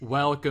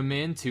Welcome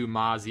into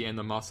Mozzie and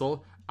the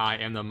Muscle. I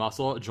am the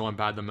Muscle, joined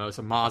by the most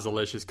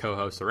Mozzalicious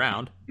co-host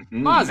around,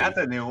 Mozzie. That's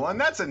a new one.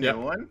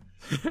 One.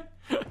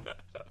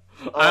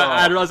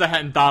 I realized I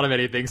hadn't thought of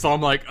anything, so I'm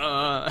like,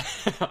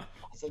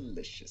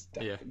 Mozzalicious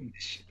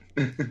definition.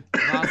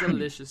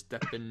 Mozzalicious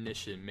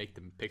definition, make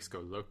them pics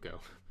go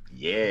loco.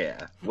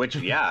 Yeah.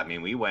 I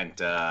mean, we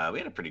had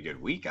a pretty good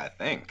week, I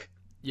think.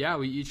 Yeah,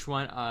 we each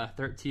went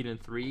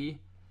 13-3.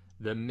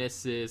 The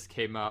misses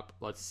came up,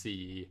 let's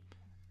see,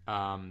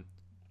 I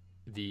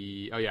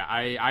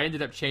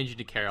ended up changing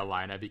to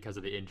Carolina because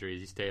of the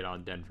injuries. He stayed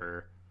on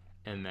Denver.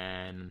 And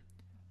then,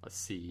 let's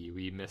see,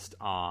 we missed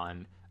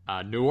on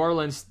New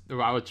Orleans,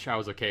 which I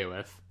was okay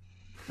with.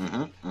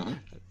 I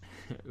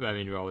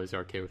mean, we always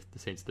are okay with the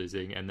Saints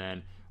losing. And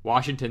then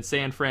Washington,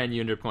 San Fran, you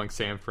ended up going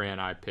San Fran.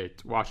 I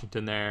picked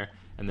Washington there.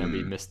 And then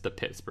we missed the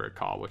Pittsburgh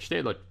call, which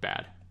they looked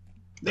bad.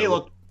 They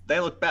look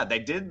bad. They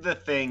did the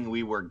thing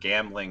we were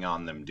gambling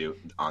on them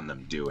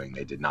doing.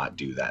 They did not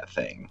do that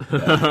thing.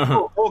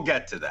 We'll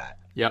get to that.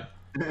 Yep.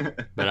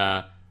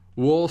 But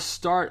we'll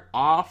start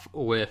off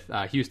with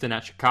Houston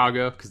at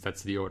Chicago because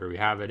that's the order we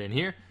have it in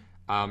here.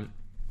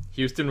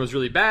 Houston was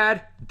really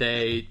bad.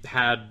 They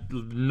had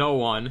no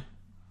one.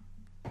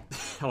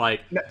 No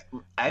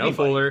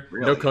Fuller,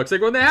 really. No Cooks.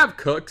 When they have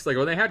Cooks,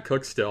 when they had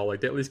Cooks still,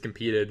 they at least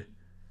competed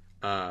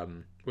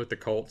with the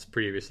Colts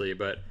previously.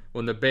 But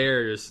when the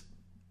Bears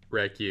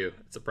wreck you,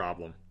 it's a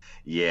problem.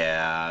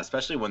 Yeah,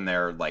 especially when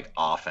their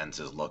offense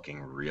is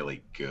looking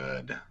really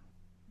good.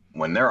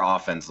 When their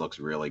offense looks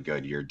really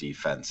good, your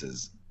defense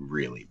is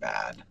really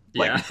bad.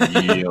 Yeah.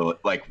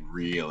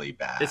 Really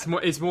bad.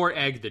 It's more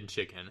egg than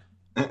chicken.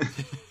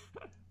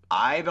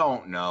 I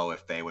don't know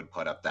if they would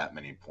put up that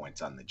many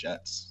points on the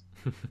Jets.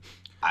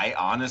 I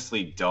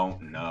honestly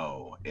don't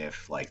know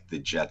if the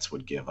Jets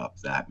would give up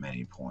that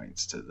many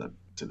points to the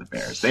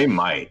Bears. They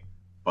might,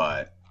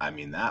 but I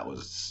mean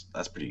that's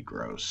pretty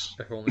gross.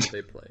 If only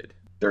they played.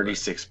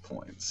 36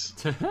 points.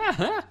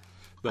 But,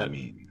 I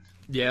mean,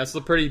 yeah, it's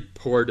a pretty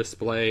poor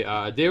display.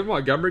 David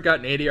Montgomery got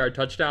an 80-yard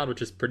touchdown,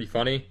 which is pretty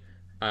funny.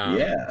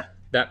 Yeah.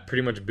 That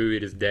pretty much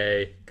buoyed his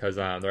day because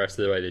the rest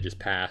of the way they just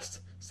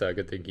passed. So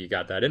good thing he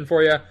got that in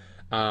for you.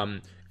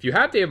 If you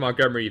have David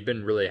Montgomery, you've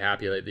been really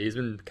happy lately. He's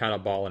been kind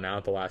of balling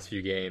out the last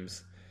few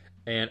games.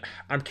 And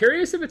I'm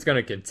curious if it's going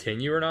to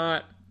continue or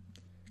not.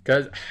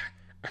 Because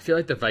I feel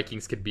like the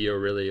Vikings could be a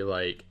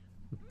really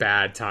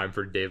bad time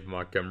for David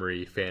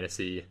Montgomery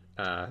fantasy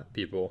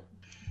people.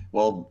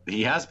 Well,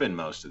 he has been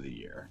most of the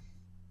year.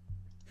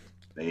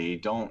 They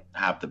don't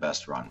have the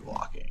best run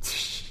blocking.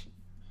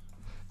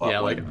 But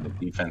yeah, the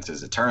defense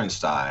is a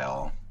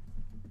turnstile.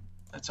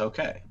 That's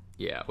okay.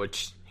 Yeah,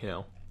 which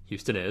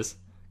Houston is.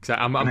 Cause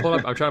I'm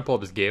trying to pull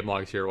up his game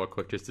logs here real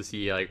quick just to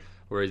see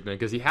where he's been,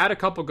 because he had a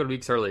couple good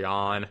weeks early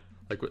on,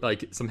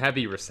 like some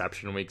heavy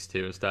reception weeks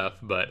too and stuff.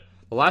 But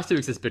the last 2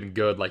 weeks it's been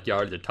good,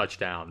 yards and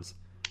touchdowns.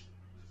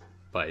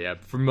 But yeah,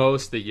 for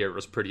most of the year it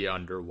was pretty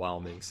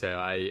underwhelming. So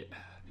I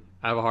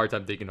have a hard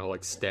time thinking he'll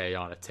stay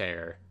on a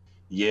tear.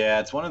 Yeah,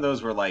 it's one of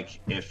those where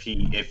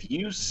if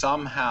you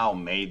somehow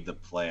made the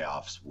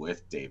playoffs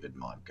with David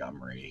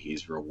Montgomery,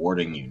 he's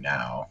rewarding you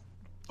now.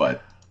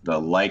 But the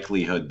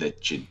likelihood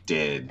that you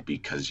did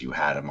because you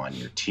had him on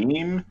your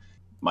team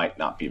might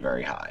not be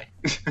very high.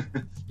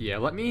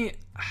 Yeah,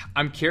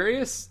 I'm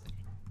curious.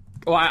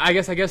 Well, I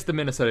guess the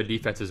Minnesota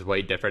defense is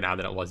way different now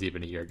than it was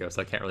even a year ago,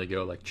 so I can't really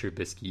go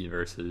Trubisky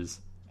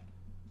versus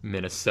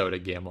Minnesota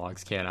game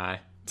logs, can I?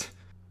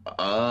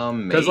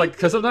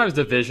 Because sometimes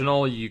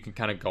divisional you can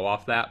kind of go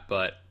off that,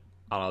 but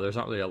I don't know. There's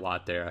not really a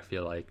lot there. I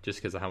feel just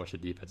because of how much the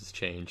defense has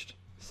changed.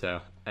 So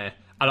I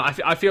don't know.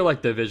 I feel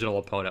like the divisional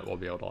opponent will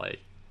be able to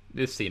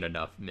they've seen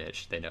enough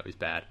Mitch. They know he's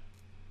bad.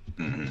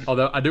 Mm-hmm.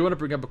 Although I do want to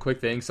bring up a quick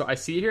thing. So I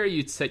see here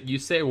you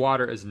say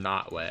water is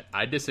not wet.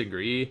 I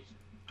disagree.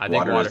 I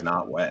think water is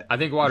not wet. I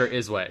think water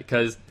is wet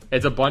because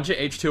it's a bunch of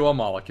H2O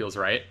molecules,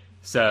 right?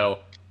 So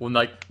when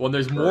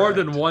there's more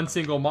than one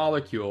single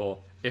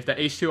molecule, if the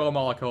H2O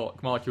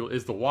molecule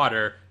is the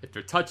water, if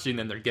they're touching,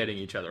 then they're getting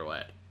each other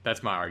wet.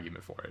 That's my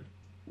argument for it.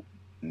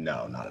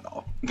 No, not at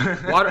all.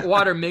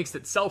 Water makes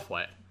itself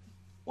wet.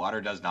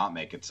 Water does not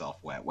make itself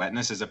wet.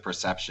 Wetness is a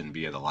perception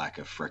via the lack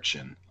of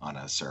friction on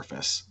a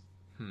surface.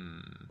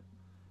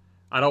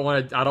 I don't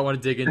want to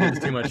dig into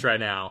this too much right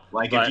now.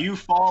 If you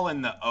fall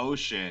in the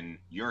ocean,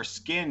 your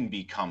skin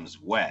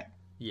becomes wet.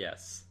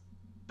 Yes.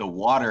 The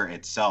water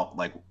itself,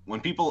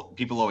 when people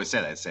always say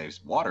that, say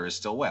water is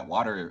still wet.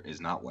 Water is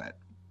not wet.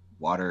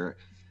 Water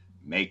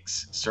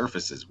makes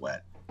surfaces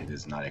wet. It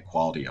is not a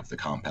quality of the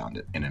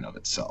compound in and of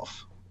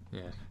itself.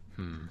 Yeah.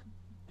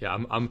 Yeah.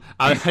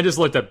 I just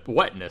looked at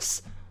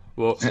wetness.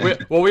 Well,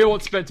 we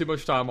won't spend too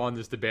much time on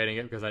this debating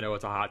it because I know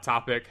it's a hot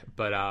topic.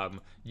 But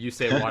you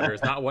say water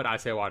is not wet. I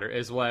say water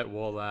is wet.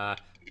 We'll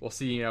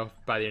see.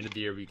 By the end of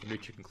the year, we can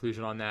reach a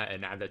conclusion on that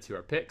and add that to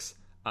our picks.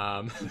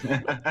 But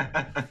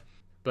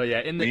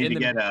yeah, we need to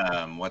get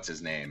what's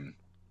his name,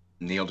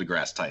 Neil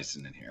deGrasse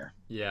Tyson in here.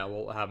 Yeah,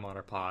 we'll have him on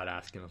our pod,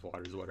 ask him if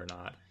water's wet or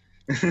not.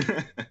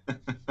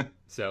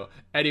 So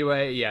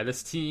anyway, yeah,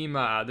 this team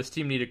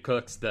needed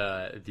cooks.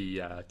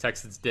 The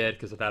Texans did,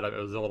 because without it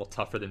was a little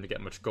tough for them to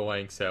get much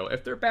going. So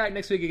if they're back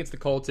next week against the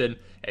Colts in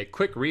a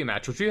quick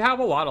rematch, which we have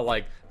a lot of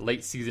like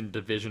late season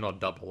divisional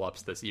double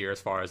ups this year,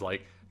 as far as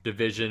like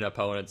division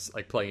opponents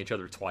like playing each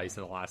other twice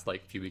in the last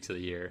like few weeks of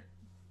the year.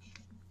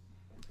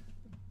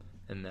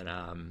 And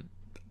then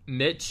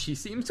Mitch, he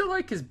seems to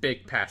like his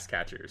big pass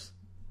catchers,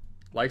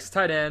 likes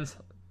tight ends,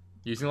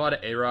 using a lot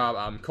of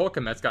A-Rob. Cole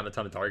Kmet's gotten a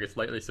ton of targets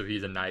lately, so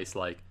he's a nice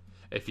like.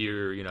 If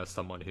you're,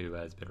 someone who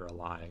has been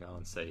relying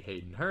on, say,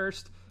 Hayden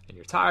Hurst, and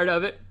you're tired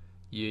of it,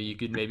 you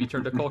could maybe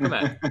turn to Cole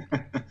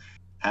Kmet.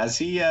 Has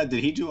he? Did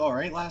he do all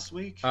right last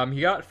week?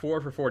 He got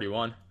 4 for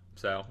 41,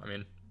 so I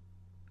mean,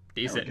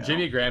 decent.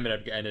 Jimmy Graham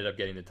ended up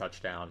getting the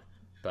touchdown,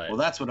 but well,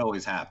 that's what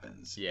always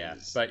happens. Yeah,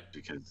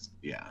 because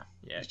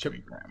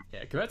Jimmy Graham.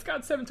 Yeah, Kmet's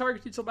got 7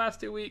 targets each of the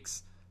last 2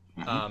 weeks.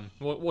 Mm-hmm.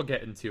 We'll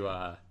get into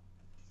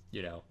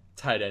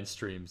tight end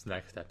streams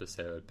next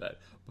episode, but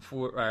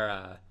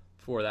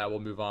before that, we'll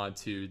move on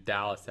to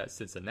Dallas at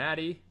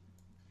Cincinnati,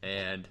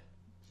 and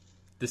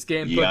this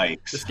game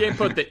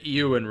put the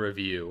EU in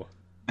review.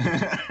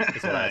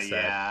 Is what I said.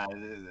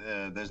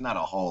 Yeah, there's not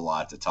a whole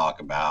lot to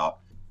talk about.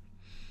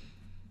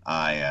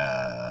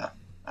 I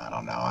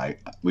don't know.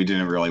 We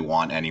didn't really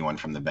want anyone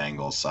from the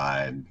Bengals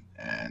side,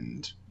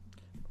 and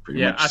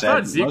pretty much I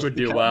thought Zeke would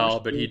do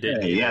well, but he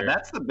didn't. Yeah,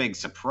 that's the big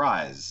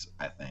surprise,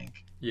 I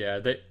think. Yeah,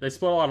 they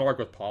split a lot of work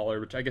with Pollard,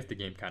 which I guess the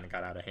game kind of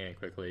got out of hand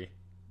quickly.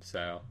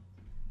 So.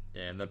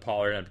 And then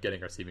Pollard ended up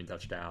getting a receiving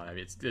touchdown. I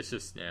mean, it's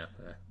just,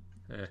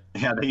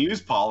 Yeah, they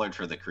used Pollard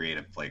for the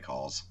creative play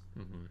calls.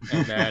 Mm-hmm.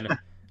 And then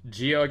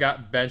Gio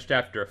got benched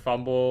after a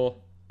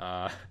fumble,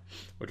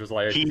 which was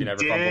hilarious because he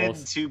never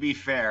fumbles. To be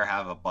fair,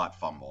 have a butt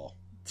fumble.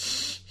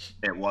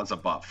 It was a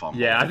butt fumble.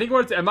 Yeah, I think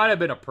it might have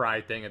been a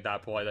pride thing at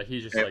that point. Like,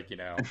 he's just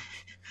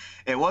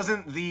It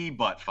wasn't the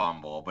butt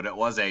fumble, but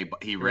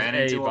he ran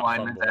into a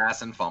lineman's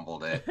ass and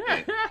fumbled it.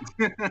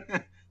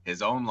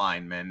 His own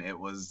lineman. It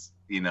was,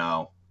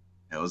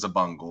 it was a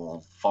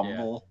bungle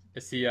fumble. Yeah.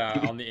 Is he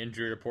on the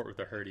injury report with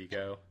a hurt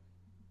ego?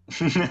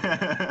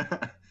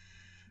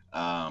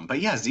 But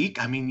yeah,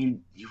 Zeke, I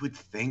mean, you would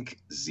think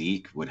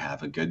Zeke would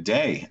have a good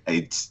day.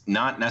 It's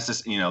not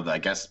necessarily, I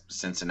guess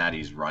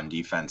Cincinnati's run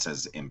defense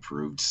has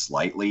improved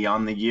slightly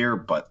on the year,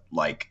 but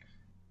like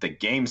the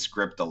game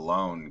script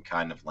alone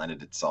kind of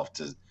lended itself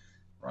to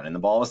running the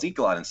ball with Zeke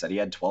a lot. Instead, he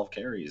had 12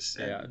 carries.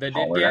 Yeah, they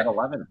did. Had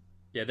 11.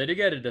 Yeah, they did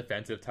get a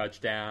defensive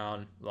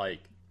touchdown.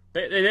 Like,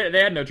 They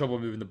had no trouble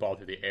moving the ball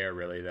through the air,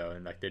 really, though,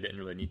 and like they didn't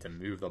really need to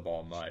move the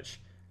ball much.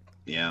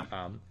 Yeah.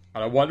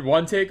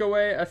 One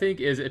takeaway I think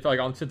is if like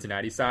on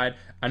Cincinnati side,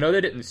 I know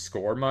they didn't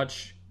score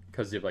much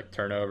because of like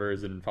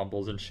turnovers and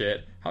fumbles and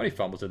shit. How many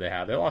fumbles did they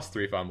have? They lost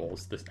 3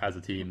 fumbles as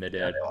a team. They did.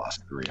 Yeah, they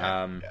lost 3.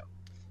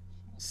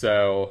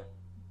 So,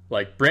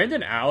 like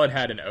Brandon Allen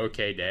had an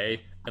okay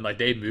day, and like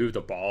they moved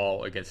the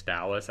ball against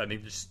Dallas. I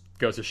think it just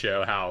goes to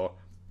show how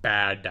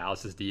bad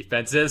Dallas's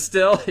defense is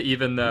still,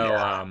 even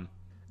though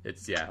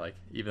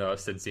even though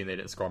since they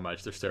didn't score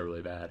much, they're still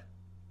really bad.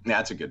 Yeah,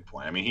 that's a good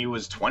point. I mean, he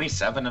was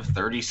 27 of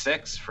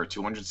 36 for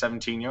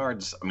 217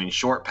 yards. I mean,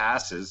 short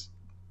passes,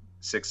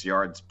 6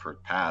 yards per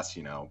pass,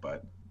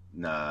 but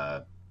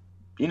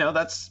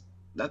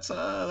that's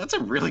a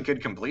really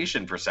good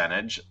completion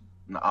percentage.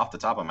 Off the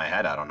top of my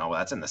head, I don't know.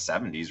 That's in the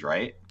 70s,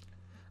 right?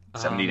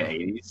 70 to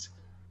 80s.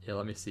 Yeah,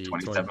 let me see.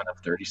 27 of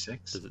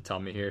 36. Does it tell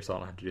me here so I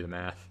don't have to do the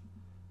math?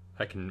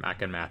 I can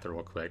math it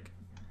real quick.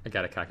 I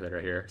got a calculator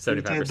right here.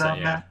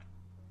 75%, yeah.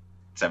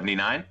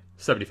 79?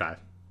 75.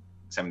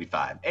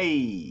 75.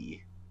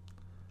 Hey.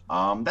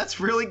 That's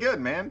really good,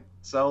 man.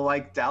 So,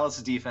 like,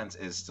 Dallas' defense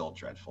is still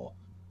dreadful.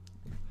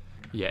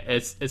 Yeah,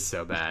 it's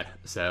so bad.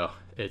 So,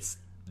 it's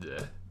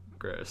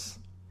gross.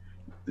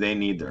 They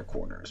need their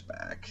corners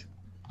back.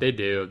 They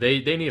do. They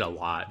need a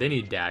lot. They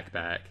need Dak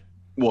back.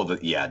 Well,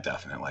 yeah,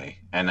 definitely.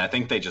 And I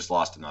think they just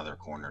lost another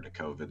corner to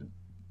COVID.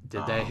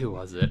 Did they? Who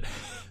was it?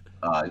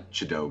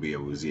 Chidobe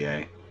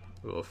Awuzie.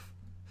 Oof.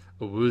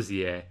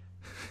 Awuzie.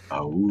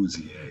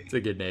 It's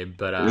a good name,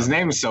 but his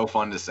name is so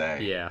fun to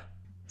say. Yeah.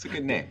 It's a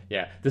good name.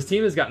 Yeah. This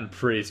team has gotten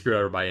pretty screwed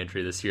over by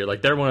injury this year.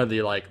 Like, they're one of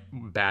the, like,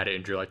 bad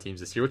injury luck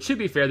teams this year, which, to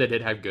be fair, they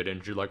did have good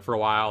injury luck for a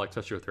while, like,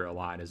 especially with their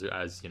line, as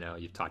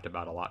you've talked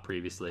about a lot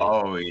previously.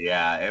 Oh,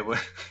 yeah.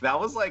 That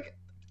was, like,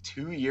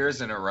 2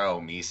 years in a row,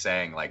 me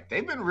saying, like,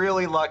 they've been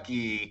really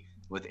lucky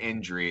with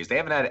injuries. They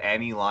haven't had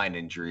any line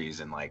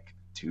injuries in, like,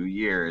 2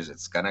 years.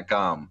 It's going to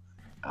come.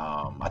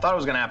 I thought it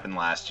was going to happen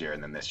last year,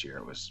 and then this year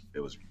it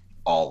was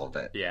all of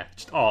it. Yeah,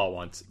 just all at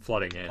once,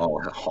 flooding in.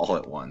 All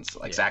at once.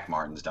 Like, Zach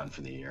Martin's done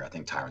for the year. I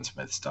think Tyron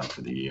Smith's done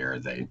for the year.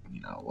 They,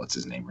 what's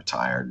his name,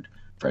 retired.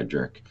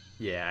 Frederick.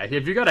 Yeah,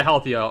 if you got a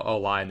healthy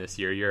O-line this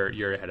year,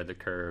 you're ahead of the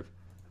curve.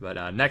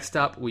 But next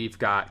up, we've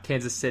got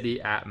Kansas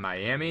City at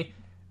Miami.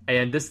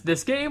 And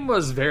this game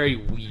was very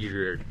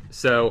weird.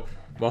 So,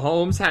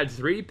 Mahomes had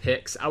 3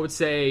 picks. I would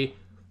say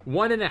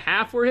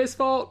 1.5 were his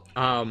fault.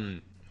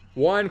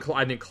 One,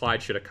 I think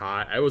Clyde should have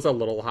caught. It was a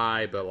little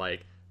high, but,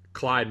 like,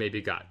 Clyde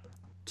maybe got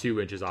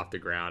 2 inches off the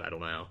ground. I don't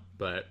know.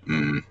 But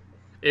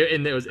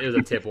And it was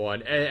a tip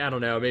one. I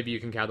don't know. Maybe you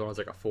can count the ones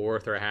like a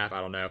fourth or a half.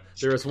 I don't know.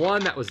 There was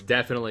one that was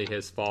definitely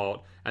his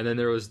fault, and then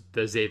there was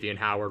the Xavier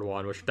Howard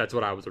one, which that's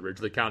what I was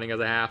originally counting as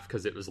a half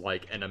because it was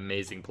like an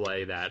amazing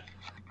play that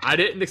I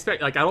didn't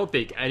expect. Like I don't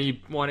think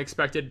anyone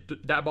expected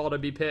that ball to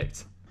be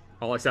picked,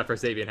 all except for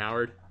Xavier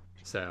Howard.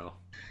 So.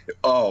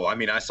 Oh, I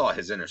mean, I saw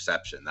his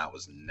interception. That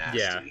was nasty.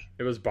 Yeah,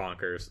 it was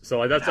bonkers. So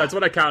like that's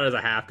what I counted as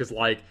a half because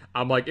like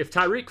I'm like if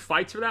Tyreek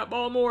fights for that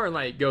ball more and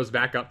like goes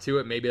back up to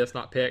it, maybe that's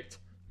not picked.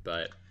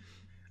 But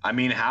I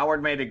mean,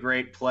 Howard made a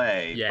great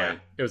play. Yeah, but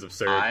it was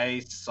absurd.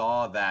 I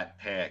saw that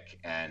pick,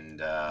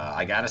 and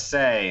I gotta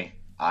say,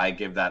 I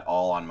give that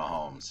all on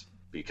Mahomes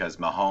because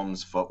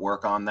Mahomes'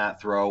 footwork on that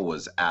throw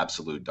was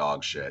absolute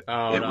dog shit.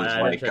 Oh, it no, was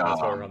I like didn't check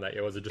the on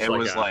that. Was it just it like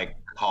was like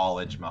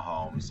college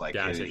Mahomes. Like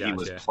he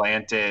was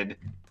planted.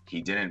 He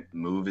didn't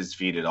move his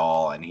feet at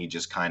all, and he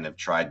just kind of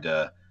tried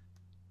to,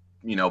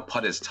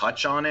 put his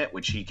touch on it,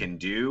 which he can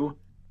do.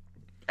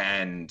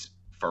 And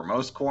for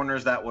most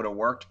corners, that would have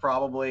worked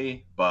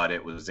probably, but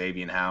it was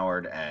Xavier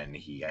Howard, and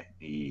he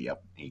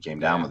came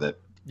down with it.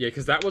 Yeah,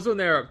 because that was when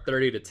they were up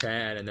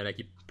 30-10, and then like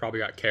he probably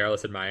got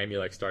careless, and Miami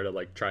like started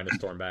like trying to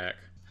storm back.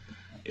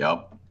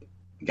 Yep.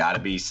 Got to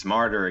be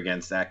smarter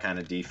against that kind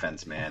of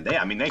defense, man.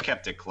 They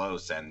kept it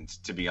close, and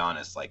to be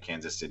honest, like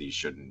Kansas City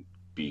shouldn't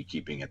be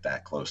keeping it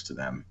that close to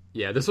them.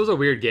 Yeah, this was a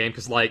weird game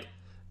because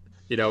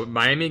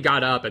Miami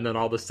got up and then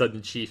all of a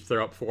sudden Chiefs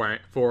throw up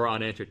four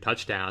unanswered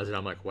touchdowns, and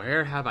I'm like,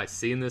 where have I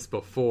seen this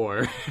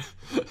before?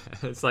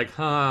 It's like,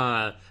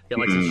 get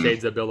like some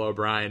shades of Bill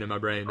O'Brien in my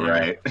brain there.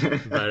 Right.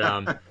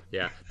 But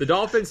yeah, the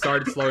Dolphins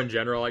started slow in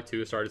general. Like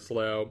Tua started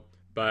slow,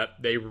 but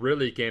they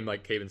really came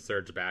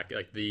surge back.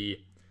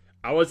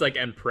 I was like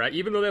impressed,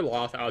 even though they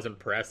lost. I was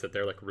impressed that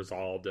they're like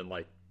resolved and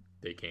like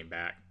they came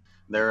back.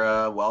 They're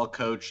a well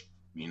coached,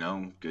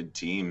 good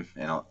team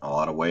in a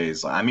lot of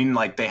ways. I mean,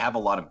 like they have a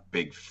lot of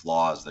big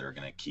flaws that are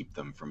going to keep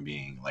them from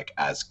being like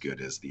as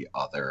good as the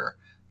other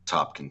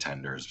top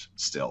contenders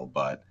still.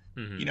 But,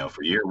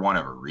 for year one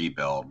of a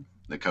rebuild,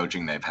 the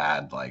coaching they've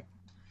had, like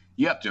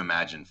you have to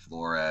imagine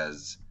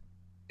Flores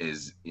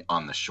is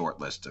on the short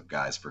list of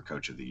guys for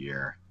coach of the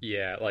year.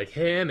 Yeah. Like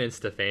him and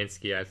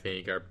Stefanski, I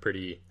think are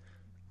pretty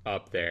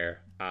up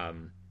there.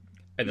 Stefanski,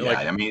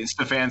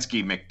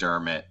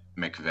 McDermott,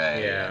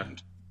 McVay,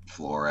 and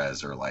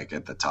Flores are like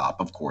at the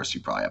top. Of course, you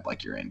probably have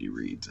like your Andy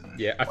Reids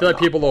and I feel like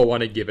people will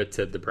want to give it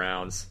to the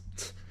Browns.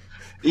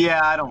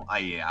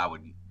 I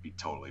would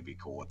totally be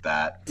cool with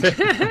that.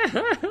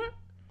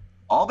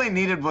 All they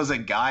needed was a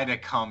guy to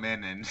come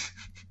in and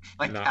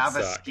have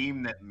a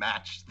scheme that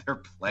matched their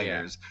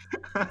players.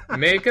 Yeah.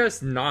 Make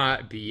us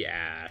not be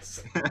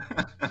ass.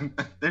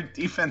 Their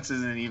defense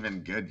isn't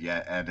even good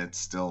yet, and it's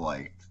still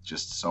like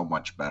just so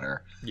much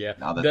better. Yeah.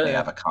 Now that they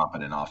have a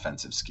competent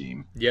offensive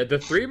scheme. Yeah, the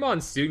 3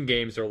 monsoon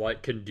games are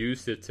like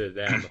conducive to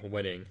them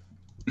winning.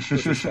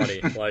 Which is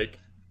funny. Like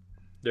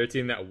they're a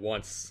team that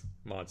wants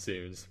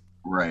monsoons.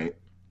 Right.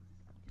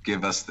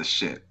 Give us the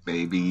shit,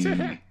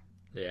 baby.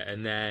 Yeah,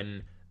 and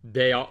then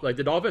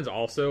the Dolphins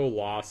also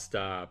lost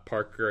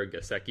Parker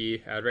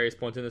Gesicki at various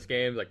points in this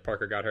game. Like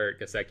Parker got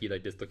hurt,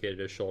 Gesicki dislocated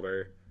his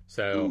shoulder.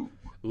 So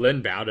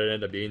Lynn Bowden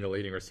ended up being the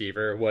leading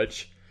receiver,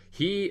 which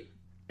he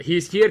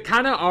had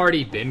kind of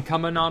already been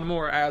coming on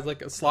more as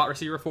like a slot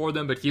receiver for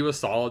them, but he was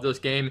solid this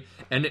game,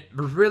 and it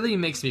really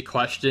makes me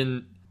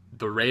question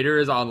the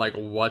Raiders on like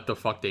what the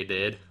fuck they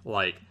did,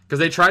 like because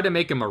they tried to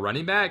make him a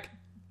running back.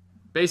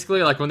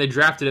 Basically, like when they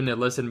drafted him, they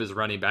listed him as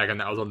running back, and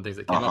that was one of the things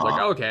that came up. Like,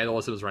 okay, they'll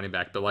list him as running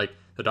back, but like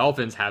the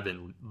Dolphins have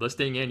been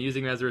listing and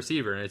using him as a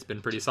receiver, and it's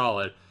been pretty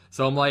solid.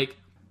 So I'm like,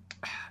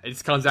 it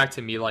just comes back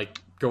to me like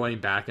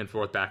going back and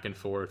forth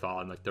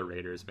on like the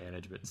Raiders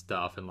management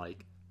stuff, and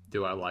like,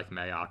 do I like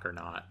Mayock or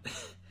not?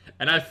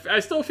 And I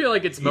still feel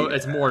like it's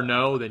more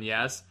no than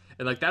yes,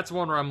 and like that's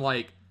one where I'm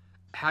like,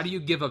 how do you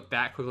give up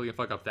that quickly and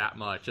fuck up that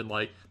much? And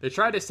like they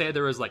tried to say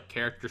there was like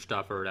character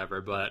stuff or whatever,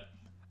 but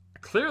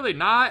clearly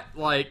not.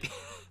 Like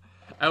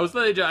I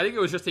think it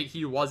was just that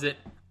he wasn't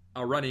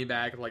a running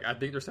back. Like I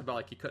think there's something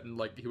like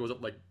he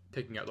wasn't like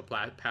picking out the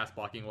pass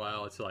blocking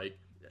well. It's like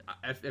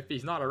if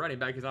he's not a running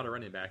back, he's not a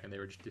running back, and they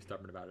were just too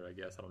stubborn about it. I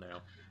guess I don't know.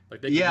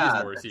 Like they could use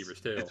more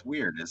receivers too. It's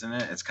weird, isn't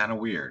it? It's kind of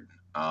weird.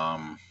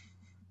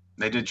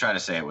 They did try to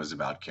say it was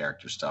about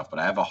character stuff, but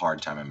I have a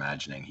hard time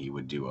imagining he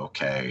would do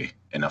okay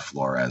in a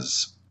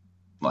Flores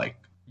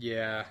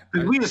Yeah.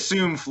 We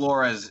assume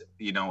Flores,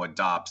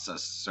 adopts a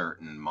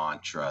certain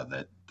mantra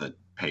that the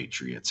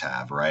Patriots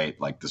have, right?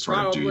 Like the sort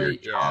of do your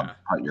job,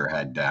 put your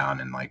head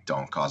down, and like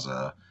don't cause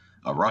a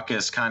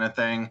ruckus kind of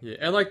thing. Yeah,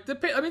 and like the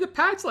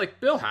Pats, like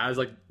Bill has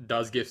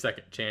does give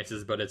second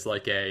chances, but it's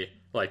like a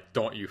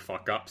don't you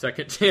fuck up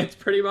second chance,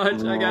 pretty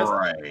much, I guess.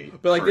 Right.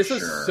 But like this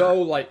was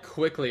so like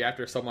quickly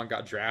after someone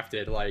got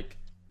drafted, like,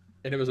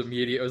 and it was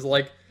immediate. It was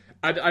like.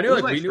 I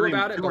know, we knew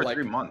about it, but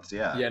 3 months,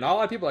 yeah. Yeah, not a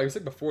lot of people. It was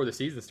like before the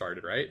season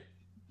started, right?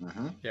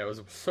 Mm-hmm. Yeah, it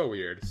was so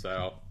weird.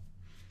 So,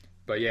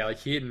 but yeah, like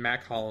he and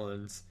Mac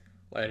Hollins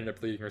ended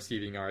up leading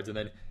receiving yards, and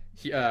then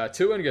Tua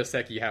and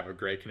Gesicki have a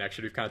great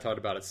connection. We've kind of talked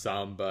about it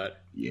some,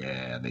 but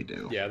Yeah, they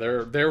do. yeah,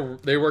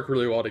 they work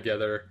really well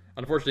together.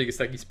 Unfortunately,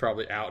 Gesicki's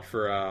probably out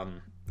for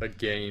a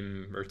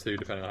game or two,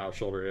 depending on how his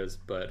shoulder is.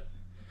 But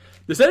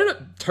this ended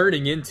up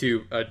turning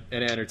into an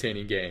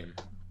entertaining game.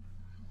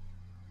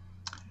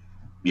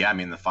 Yeah, I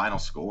mean, the final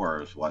score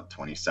was, what,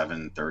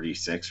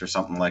 27-36 or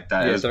something like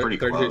that? Yeah, It was pretty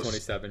close.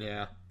 32-27,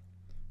 yeah.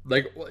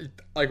 Like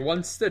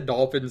once the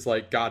Dolphins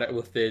like got it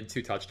within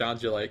 2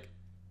 touchdowns, you're like,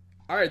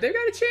 all right, they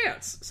got a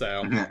chance.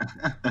 So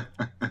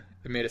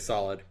it made it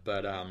solid.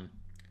 But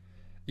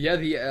yeah,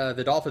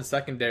 the Dolphins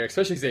secondary,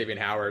 especially Xavier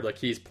Howard, like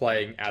he's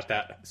playing at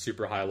that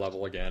super high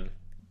level again.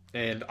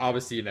 And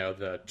obviously,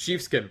 the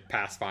Chiefs can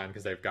pass fine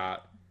because they've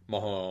got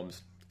Mahomes,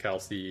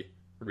 Kelsey,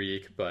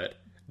 Reek, but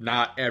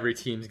not every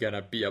team's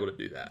gonna be able to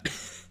do that.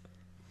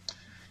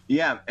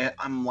 Yeah,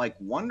 I'm like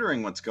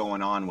wondering what's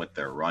going on with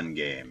their run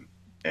game.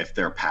 If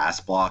their pass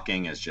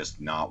blocking is just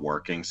not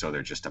working, so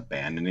they're just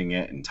abandoning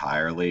it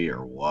entirely,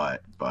 or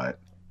what. But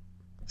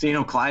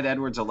so Clyde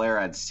Edwards-Helaire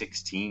had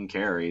 16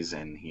 carries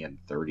and he had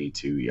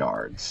 32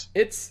 yards.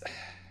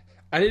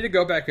 I need to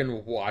go back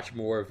and watch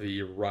more of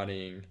the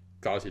running.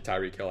 Obviously,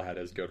 Tyreek Hill had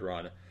his good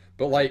run,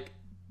 but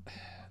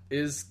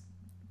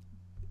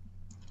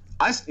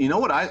you know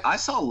what? I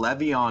saw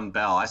Le'Veon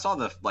Bell. I saw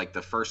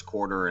the first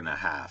quarter and a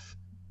half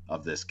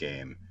of this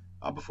game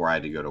before I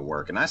had to go to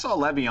work, and I saw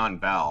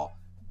Le'Veon Bell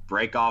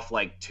break off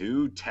like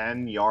 2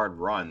 10-yard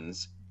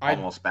runs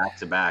almost back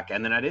to back,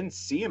 and then I didn't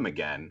see him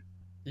again.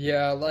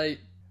 Yeah,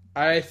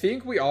 I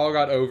think we all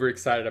got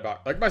overexcited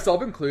about, like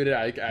myself included.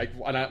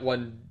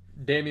 When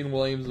Damian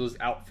Williams was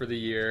out for the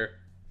year,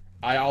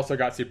 I also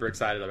got super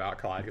excited about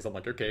Clyde because I'm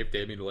like, okay, if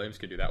Damian Williams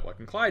can do that, what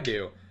can Clyde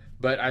do?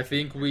 But I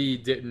think we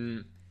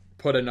didn't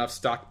put enough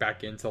stock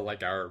back into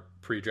like our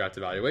pre-draft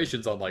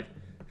evaluations on like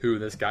who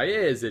this guy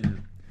is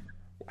and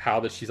how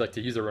that she's like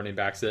to use the running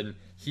backs, and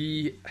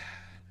he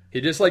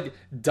just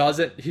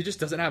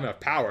doesn't have enough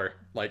power,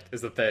 like,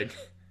 is the thing.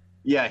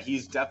 Yeah,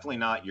 he's definitely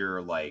not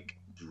your like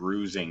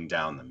bruising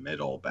down the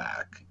middle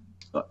back.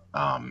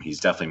 He's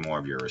definitely more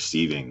of your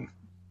receiving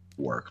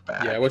work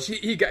back. Yeah, which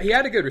he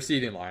had a good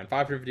receiving line,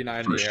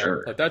 559 in the air.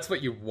 Sure. Like that's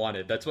what you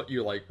wanted. That's what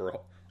you were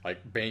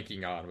like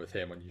banking on with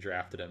him when you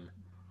drafted him.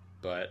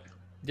 But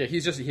yeah,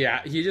 he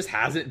just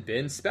hasn't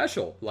been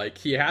special. Like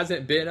he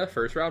hasn't been a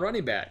first round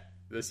running back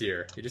this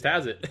year. He just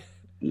hasn't.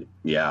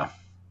 Yeah.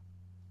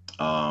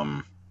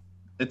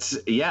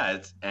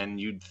 And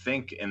you'd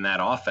think in that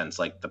offense,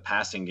 like the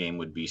passing game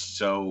would be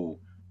so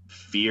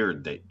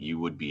feared that you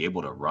would be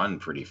able to run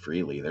pretty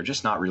freely. They're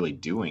just not really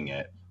doing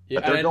it,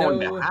 but they're going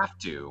to have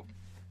to.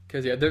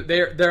 Because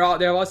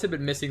they've also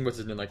been missing what's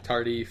his name, like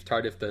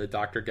Tardif the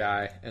doctor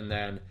guy, and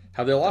then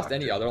have they lost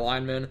any other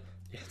linemen?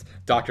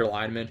 Dr.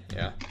 Lineman,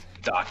 yeah.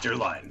 Dr.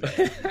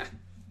 Lineman.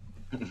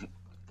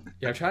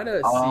 Yeah, I'm trying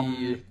to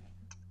see.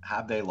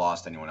 Have they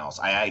lost anyone else?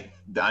 I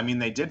mean,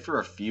 they did for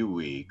a few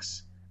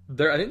weeks.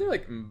 I think they're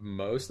like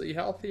mostly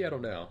healthy. I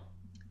don't know,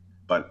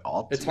 but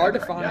it's hard to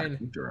find.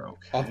 Yeah, they're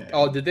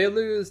okay. Did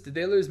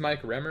they lose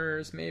Mike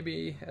Remmers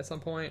maybe at some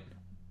point?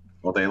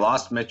 Well, they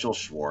lost Mitchell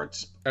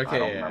Schwartz. Okay, I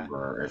don't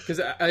remember because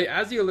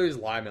as you lose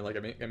linemen, like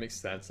it makes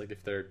sense. Like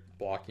if their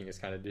blocking is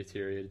kind of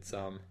deteriorated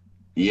some.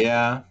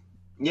 Yeah.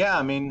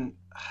 I mean,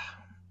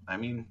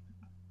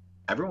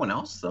 everyone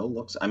else though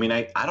looks. I mean,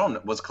 I don't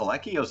know. Was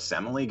Kaleki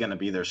Osemele going to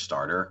be their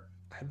starter?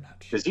 I'm not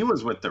sure because he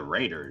was with the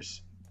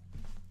Raiders.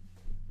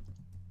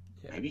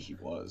 Yeah. Maybe he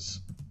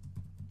was.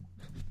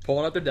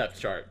 Pulling up the depth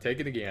chart,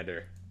 taking a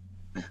gander.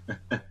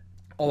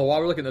 Although while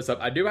we're looking this up,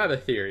 I do have a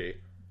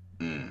theory.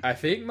 I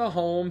think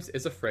Mahomes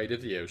is afraid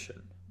of the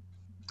ocean.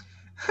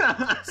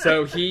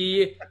 So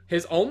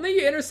his only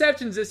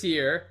interceptions this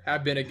year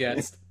have been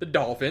against the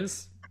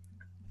Dolphins,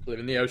 live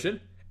in the ocean,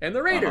 and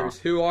the Raiders,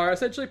 who are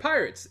essentially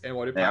pirates. And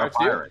what do pirates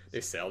do?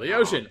 They sail the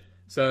ocean.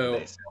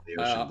 So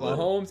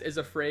Mahomes is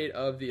afraid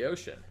of the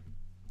ocean.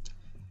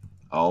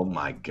 Oh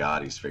my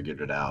God, he's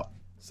figured it out.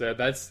 So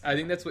I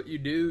think that's what you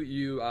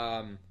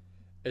do.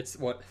 It's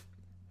what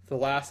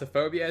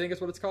thalassophobia, I think is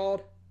what it's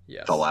called.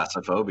 Yes.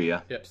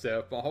 Thalassophobia. Yep.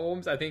 So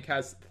Mahomes, I think,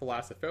 has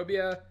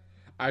thalassophobia.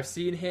 I've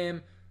seen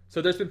him.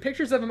 So there's been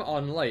pictures of him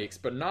on lakes,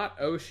 but not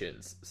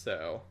oceans.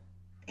 So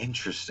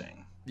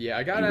interesting. Yeah,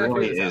 I gotta. He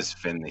really is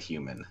Finn the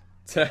Human.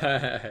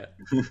 But,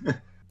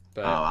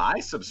 I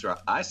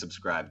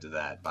subscribe to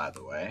that, by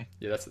the way.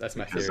 Yeah, that's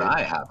my theory. Because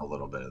I have a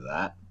little bit of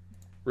that.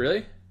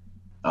 Really?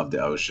 Of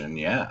the ocean,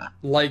 yeah.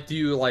 Like, do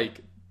you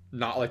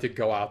not like to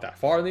go out that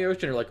far in the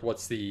ocean, or like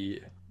what's the?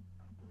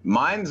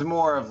 Mine's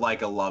more of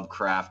like a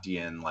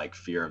Lovecraftian, like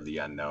fear of the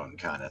unknown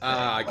kind of thing.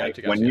 I got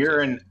you. When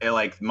you're in,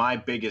 like, my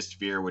biggest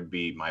fear would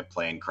be my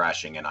plane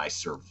crashing and I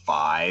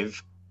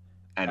survive,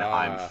 and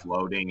I'm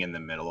floating in the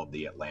middle of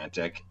the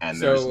Atlantic,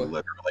 and there's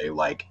literally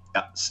like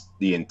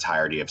the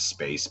entirety of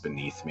space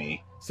beneath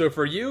me. So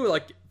for you,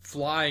 like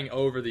flying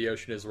over the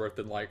ocean is worth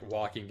than like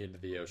walking into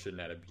the ocean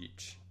at a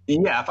beach.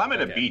 Yeah, if I'm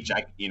at a beach,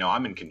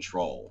 I'm in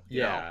control.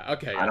 Yeah,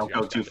 okay. I don't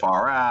go too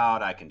far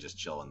out. I can just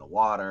chill in the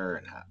water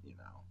and have.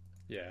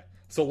 Yeah.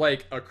 So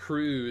like a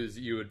cruise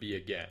you would be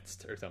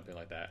against or something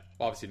like that.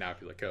 Obviously now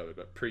people like COVID,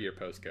 but pre or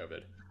post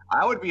COVID.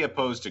 I would be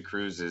opposed to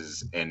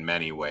cruises in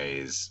many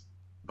ways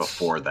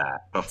before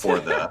that, before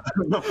the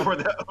before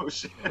the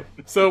ocean.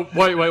 So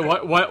wait,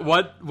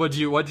 what do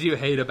you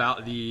hate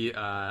about the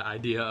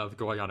idea of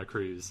going on a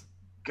cruise?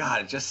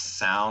 God, it just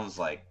sounds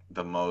like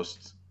the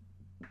most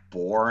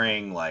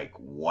boring, like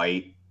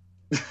white.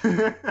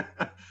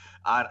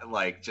 I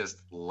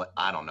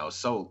don't know.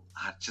 So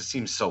it just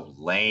seems so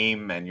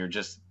lame, and you're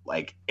just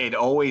like, it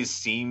always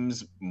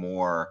seems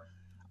more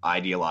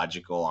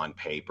ideological on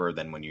paper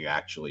than when you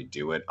actually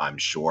do it, I'm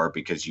sure,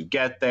 because you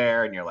get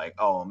there and you're like,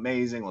 oh,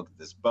 amazing, look at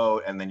this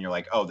boat, and then you're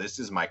like, oh, this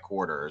is my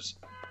quarters,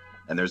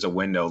 and there's a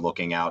window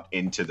looking out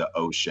into the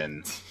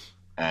ocean,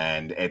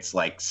 and it's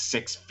like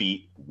 6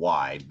 feet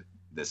wide,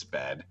 this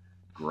bed.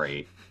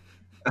 Great.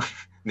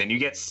 Then you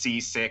get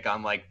seasick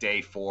on like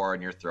day 4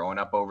 and you're throwing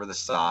up over the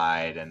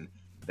side, and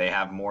they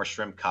have more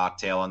shrimp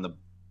cocktail on the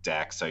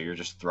deck, so you're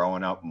just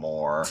throwing up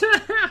more.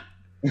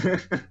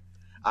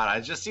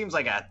 It just seems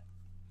like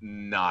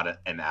not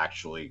an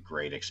actually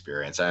great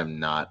experience. I'm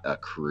not a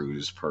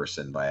cruise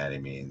person by any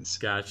means.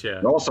 Gotcha.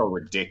 They're also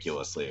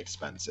ridiculously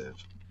expensive.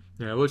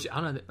 Yeah, which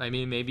I don't know. I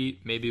mean,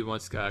 maybe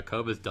once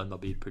COVID's done, they'll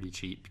be pretty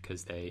cheap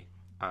because they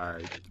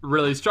are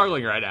really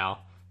struggling right now.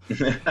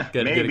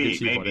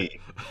 Maybe.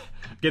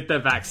 Get the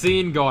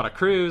vaccine, go on a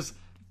cruise.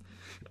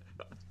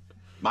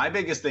 My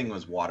biggest thing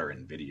was water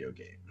in video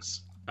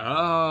games.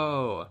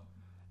 Oh,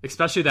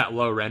 especially that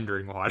low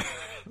rendering water.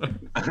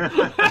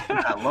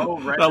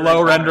 That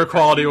low render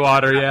quality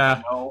water. Yeah. I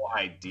have no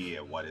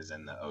idea what is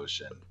in the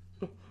ocean.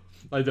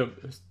 Like the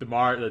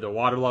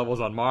water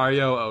levels on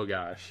Mario. Oh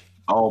gosh.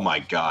 Oh my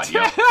god.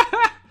 Yeah.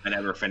 I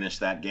never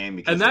finished that game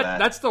because and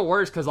that's the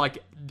worst, because like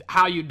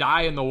how you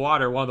die in the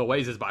water, one of the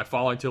ways is by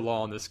falling too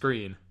low on the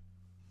screen.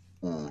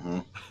 Mm-hmm.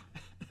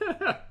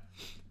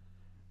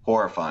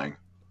 Horrifying.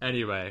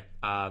 Anyway,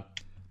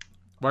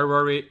 where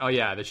were we? Oh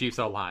yeah, the Chiefs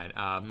O-line.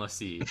 Let's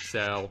see.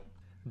 So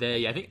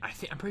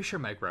I'm pretty sure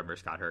Mike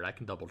Remmers got hurt. I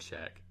can double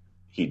check.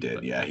 He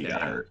did. Yeah, he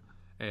got hurt.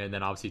 And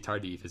then obviously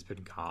Tardif has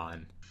been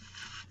gone.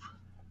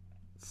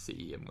 Let's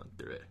see. I'm going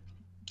through it.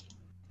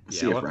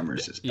 See if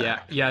Remmers is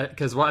back. Yeah.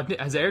 Because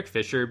has Eric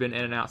Fisher been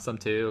in and out some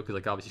too? Because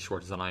like obviously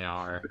Schwartz is on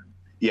IR.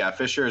 Yeah,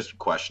 Fisher is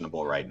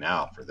questionable right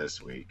now for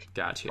this week.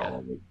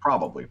 Gotcha.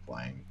 Probably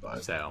playing,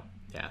 but so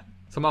yeah,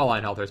 some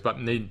O-line helpers, but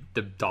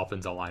the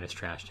Dolphins O-line is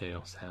trash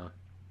too. So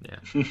yeah.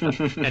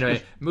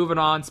 Anyway, moving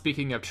on.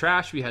 Speaking of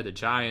trash, we had the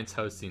Giants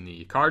hosting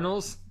the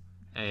Cardinals,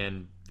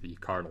 and the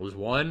Cardinals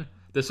won.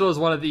 This was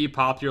one of the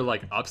popular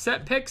like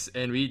upset picks,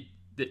 and we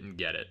didn't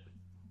get it.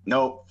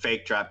 Nope,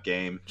 fake trap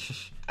game.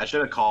 I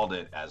should have called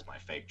it as my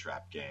fake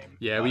trap game.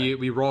 Yeah, but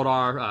we rolled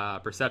our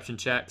perception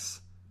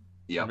checks.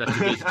 Yep.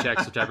 Investigation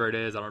checks, whichever it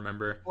is. I don't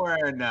remember.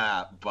 We're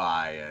not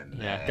buying this.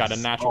 Yeah, got a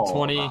natural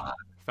 20.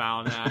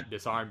 Found that.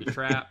 Disarmed the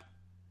trap.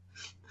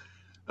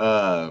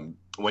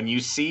 When you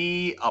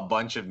see a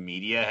bunch of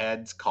media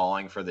heads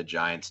calling for the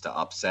Giants to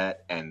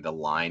upset and the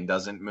line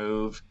doesn't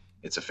move,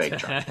 it's a fake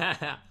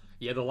trap.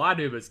 Yeah, the line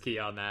move is key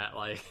on that.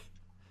 Like,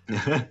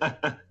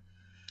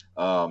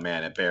 oh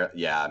man,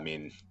 I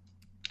mean,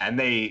 and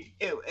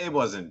it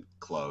wasn't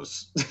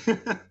close.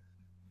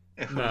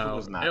 It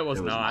was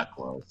not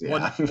close.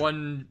 Yeah.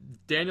 When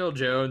Daniel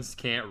Jones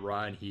can't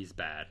run, he's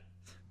bad.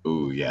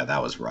 Ooh, yeah,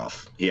 that was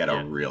rough. He had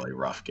a really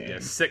rough game. Yeah,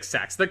 6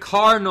 sacks. The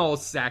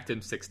Cardinals sacked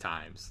him 6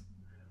 times.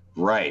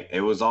 Right.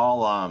 It was all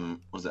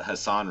was it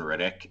Hassan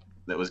Reddick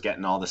that was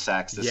getting all the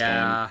sacks this game?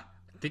 Yeah.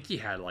 I think he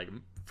had like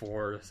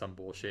 4 some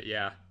bullshit.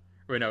 Yeah.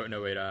 Wait.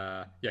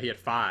 Yeah, he had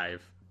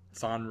 5.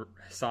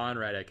 Hassan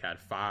Reddick had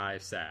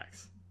 5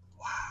 sacks.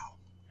 Wow.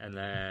 And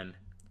then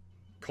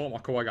Colt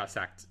McCoy got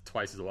sacked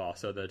twice as well.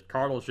 So the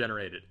Cardinals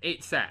generated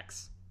 8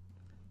 sacks.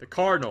 The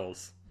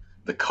Cardinals.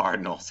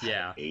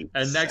 Yeah. 8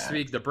 and next sacks.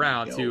 Week, the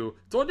Browns, who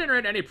don't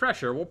generate any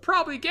pressure, will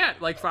probably get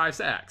like 5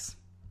 sacks.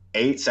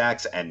 8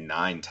 sacks and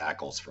 9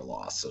 tackles for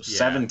loss. So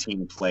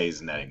 17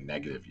 plays netting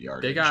negative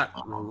yardage. They got,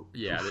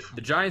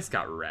 the Giants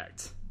got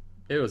wrecked.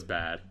 It was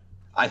bad.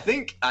 I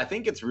think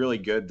it's really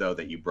good though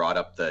that you brought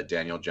up the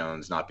Daniel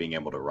Jones not being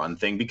able to run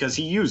thing, because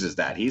he uses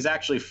that. He's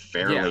actually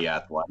fairly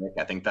athletic.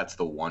 I think that's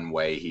the one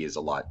way he is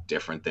a lot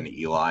different than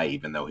Eli,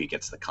 even though he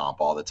gets the comp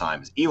all the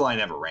time. Eli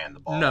never ran the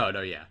ball. No,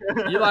 yeah.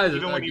 Eli's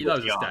even when he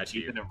was young, a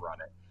statue. he couldn't run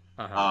it.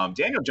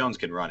 Daniel Jones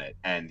can run it,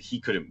 and he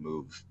couldn't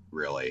move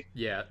really.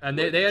 Yeah, and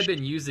they had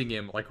been using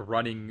him like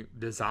running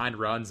designed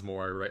runs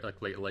more right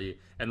like lately,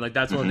 and like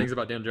that's one of the things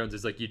about Daniel Jones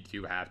is like you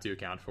do have to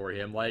account for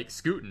him like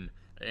scooting.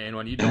 And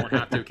when you don't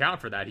have to account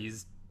for that,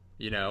 he's,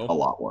 a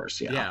lot worse.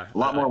 Yeah. A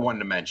lot more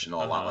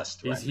one-dimensional, a lot less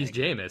threatening. He's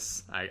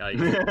Jameis. I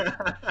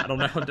don't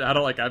know. I don't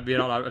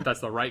know if that's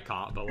the right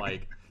comp, but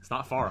like, it's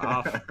not far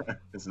off.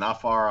 It's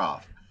not far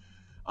off.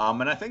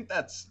 And I think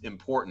that's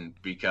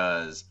important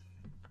because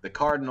the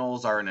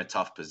Cardinals are in a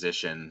tough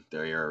position.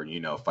 They're,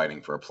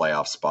 fighting for a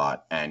playoff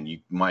spot. And you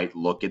might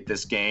look at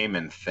this game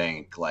and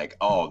think like,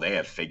 oh, they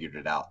have figured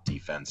it out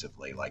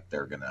defensively. Like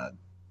they're going to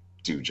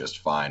do just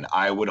fine.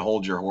 I would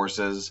hold your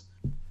horses.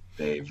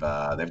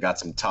 They've got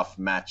some tough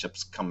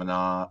matchups coming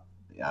up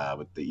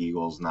with the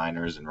Eagles,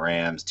 Niners, and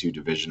Rams, 2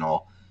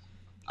 divisional.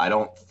 I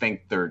don't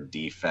think their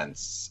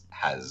defense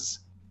has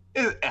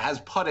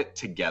put it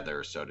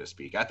together, so to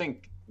speak. I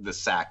think the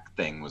sack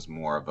thing was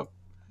more of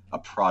a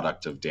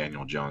product of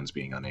Daniel Jones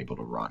being unable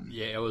to run.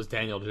 Yeah, it was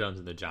Daniel Jones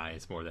and the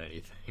Giants more than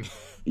anything.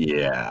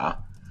 Yeah.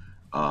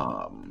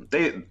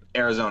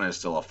 Arizona is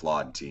still a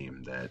flawed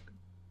team that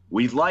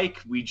we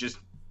like.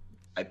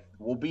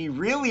 We'll be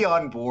really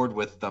on board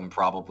with them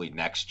probably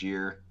next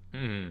year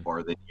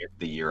or the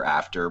year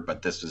after,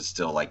 but this is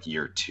still like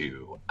year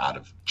 2 out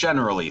of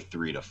generally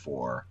 3 to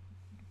 4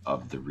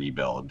 of the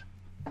rebuild.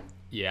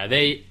 Yeah,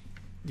 they're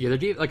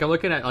deep. Like I'm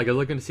looking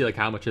to see like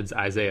how much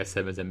Isaiah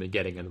Simmons has been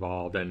getting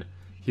involved, and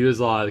he was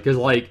because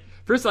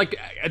first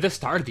at the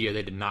start of the year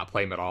they did not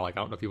play him at all. Like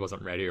I don't know if he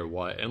wasn't ready or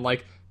what, and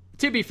like.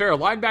 To be fair,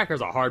 linebacker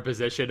is a hard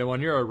position, and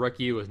when you're a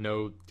rookie with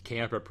no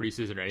camp or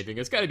preseason or anything,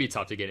 it's got to be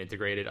tough to get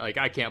integrated. Like,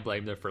 I can't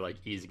blame them for, like,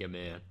 easing him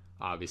in,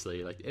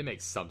 obviously. Like, it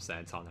makes some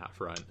sense on that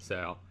front,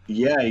 so.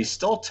 Yeah, he's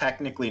still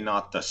technically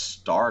not the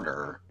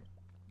starter,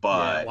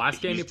 but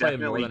last game he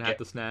played more than half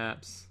the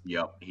snaps.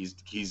 Yep,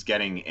 he's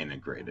getting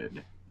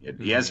integrated.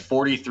 He has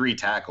 43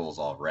 tackles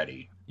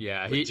already.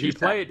 Yeah, he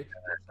played.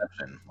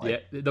 Yeah,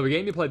 the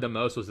game he played the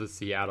most was the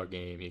Seattle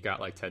game. He got,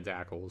 like, 10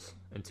 tackles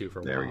and 2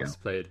 for loss.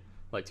 Played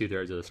like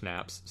 2/3 of the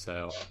snaps,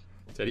 so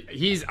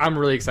I'm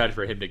really excited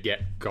for him to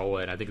get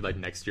going. I think like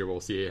next year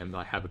we'll see him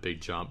like have a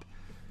big jump.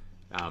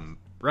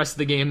 Rest of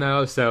the game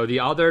though, so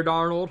the other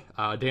Darnold,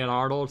 Dan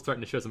Arnold,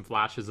 starting to show some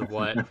flashes of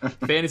what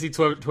fantasy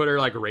Twitter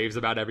like raves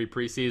about every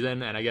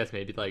preseason, and I guess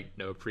maybe like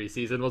no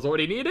preseason was what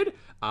he needed.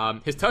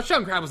 His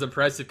touchdown grab was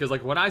impressive because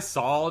like when I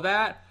saw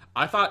that,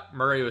 I thought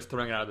Murray was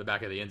throwing it out of the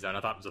back of the end zone. I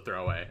thought it was a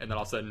throwaway, and then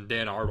all of a sudden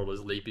Dan Arnold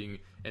was leaping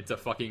into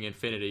fucking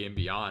infinity and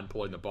beyond,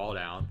 pulling the ball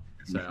down.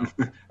 So.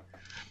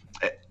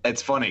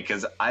 It's funny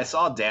because I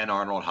saw Dan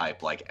Arnold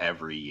hype like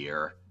every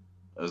year.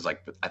 It was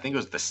like I think it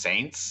was the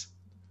Saints.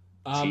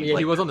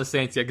 He was on the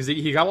Saints, because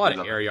he got a lot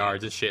of air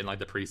yards and shit in like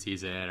the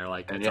preseason or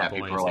like. And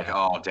people were like,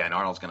 "Oh, Dan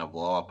Arnold's gonna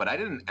blow up," but I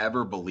didn't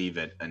ever believe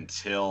it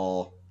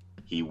until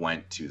he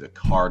went to the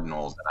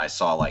Cardinals, and I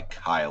saw like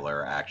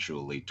Kyler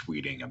actually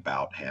tweeting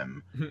about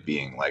him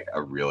being like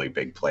a really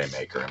big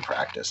playmaker in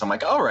practice. I'm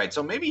like, all right,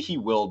 so maybe he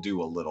will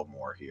do a little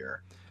more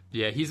here.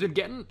 Yeah, he's been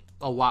getting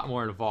a lot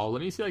more involved.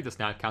 Let me see like the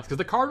snap counts, because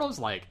the Cardinals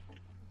like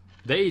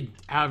they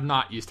have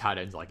not used tight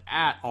ends like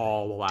at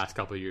all the last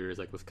couple of years,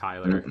 like with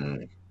Kyler.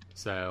 Mm-hmm.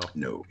 So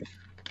no,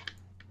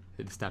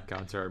 the snap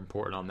counts are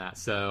important on that.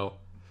 So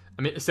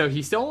I mean, so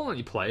he still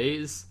only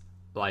plays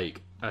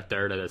like a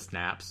third of the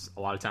snaps.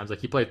 A lot of times, like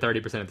he played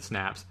 30% of the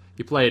snaps.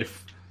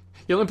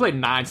 He only played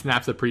 9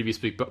 snaps the previous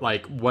week, but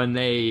like when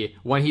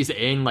he's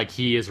in, like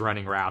he is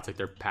running routes, like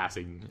they're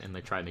passing and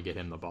like trying to get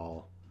him the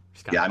ball.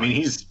 Yeah, I mean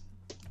he's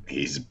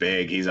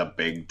big. He's a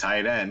big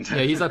tight end.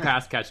 Yeah, he's a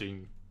pass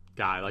catching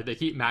guy. Like they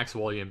keep Max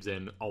Williams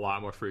in a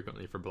lot more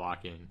frequently for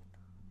blocking.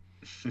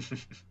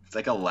 It's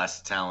like a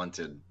less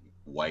talented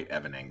white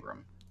Evan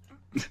Engram.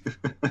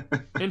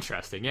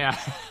 Interesting, yeah.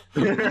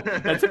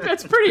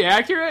 That's pretty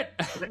accurate.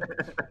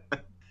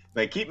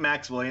 They keep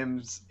Max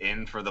Williams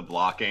in for the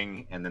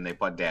blocking, and then they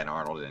put Dan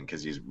Arnold in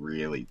because he's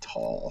really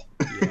tall.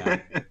 Yeah,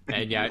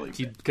 and yeah, really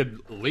he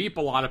could leap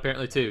a lot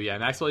apparently too. Yeah,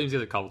 Max Williams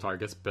gets a couple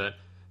targets, but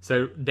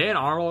so Dan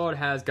Arnold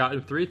has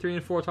gotten 3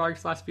 and 4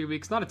 targets the last few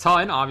weeks. Not a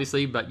ton,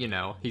 obviously, but you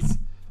know it's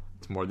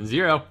more than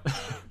 0.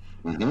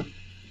 Mm-hmm.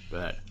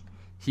 But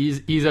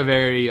he's a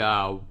very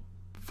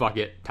fuck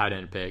it tight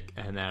end pick,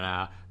 and then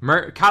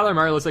Kyler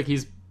Murray looks like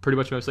he's pretty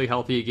much mostly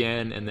healthy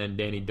again, and then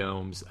Danny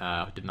Domes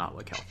did not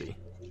look healthy.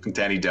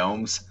 Danny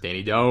Domes.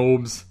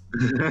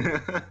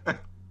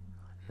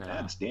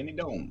 That's Danny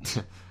Domes.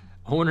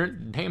 Owner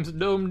Dame's a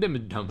dome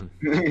dimmy dome.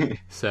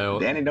 So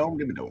Danny Dome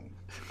dimmy dome.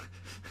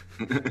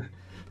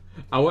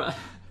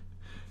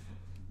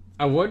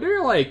 I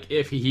wonder like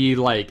if he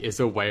like is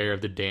aware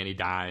of the Danny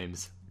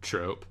Dimes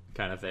trope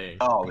kind of thing.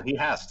 Oh, he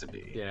has to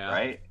be. Yeah.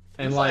 Right?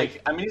 And he's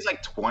like I mean he's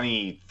like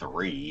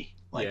 23.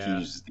 Like yeah. He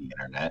uses the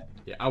internet.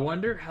 Yeah. I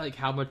wonder like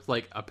how much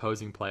like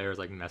opposing players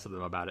like mess with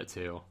him about it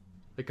too.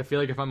 Like I feel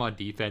like if I'm on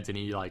defense and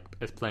he like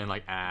is playing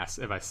like ass,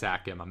 if I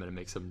sack him, I'm gonna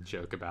make some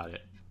joke about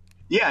it.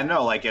 Yeah,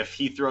 no, like if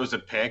he throws a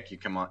pick,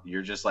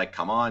 you're just like,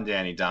 come on,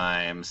 Danny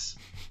Dimes,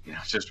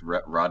 just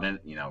rub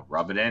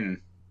it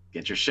in,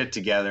 get your shit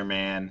together,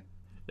 man.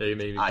 Yeah, you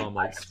maybe call him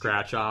like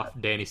Scratch Off,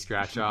 Danny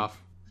Scratch Off.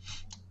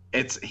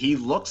 He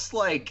looks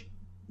like.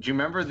 Do you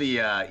remember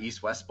the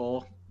East West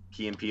Bowl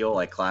Key and Peele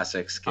like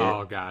classics kid?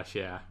 Oh gosh,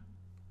 yeah.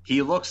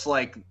 He looks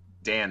like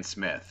Dan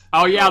Smith.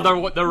 Oh yeah,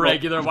 the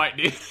regular white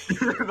dude.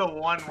 The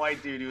one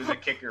white dude who was a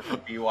kicker for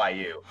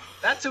BYU.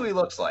 That's who he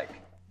looks like.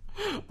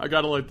 I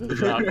gotta look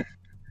this up.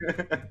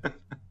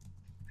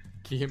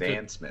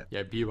 Dan Smith.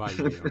 Yeah,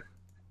 BYU.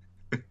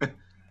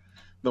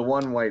 The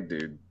one white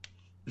dude.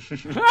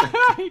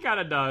 He kind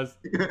of does.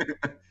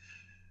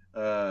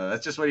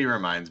 That's just what he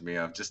reminds me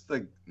of. Just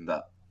the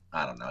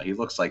I don't know. He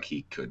looks like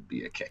he could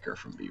be a kicker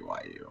from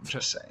BYU. I'm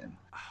just saying.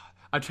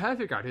 I'm trying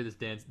to figure out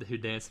who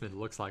Dan Smith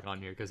looks like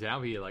on here, because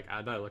now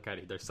I look at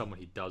it, there's someone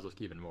he does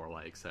look even more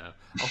like. So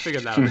I'll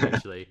figure that out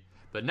eventually.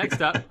 But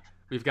next up,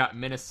 we've got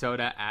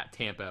Minnesota at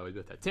Tampa. We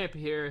got Tampa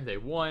here. They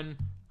won.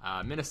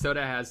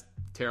 Minnesota has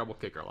terrible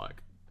kicker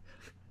luck.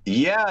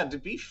 Yeah, to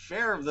be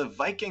fair, the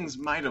Vikings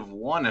might have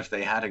won if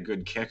they had a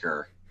good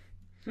kicker.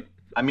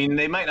 I mean,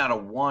 they might not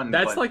have won.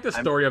 That's like the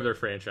story of their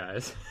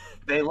franchise.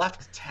 They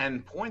left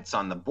 10 points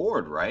on the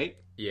board, right?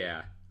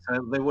 Yeah.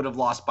 So they would have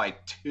lost by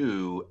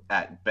 2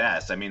 at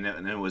best. I mean,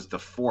 and it was the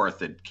fourth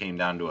that came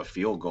down to a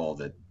field goal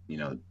that,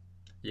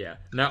 Yeah.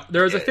 Now,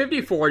 there was a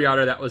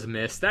 54-yarder that was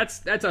missed.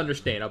 That's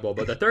understandable.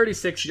 But the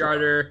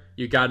 36-yarder,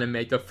 you got to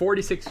make. The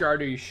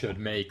 46-yarder, you should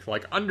make.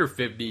 Like, under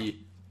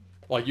 50,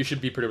 like, you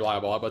should be pretty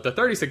reliable. But the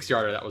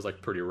 36-yarder, that was,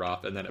 like, pretty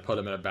rough. And then it put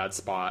them in a bad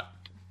spot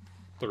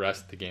the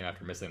rest of the game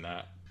after missing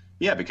that.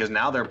 Yeah, because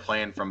now they're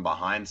playing from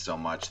behind so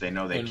much. They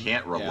know they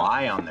can't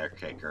rely on their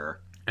kicker.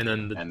 And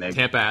then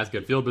Tampa has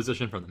good field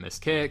position from the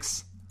missed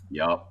kicks.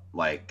 Yup.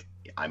 Like,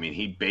 I mean,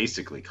 he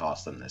basically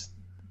cost them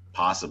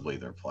possibly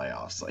their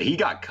playoffs. Like, he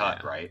got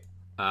cut, right?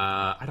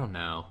 I don't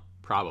know.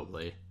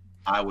 Probably.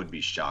 I would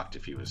be shocked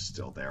if he was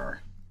still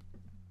there.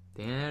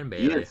 Dan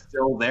Bailey. He is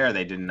still there.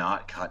 They did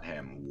not cut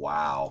him.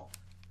 Wow.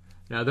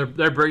 Now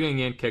they're bringing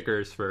in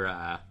kickers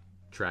for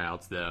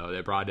tryouts, though.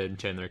 They brought in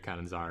Chandler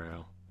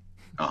Catanzaro.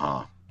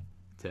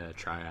 To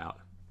try out.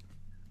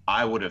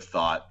 I would have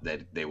thought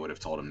that they would have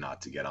told him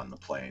not to get on the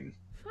plane.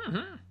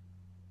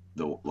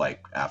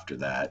 After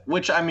that,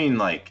 which I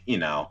mean, I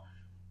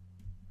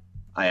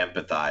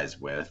empathize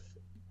with,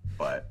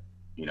 but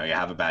you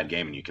have a bad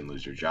game and you can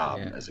lose your job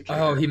as a kicker.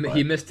 Oh,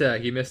 he missed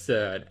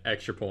an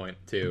extra point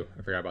too.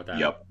 I forgot about that.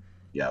 Yep.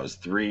 Yeah, it was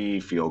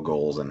 3 field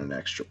goals and an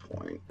extra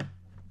point.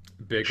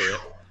 Big rip.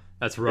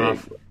 That's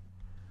rough. Big.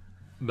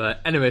 But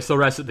anyway, so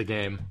rest of the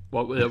game.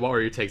 What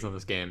were your takes on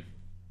this game?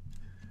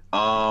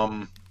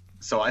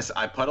 So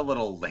I put a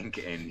little link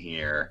in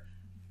here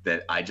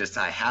that I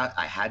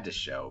had to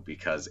show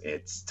because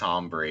it's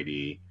Tom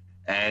Brady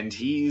and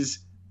he's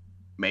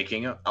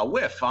making a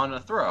whiff on a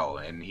throw,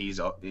 and he's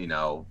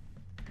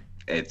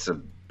it's a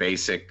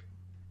basic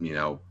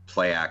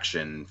play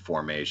action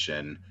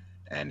formation,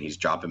 and he's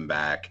dropping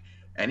back,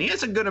 and he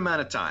has a good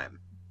amount of time.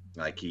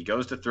 Like, he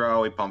goes to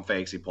throw, he pump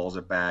fakes, he pulls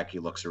it back, he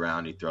looks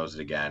around, he throws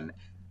it again,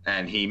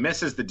 and he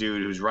misses the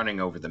dude who's running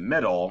over the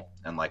middle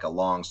and like a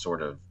long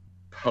sort of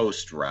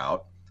post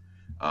route.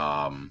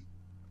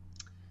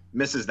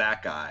 Misses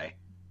that guy,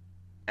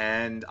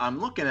 and I'm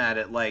looking at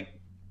it like,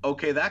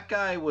 okay, that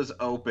guy was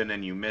open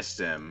and you missed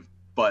him,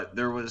 but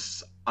there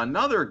was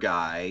another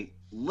guy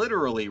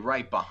literally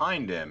right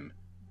behind him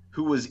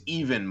who was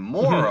even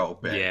more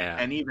open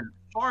and even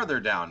farther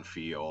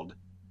downfield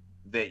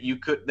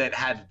that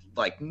had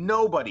like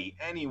nobody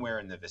anywhere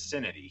in the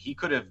vicinity. He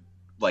could have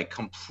like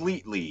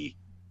completely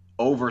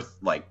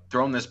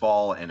thrown this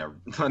ball in a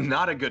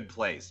not a good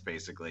place,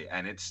 basically,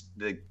 and its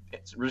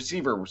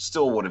receiver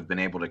still would have been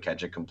able to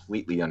catch it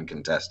completely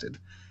uncontested.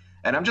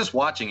 And I'm just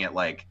watching it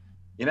like,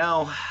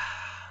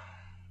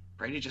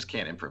 Brady just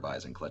can't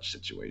improvise in clutch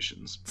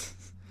situations.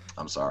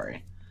 I'm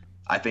sorry.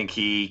 I think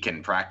he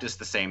can practice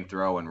the same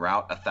throw and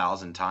route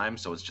 1,000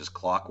 times, so it's just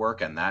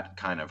clockwork, and that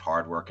kind of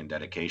hard work and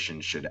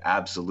dedication should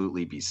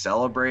absolutely be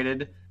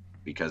celebrated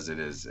because it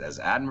is as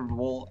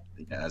admirable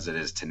as it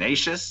is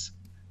tenacious.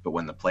 But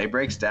when the play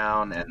breaks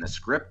down and the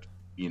script,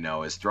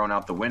 is thrown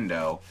out the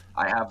window,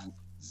 I have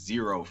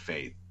zero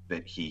faith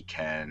that he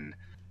can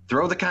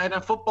throw the kind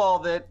of football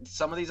that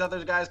some of these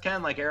other guys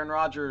can, like Aaron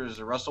Rodgers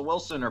or Russell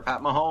Wilson or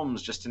Pat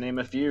Mahomes, just to name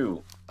a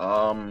few.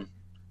 I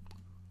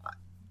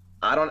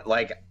don't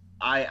like.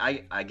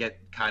 I get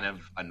kind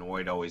of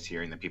annoyed always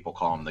hearing that people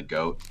call him the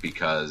GOAT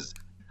because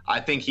I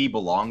think he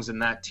belongs in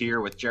that tier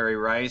with Jerry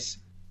Rice.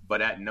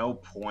 But at no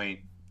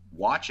point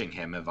watching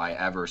him have I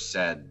ever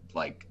said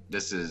like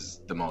this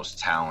is the most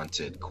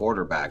talented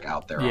quarterback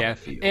out there on the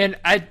field. And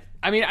I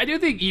mean I do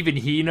think even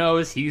he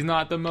knows he's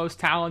not the most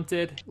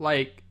talented,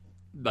 like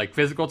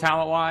physical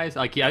talent wise.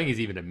 Like I think he's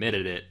even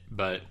admitted it.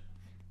 But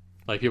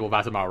like people have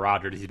asked him about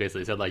Rodgers, he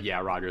basically said like, yeah,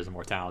 Rodgers is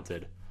more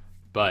talented.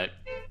 But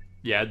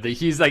yeah,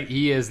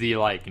 he is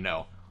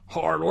the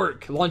hard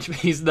work lunch.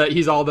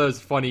 He's all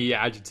those funny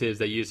adjectives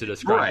they use to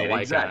describe the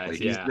white guys.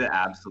 He's the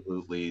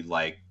absolutely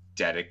like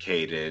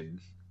dedicated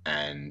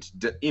and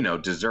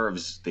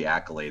deserves the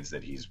accolades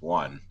that he's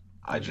won.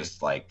 I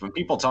just like when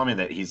people tell me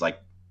that he's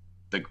like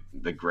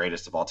the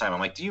greatest of all time, I'm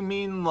like, do you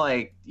mean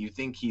like you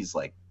think he's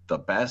like the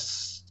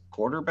best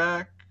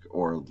quarterback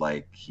or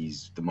like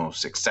he's the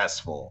most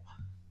successful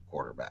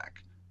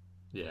quarterback?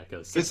 Yeah,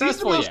 because he's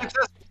the most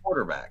successful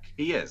quarterback.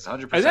 He is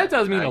 100%. And that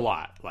does mean a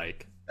lot.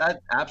 Like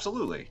that,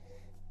 absolutely.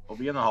 He'll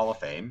be in the Hall of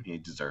Fame. He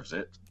deserves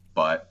it.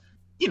 But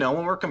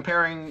when we're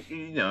comparing,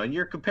 and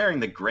you're comparing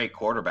the great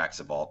quarterbacks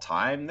of all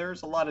time,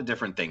 there's a lot of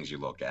different things you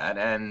look at.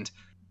 And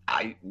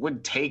I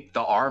would take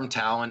the arm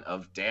talent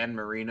of Dan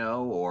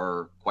Marino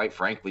or, quite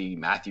frankly,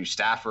 Matthew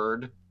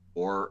Stafford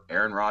or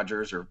Aaron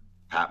Rodgers or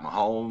Pat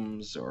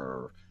Mahomes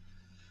or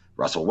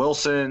Russell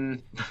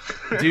Wilson.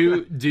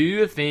 Do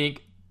you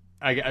think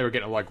we're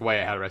getting like way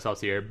ahead of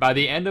ourselves here. By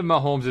the end of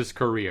Mahomes'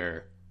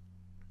 career,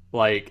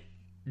 like,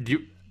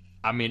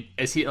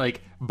 is he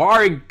like,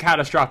 barring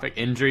catastrophic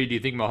injury, do you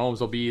think Mahomes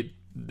will be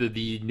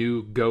the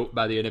new GOAT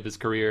by the end of his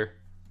career?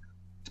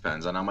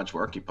 Depends on how much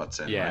work he puts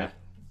in. Yeah, right?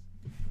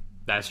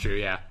 That's true.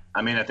 Yeah,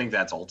 I mean, I think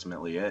that's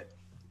ultimately it.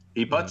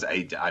 He puts.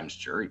 I'm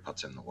sure he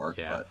puts in the work.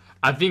 yeah. But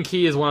I think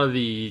he is one of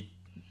the.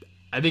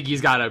 I think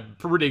he's got a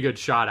pretty good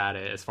shot at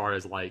it as far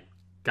as like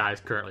guys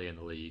currently in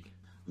the league.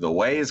 The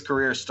way his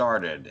career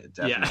started, it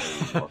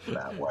definitely looked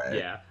that way.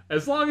 Yeah,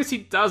 as long as he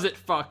doesn't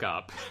fuck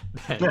up,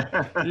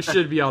 then he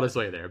should be on his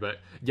way there. But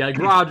yeah, like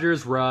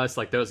Rodgers, Russ,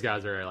 like those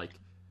guys are like,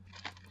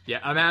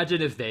 yeah.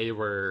 Imagine if they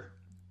were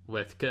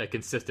with a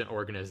consistent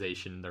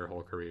organization their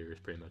whole careers,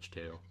 pretty much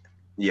too.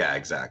 Yeah,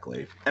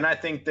 exactly. And I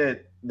think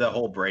that the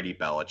whole Brady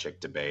Belichick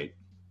debate,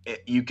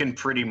 you can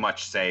pretty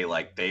much say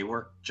like they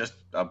were just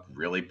a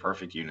really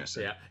perfect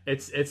unison. Yeah,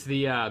 it's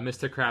the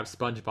Mr. Krabs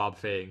SpongeBob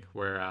thing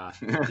where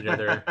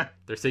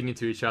they're singing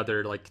to each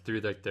other like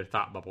through their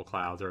thought bubble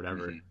clouds or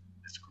whatever.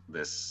 Mm-hmm.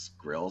 This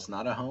grill's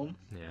not a home.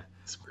 Yeah,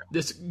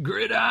 this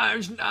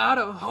gridiron's not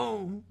a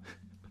home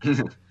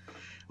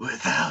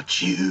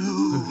without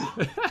you.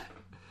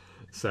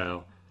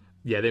 So,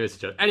 yeah, they missed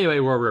each other. Anyway,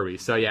 where were we?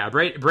 So yeah,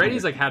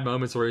 Brady's like had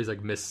moments where he's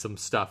like missed some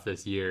stuff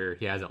this year.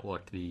 He hasn't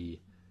looked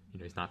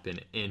he's not been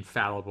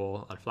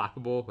infallible,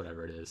 unflappable,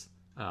 whatever it is.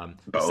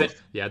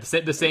 Both.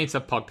 The Saints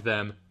have punked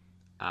them.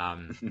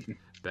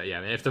 But yeah,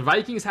 man, if the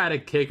Vikings had a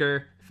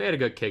kicker, if they had a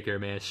good kicker,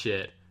 man,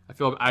 shit.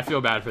 I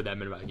feel bad for them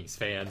and Vikings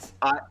fans.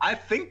 I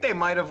think they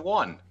might have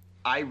won.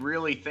 I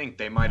really think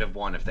they might have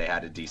won if they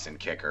had a decent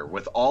kicker.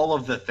 With all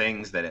of the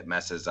things that it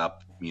messes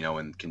up,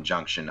 in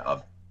conjunction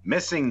of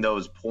missing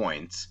those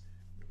points,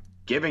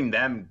 giving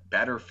them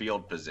better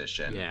field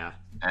position,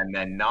 and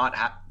then not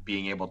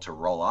being able to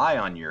rely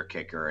on your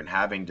kicker and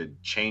having to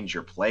change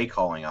your play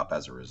calling up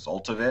as a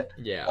result of it.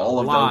 Yeah, all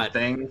of those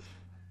things.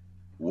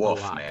 Woof,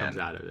 a lot man. comes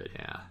out of it.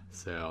 Yeah,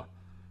 so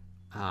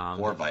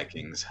poor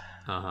Vikings.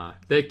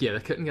 They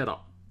couldn't get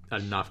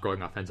enough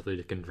going offensively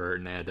to convert,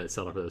 and they had to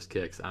settle for those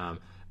kicks.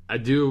 I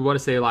do want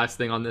to say last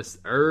thing on this.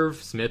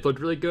 Irv Smith looked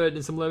really good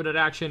in some limited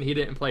action. He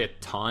didn't play a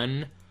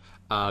ton.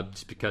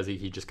 Just because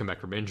he just come back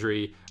from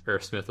injury.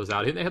 Irv Smith was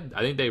out.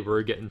 I think they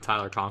were getting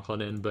Tyler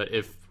Conklin in, but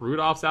if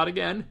Rudolph's out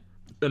again,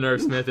 then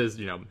Irv Smith is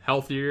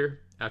healthier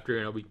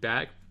after a week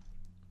back.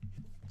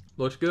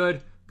 Looks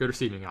good. Good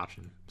receiving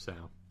option. So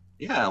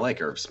yeah, I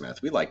like Irv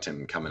Smith. We liked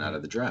him coming out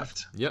of the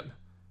draft. Yep,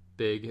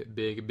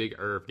 big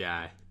Irv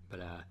guy.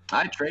 But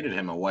I traded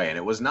him away, and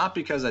it was not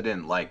because I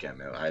didn't like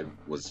him. I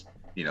was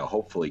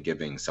hopefully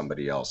giving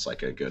somebody else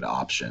like a good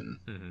option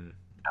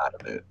out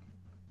of it.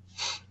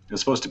 It was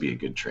supposed to be a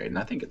good trade, and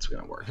I think it's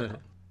going to work.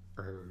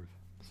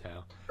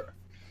 So,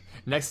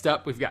 next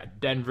up, we've got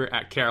Denver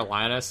at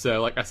Carolina.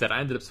 So, like I said, I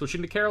ended up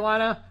switching to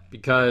Carolina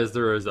because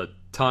there was a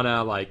ton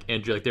of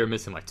injury. They were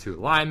missing 2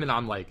 linemen.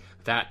 I'm like,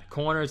 that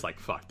corner is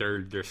fuck,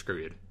 they're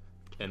screwed.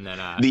 And then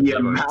the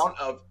amount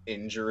of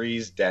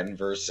injuries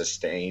Denver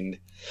sustained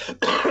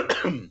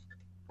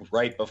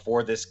right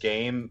before this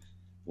game,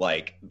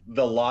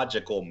 the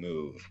logical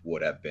move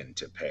would have been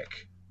to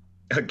pick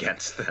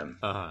against them.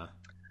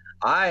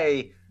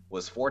 I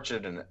was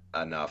fortunate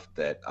enough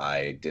that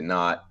I did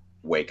not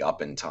wake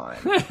up in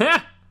time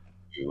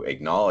to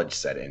acknowledge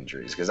said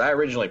injuries, because I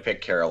originally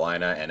picked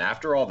Carolina, and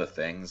after all the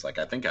things,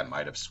 I think I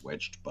might have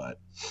switched, but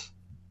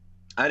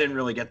I didn't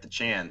really get the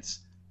chance.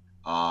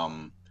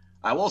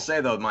 I will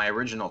say, though, my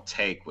original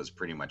take was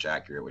pretty much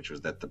accurate, which was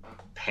that the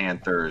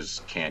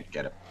Panthers can't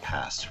get a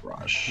pass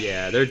rush.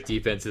 Yeah, their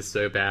defense is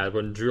so bad.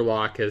 When Drew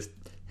Lock is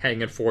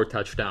hanging 4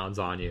 touchdowns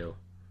on you,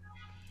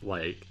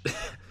 which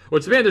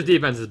the Panthers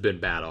defense has been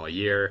bad all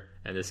year,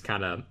 and this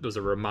kind of was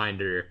a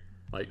reminder,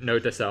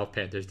 note to self,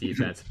 Panthers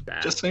defense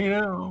bad. Just so you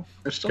know,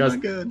 they're still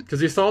not good.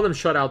 Because you saw them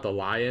shut out the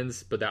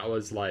Lions, but that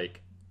was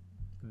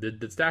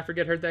did Stafford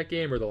get hurt that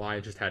game, or the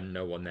Lions just had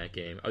no one that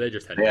game? Oh, they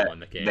just had no one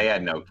that game. They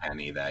had no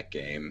Kenny that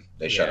game.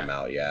 They shut him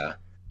out, yeah.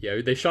 Yeah,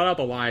 they shut out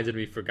the Lions, and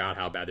we forgot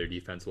how bad their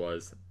defense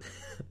was.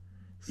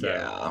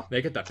 So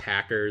they get the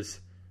Packers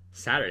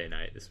Saturday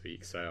night this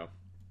week, so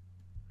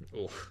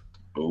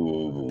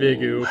ooh.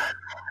 Big oof.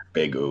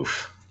 Big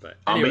oof. But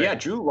anyway. But yeah,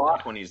 Drew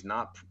Lock, when he's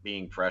not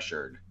being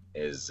pressured,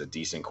 is a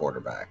decent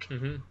quarterback.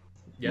 Mm-hmm.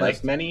 Yeah,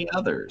 like many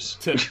others.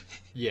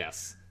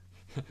 Yes.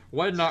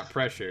 When not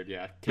pressured,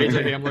 yeah.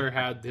 KJ Hamler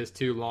had his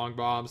 2 long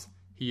bombs.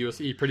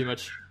 He pretty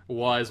much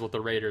was what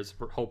the Raiders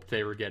hoped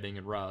they were getting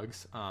in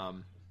Ruggs.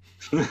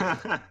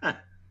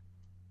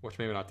 Which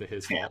maybe not to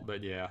his fault,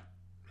 but yeah.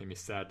 Made me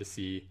sad to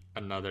see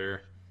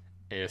another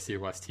AFC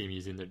West team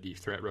using their deep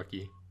threat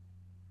rookie.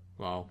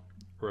 Well,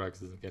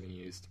 Ruggs isn't getting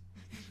used.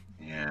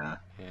 Yeah.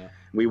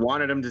 We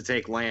wanted him to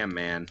take Lamb,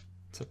 man.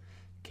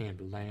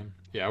 Campbell Lamb.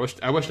 Yeah,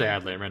 I wish they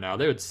had Lamb right now.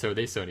 They so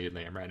need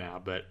Lamb right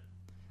now, but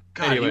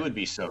God, anyway. He would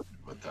be so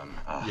good with them.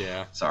 Oh,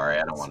 yeah. Sorry,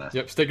 I don't want to.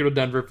 Yep, sticking with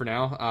Denver for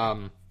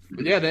now.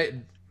 But yeah,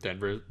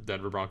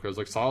 Denver Broncos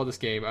look solid this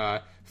game.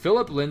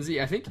 Philip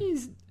Lindsay, I think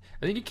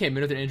he came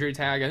in with an injury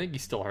tag. I think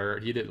he's still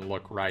hurt. He didn't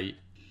look right.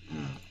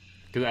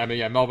 Because I mean,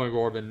 yeah, Melvin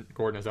Gordon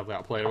has definitely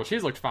outplayed. Well,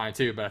 she's looked fine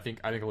too, but I think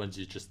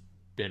Lindsay's just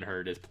been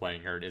hurt, is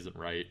playing hurt, isn't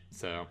right.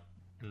 So,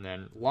 and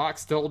then Locke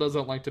still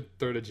doesn't like to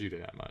throw to Judah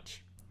that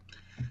much.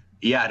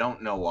 Yeah, I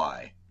don't know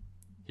why.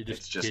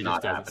 It's just he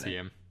not doesn't happening. see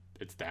him.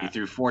 It's that He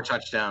threw 4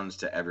 touchdowns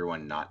to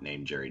everyone not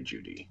named Jerry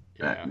Jeudy.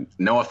 Yeah.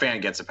 Noah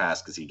Fant gets a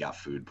pass because he got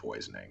food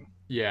poisoning.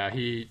 Yeah,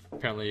 he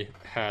apparently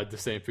had the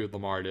same food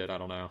Lamar did. I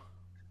don't know.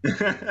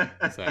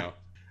 So,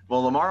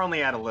 well, Lamar only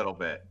had a little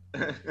bit.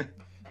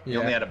 He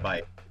only had a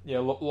bite. Yeah,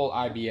 a little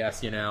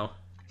IBS, you know.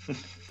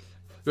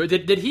 But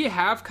did he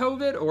have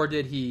COVID, or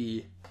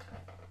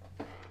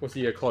was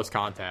he a close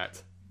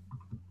contact?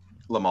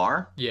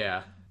 Lamar?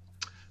 Yeah.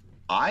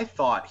 I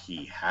thought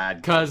he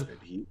had COVID.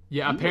 He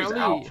apparently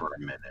was out for a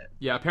minute.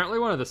 Yeah, apparently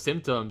one of the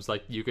symptoms,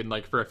 like you can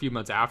for a few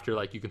months after,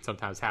 like you can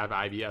sometimes have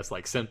IBS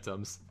like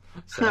symptoms.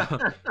 So,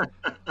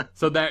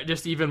 so that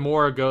just even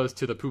more goes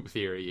to the poop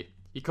theory.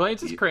 He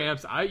claims it's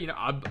cramps. I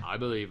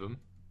believe him.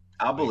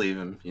 I'll believe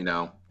him. You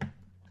know.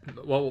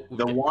 Well,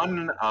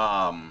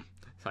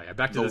 sorry,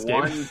 back to this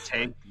game. The one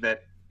take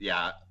that,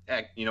 yeah.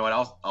 You know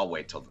what? I'll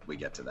wait till we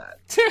get to that.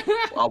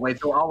 I'll wait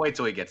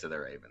till we get to the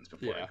Ravens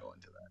before I go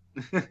into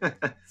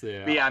that. So,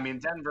 yeah. But yeah, I mean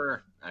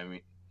Denver.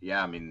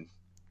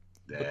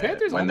 The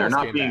Panthers when they're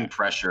not being back.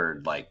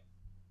 pressured, like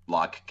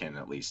Locke can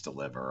at least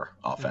deliver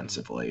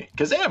offensively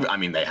because they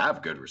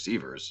have good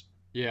receivers.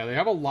 Yeah, they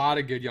have a lot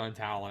of good young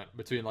talent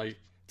between like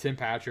Tim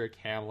Patrick,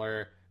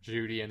 Hamler,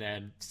 Jeudy, and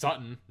then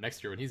Sutton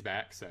next year when he's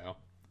back. So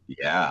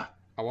yeah,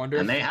 I wonder.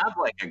 And they have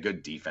like a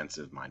good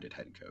defensive-minded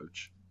head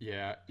coach.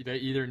 Yeah, they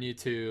either need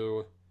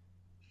to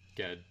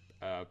get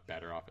a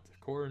better offensive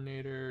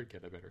coordinator,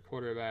 get a better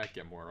quarterback,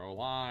 get more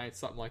O-line,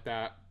 something like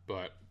that.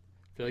 But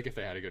I feel like if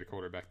they had a good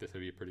quarterback, this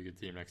would be a pretty good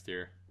team next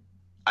year.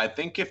 I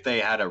think if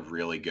they had a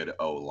really good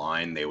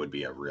O-line, they would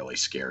be a really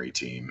scary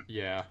team.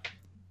 Yeah.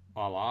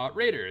 A la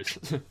Raiders.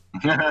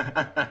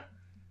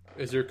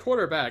 Is your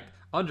quarterback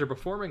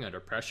underperforming under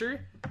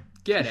pressure?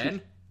 Get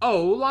an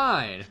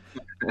O-line.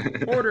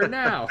 Order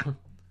now.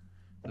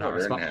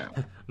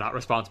 Not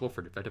responsible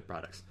for defective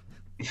products.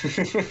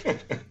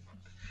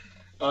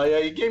 Oh, yeah,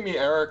 you gave me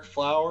Eric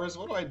Flowers.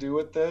 What do I do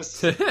with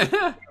this?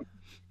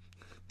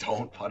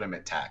 Don't put him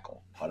at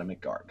tackle. Put him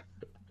at guard.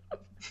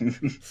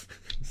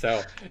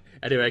 So,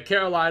 anyway,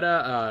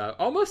 Carolina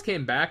almost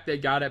came back. They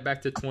got it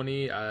back to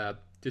 20 to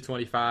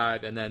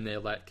 25, and then they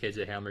let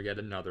KJ Hamler get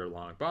another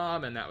long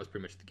bomb, and that was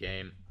pretty much the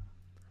game.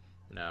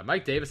 And,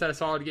 Mike Davis had a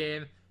solid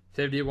game,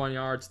 51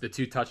 yards. The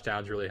 2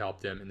 touchdowns really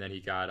helped him, and then he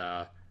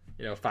got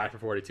 5 for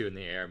 42 in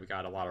the air. We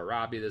got a lot of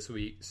Robbie this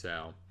week,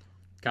 so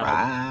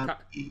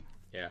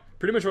yeah,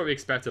 pretty much what we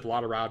expected. A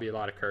lot of Robbie, a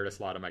lot of Curtis,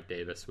 a lot of Mike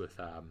Davis with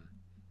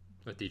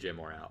DJ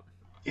Moore out.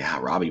 Yeah,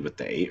 Robbie with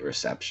the 8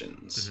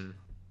 receptions. Mm-hmm.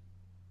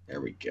 There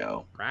we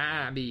go.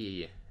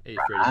 Robbie.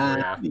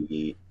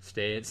 Robbie.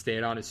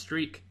 Staying on his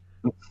streak.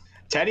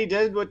 Teddy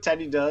did what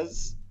Teddy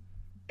does.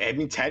 I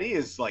mean, Teddy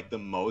is like the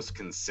most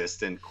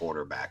consistent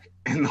quarterback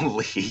in the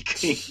league.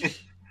 He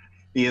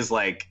is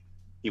like,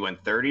 he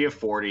went 30 of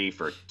 40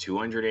 for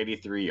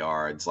 283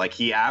 yards. Like,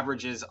 he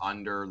averages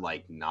under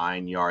like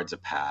 9 yards a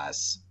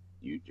pass.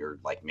 You're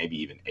like maybe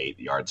even 8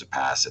 yards a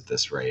pass at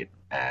this rate.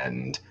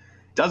 And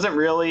doesn't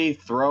really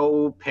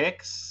throw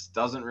picks,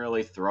 doesn't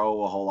really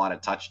throw a whole lot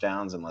of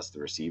touchdowns unless the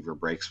receiver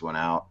breaks one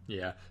out.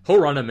 Yeah, he'll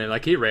run them in.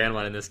 Like, he ran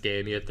one in this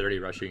game. He had 30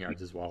 rushing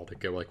yards as well to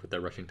go like with the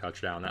rushing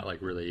touchdown. That like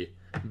really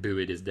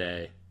buoyed his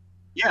day.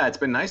 Yeah, it's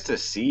been nice to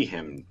see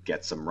him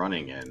get some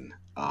running in.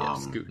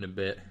 Scooting a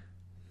bit.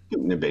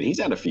 He's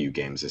had a few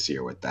games this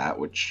year with that,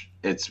 which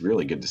it's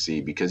really good to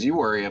see because you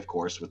worry, of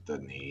course, with the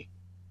knee.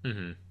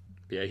 Mm-hmm.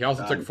 Yeah, he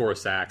also took 4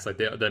 sacks. Like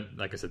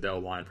like I said, the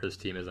O-line for this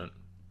team isn't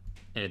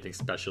anything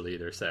special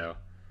either. So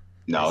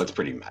no, it's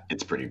pretty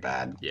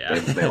bad. Yeah,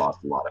 they lost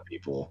a lot of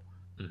people.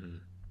 Mm-hmm.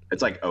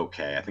 It's like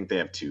okay. I think they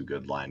have 2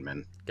 good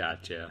linemen.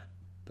 Gotcha.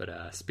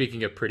 But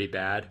speaking of pretty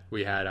bad,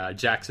 we had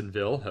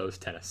Jacksonville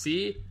host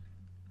Tennessee.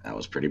 That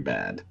was pretty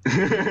bad.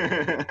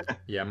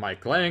 Yeah,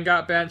 Mike Glenn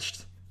got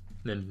benched.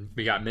 Then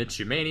we got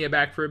Minshew Mania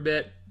back for a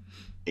bit.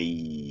 Hey,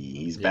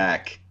 he's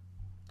back.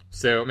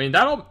 So I mean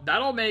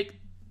that'll make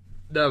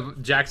the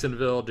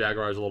Jacksonville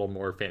Jaguars a little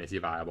more fantasy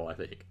viable, I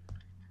think.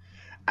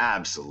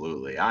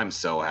 Absolutely, I'm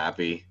so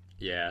happy.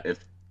 Yeah,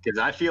 because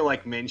I feel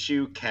like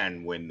Minshew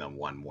can win them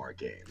one more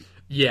game.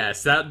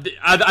 Yes,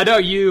 I know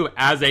you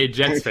as a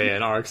Jets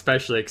fan are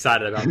especially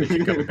excited about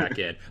Minshew coming back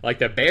in. Like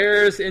the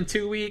Bears in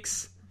 2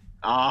 weeks.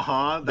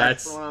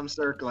 That's the one I'm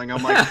circling.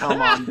 I'm like,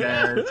 come on,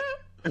 Bears.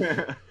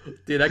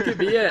 Dude, that could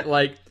be it.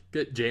 Like,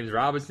 James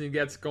Robinson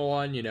gets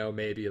going,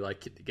 maybe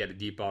like get a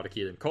deep ball to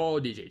Keelan Cole,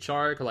 DJ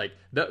Chark. Like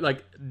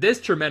this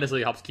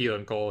tremendously helps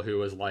Keelan Cole, who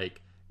was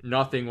like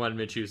nothing when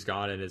Minshew's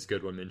gone and is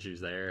good when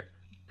Minshew's there.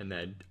 And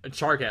then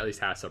Chark at least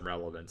has some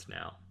relevance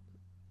now,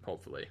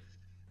 hopefully.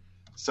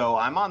 So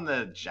I'm on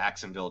the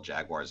Jacksonville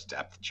Jaguars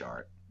depth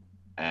chart,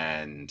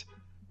 and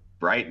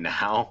right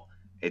now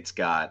it's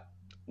got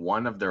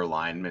one of their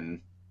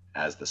linemen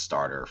as the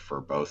starter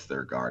for both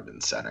their guard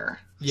and center.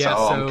 Yeah, so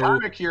so I'm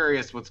kind of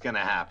curious what's going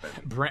to happen.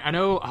 I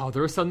know. Oh,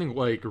 there was something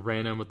like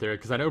random with there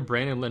because I know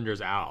Brandon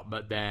Linder's out,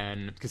 but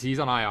then because he's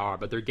on IR,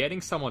 but they're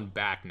getting someone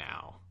back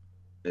now.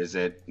 Is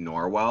it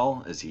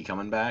Norwell? Is he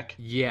coming back?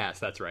 Yes,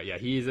 that's right. Yeah,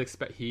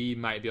 he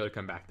might be able to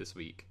come back this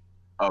week.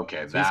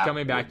 Okay, So he's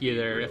coming back would be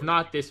either really if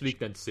not this week,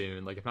 then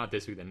soon. Like if not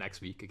this week, then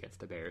next week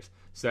against the Bears.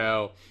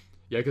 So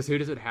yeah, because who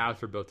does it have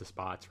for both the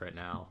spots right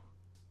now?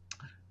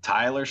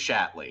 Tyler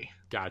Shatley.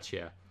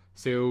 Gotcha.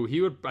 So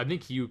I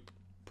think he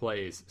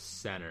plays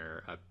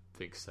center. I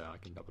think so. I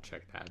can double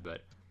check that,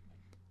 but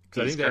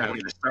He's I think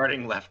currently the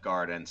starting left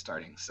guard and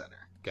starting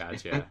center.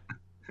 Gotcha.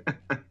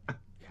 Yeah,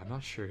 I'm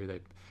not sure who they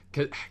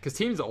because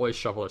teams always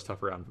shuffle their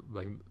stuff around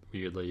like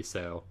weirdly.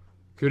 So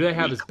who do they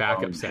have as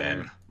backup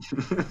center?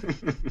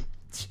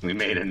 We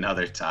made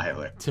another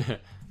Tyler.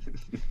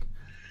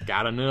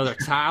 Got another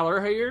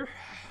Tyler here.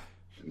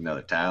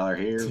 Another Tyler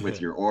here with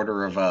your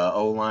order of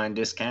O-line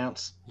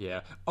discounts.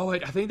 Yeah. Oh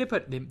wait, I think they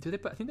put. I think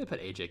they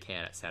put AJ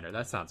Can at center.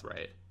 That sounds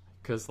right.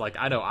 Because like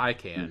I know I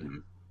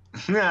can.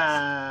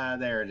 Ah,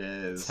 there it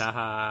is.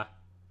 Haha.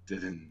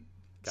 Didn't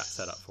got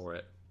set up for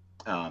it.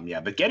 Yeah,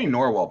 but getting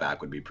Norwell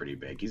back would be pretty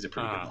big. He's a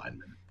pretty good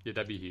lineman. Yeah,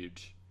 that'd be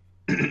huge.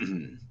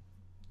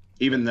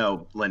 Even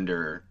though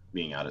Linder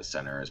being out at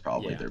center is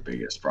probably their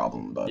biggest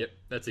problem. But yep,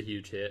 that's a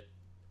huge hit.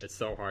 It's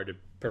so hard to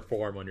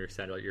perform when your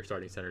center, like your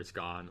starting center is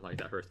gone, like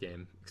that first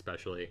game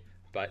especially.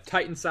 But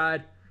Titan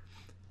side,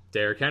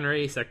 Derrick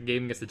Henry, second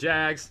game against the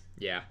Jags.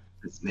 Yeah.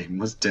 His name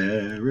was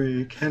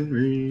Derrick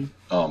Henry.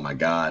 Oh my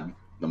God,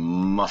 the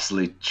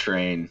muscly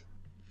train,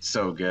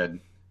 so good.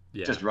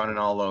 Yeah. Just running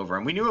all over.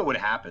 And we knew it would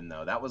happen,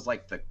 though. That was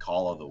like the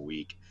call of the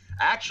week.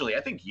 Actually,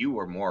 I think you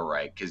were more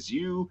right because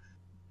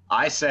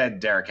I said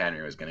Derrick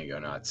Henry was going to go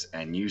nuts,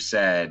 and you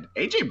said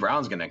A.J.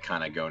 Brown's going to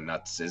kind of go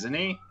nuts, isn't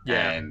he?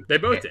 Yeah, and they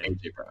both did.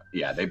 A.J. Brown.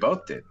 Yeah, they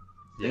both did.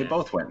 Yeah. They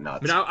both went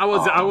nuts. I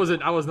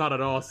mean, I was not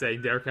at all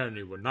saying Derrick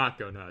Henry would not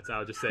go nuts. I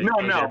was just saying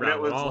A.J.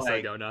 Brown would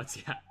also go nuts.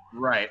 Yeah.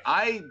 Right.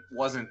 I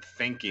wasn't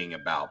thinking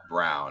about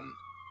Brown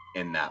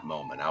in that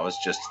moment. I was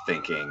just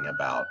thinking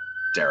about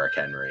Derrick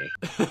Henry.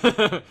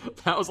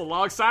 That was a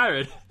long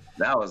siren.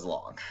 That was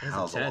long. That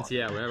was intense.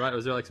 Yeah.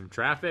 Was there like some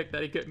traffic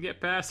that he couldn't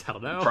get past? I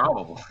don't know.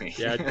 Probably.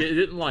 Yeah. It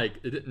didn't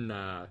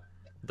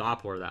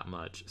Doppler that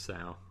much.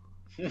 So.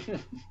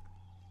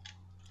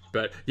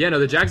 But yeah, no,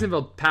 the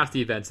Jacksonville pass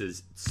defense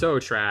is so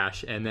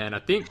trash. And then I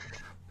think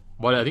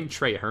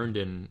Trey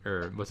Herndon,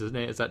 or what's his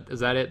name? Is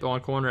that it? The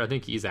one corner. I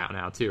think he's out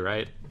now too,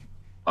 right?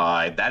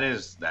 That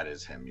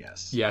is him.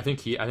 Yes. Yeah, I think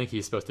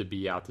he's supposed to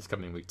be out this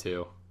coming week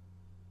too.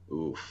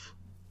 Oof.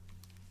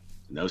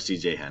 No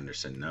C.J.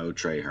 Henderson, no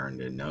Trey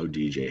Herndon, no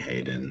DJ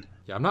Hayden.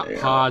 Yeah, I'm not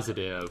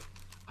positive.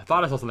 I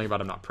thought I saw something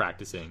about him not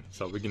practicing,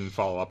 so we can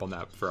follow up on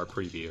that for our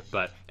preview.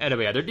 But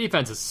anyway, yeah, their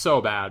defense is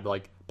so bad,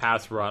 like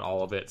pass run,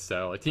 all of it.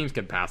 So like teams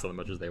can pass on as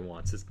much as they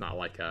want. So it's not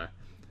like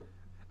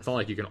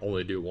you can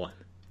only do one.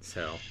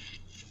 So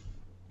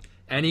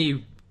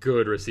any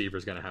good receiver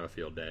is going to have a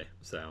field day.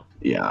 So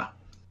yeah,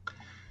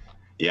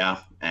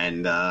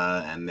 and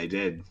they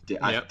did.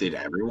 Did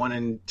everyone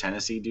in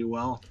Tennessee do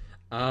well?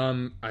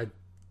 I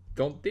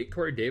don't think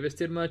Corey Davis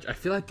did much. I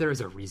feel like there is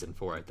a reason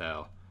for it,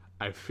 though.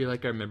 I feel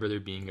like I remember there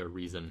being a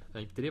reason.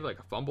 Like, did he have like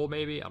a fumble,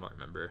 maybe? I don't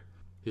remember.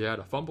 He had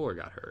a fumble or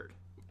got hurt.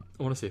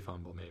 I want to say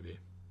fumble, maybe.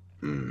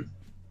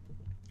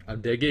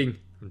 I'm digging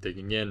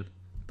in.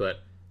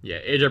 But, yeah,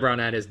 A.J. Brown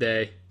had his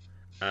day.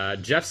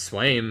 Jeff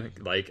Swaim,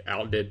 like,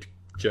 outdid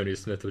Jonnu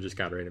Smith, which is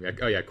kind of random.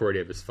 Like, oh, yeah, Corey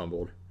Davis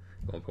fumbled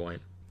at one point.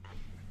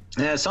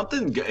 Yeah,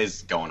 something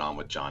is going on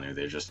with Jonnu.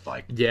 They're just,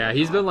 like... Yeah,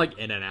 he's been, like,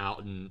 in and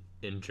out and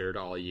injured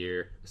all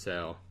year,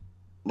 so...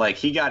 Like,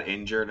 he got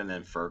injured, and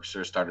then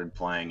Ferkser started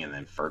playing, and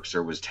then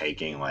Ferkser was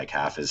taking, like,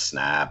 half his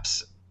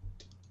snaps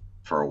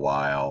for a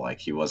while. Like,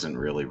 he wasn't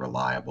really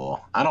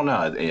reliable. I don't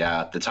know.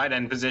 Yeah, the tight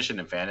end position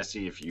in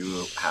fantasy, if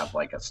you have,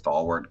 like, a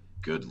stalwart,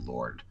 good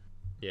lord.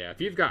 Yeah,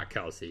 if you've got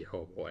Kelsey,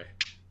 oh, boy.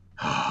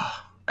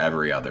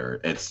 Every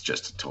other, it's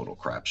just a total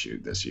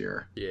crapshoot this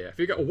year. Yeah, if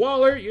you got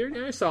Waller,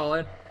 you're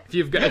solid. If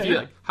you've got,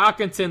 like,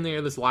 Hawkinson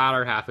there, this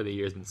latter half of the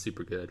year has been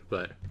super good,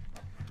 but...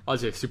 I'll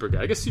say super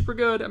good. I guess super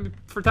good. I mean,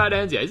 for tight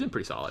ends, yeah, he's been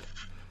pretty solid.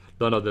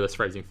 Don't know the best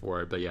phrasing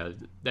for it, but yeah.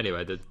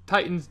 Anyway, the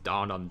Titans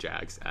dawned on the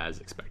Jags as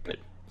expected.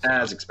 So,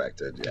 as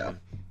expected, yeah.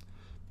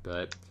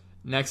 But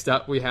next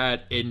up, we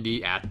had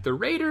Indy at the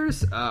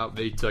Raiders.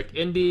 They took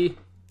Indy.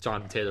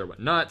 Jonathan Taylor went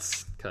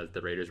nuts because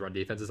the Raiders' run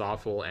defense is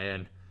awful,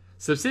 and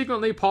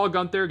subsequently, Paul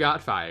Gunther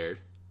got fired.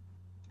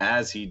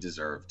 As he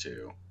deserved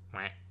to.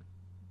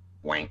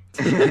 Wank.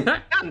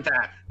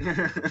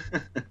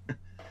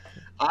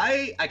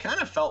 I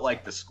kind of felt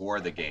like the score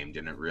of the game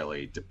didn't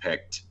really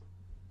depict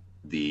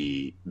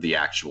the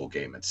actual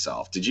game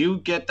itself. Did you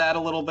get that a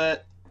little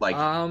bit? Like,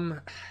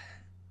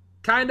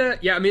 kind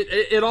of. Yeah, I mean,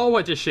 it all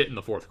went to shit in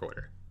the fourth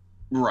quarter.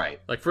 Right.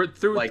 Like through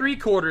 3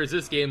 quarters,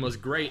 this game was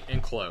great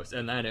and close,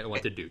 and then it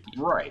went to Dookie.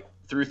 Right.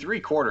 Through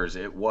 3 quarters,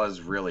 it was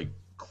really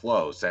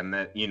close, and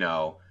that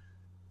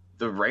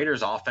the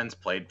Raiders' offense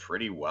played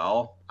pretty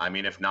well. I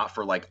mean, if not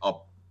for like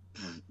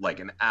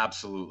an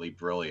absolutely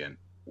brilliant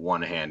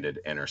one-handed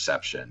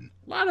interception.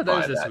 A lot of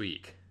those this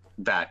week.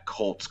 That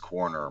Colts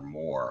corner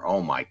Moore.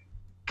 Oh my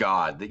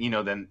God.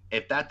 Then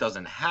if that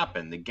doesn't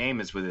happen, the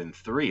game is within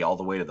 3 all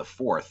the way to the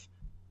 4th.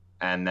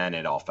 And then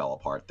it all fell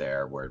apart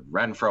there where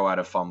Renfro had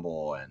a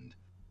fumble and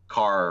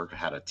Carr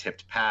had a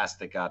tipped pass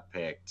that got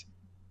picked.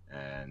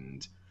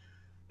 And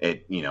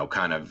it,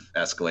 kind of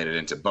escalated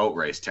into boat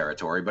race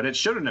territory, but it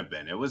shouldn't have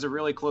been. It was a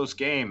really close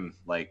game,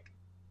 like,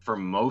 for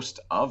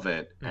most of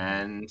it.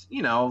 And,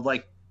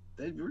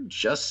 they were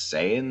just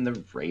saying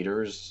the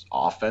Raiders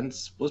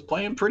offense was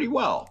playing pretty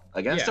well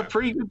against a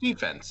pretty good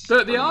defense.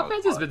 The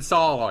offense has been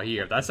solid all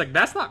year. That's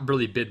not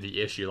really been the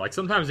issue. Like,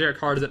 sometimes Derek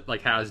Carr doesn't,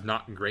 has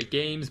not great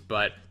games,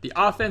 but the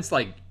offense,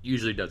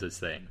 usually does its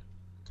thing.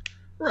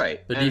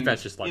 Right. The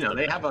defense just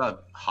they have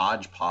a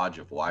hodgepodge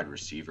of wide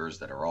receivers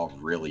that are all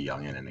really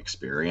young and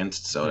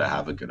inexperienced. So to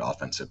have a good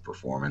offensive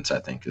performance, I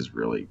think, is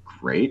really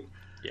great.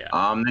 Yeah.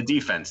 The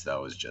defense,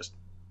 though, is just,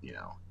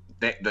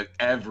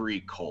 every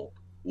Colt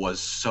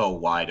was so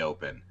wide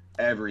open.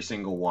 Every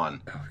single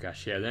one. Oh,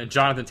 gosh, yeah. Then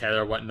Jonathan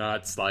Taylor went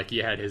nuts. He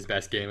had his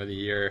best game of the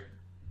year.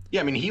 Yeah,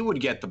 I mean, he would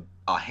get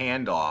a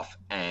handoff,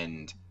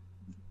 and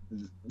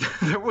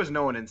there was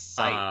no one in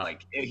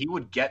sight. He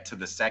would get to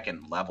the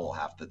second level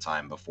half the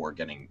time before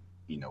getting,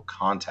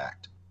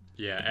 contact.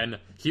 Yeah, and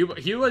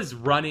he was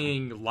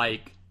running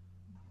like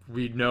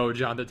we know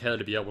Jonathan Taylor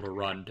to be able to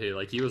run,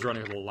 too. He was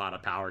running with a lot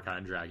of power, kind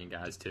of dragging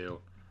guys, too.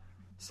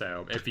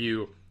 So, if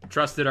you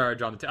trusted our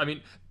Jonathan Taylor... I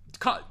mean...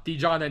 The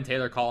Jonathan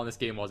Taylor call in this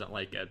game wasn't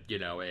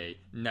a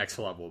next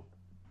level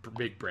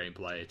big brain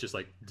play. It's just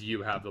do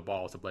you have the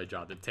balls to play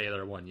Jonathan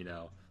Taylor when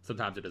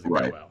sometimes it doesn't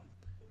go well,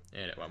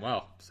 and it went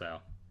well. So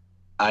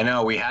I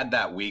know we had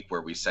that week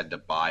where we said to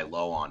buy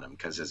low on him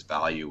because his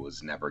value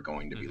was never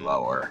going to be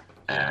lower,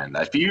 and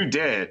if you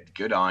did,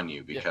 good on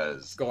you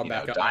because going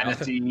back up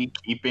dynasty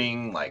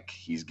keeping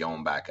he's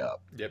going back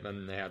up. Yep,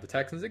 and they have the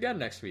Texans again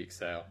next week.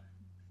 So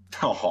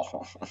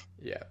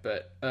yeah,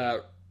 but.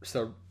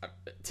 So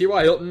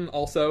T.Y. Hilton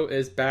also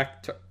is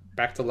back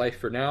to life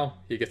for now.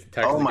 He gets the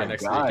Texans again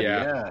next week.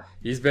 Yeah.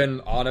 He's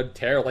been on a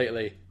tear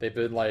lately. They've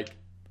been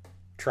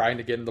trying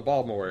to get him the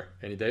ball more,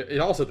 and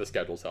also the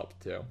schedule's helped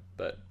too.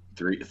 But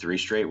three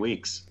straight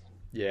weeks.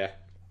 Yeah,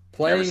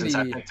 ever since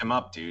I picked him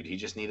up, dude, he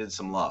just needed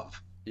some love.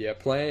 Yeah,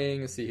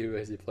 playing. Let's see who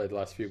has he played the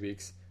last few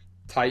weeks.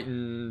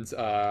 Titans,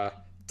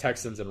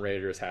 Texans, and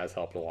Raiders has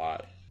helped a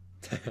lot.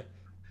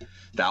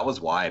 That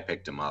was why I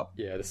picked him up.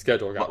 Yeah, the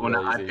schedule got when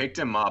really I easy. picked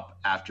him up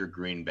after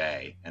Green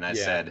Bay, and I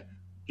said,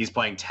 he's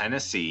playing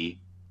Tennessee,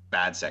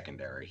 bad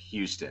secondary.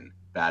 Houston,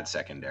 bad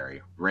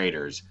secondary.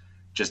 Raiders,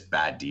 just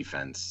bad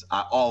defense.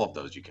 All of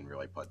those you can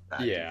really put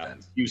bad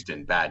defense.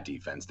 Houston, bad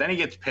defense. Then he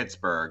gets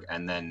Pittsburgh,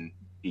 and then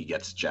he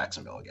gets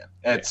Jacksonville again.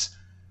 It's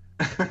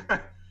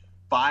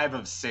 5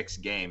 of 6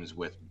 games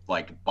with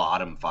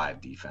bottom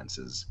 5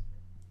 defenses.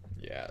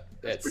 Yeah,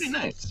 it's pretty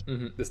nice.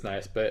 It's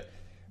nice, but...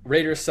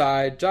 Raiders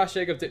side, Josh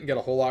Jacobs didn't get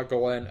a whole lot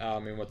going.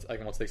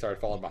 Once they started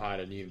falling behind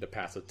and needing to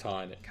pass a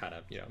ton, it kind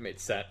of made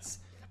sense.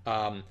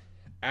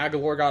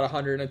 Aguilar got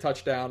 100 and a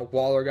touchdown.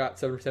 Waller got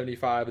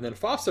 775, and then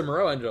Foster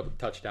Moreau ended up with a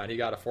touchdown. He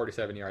got a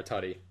 47-yard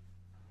tutty.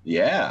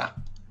 Yeah,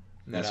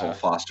 nice whole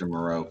Foster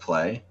Moreau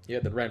play. Yeah,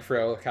 then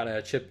Renfro kind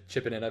of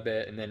chipping in a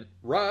bit, and then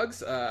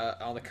Ruggs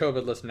on the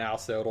COVID list now,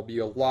 so it'll be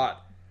a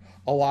lot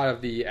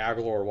of the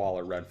Aguilar,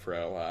 Waller,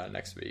 Renfro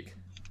next week.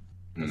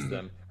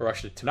 Or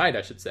actually tonight,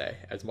 I should say.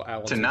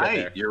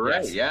 Tonight, you're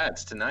right. Yes. Yeah,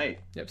 it's tonight.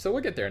 Yep. So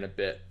we'll get there in a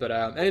bit. But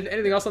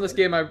anything else on this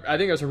game? I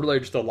think it was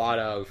really just a lot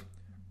of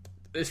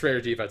this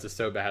Raiders defense is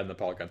so bad, and the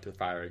Paul Guenther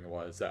firing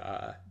was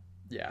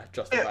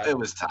justified. It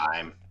was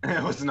time.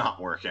 It was not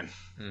working.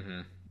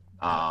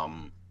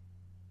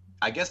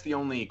 I guess the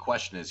only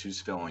question is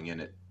who's filling in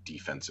at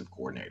defensive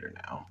coordinator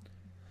now.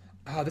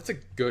 Oh, that's a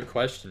good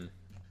question.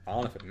 I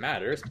don't know if it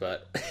matters,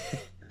 but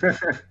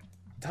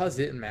does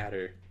it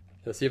matter?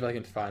 Let's see if I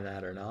can find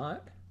that or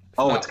not.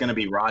 It's going to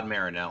be Rod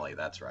Marinelli.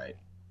 That's right.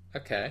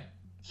 Okay.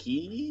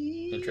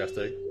 He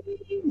interesting.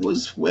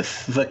 Was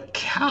with the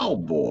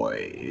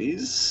Cowboys,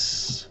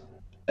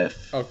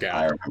 if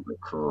I remember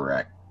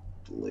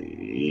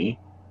correctly.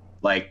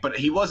 But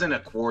he wasn't a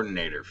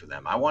coordinator for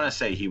them. I want to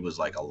say he was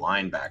a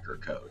linebacker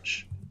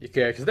coach.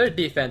 Okay, because their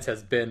defense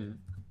has been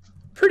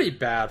pretty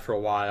bad for a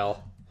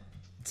while.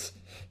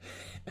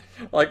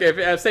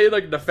 If I say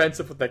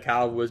defensive with the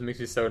Cowboys makes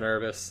me so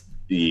nervous.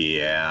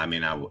 Yeah, I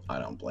mean, I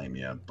don't blame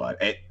you,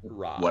 but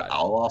what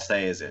I'll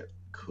say is it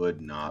could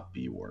not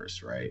be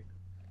worse, right?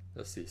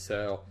 Let's see.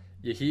 So,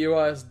 he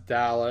was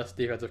Dallas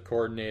defensive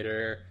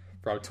coordinator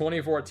from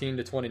 2014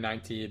 to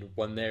 2019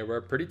 when they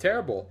were pretty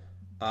terrible.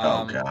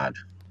 Oh, God.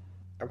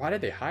 Why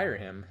did they hire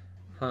him?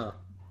 Huh.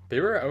 They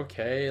were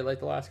okay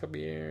the last couple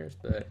of years,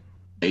 but...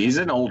 He's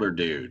an older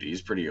dude.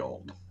 He's pretty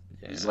old.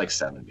 Yeah. He's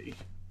 70.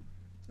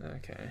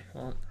 Okay.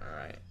 Well, all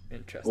right.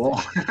 Interesting.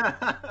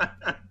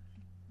 Well...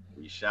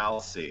 We shall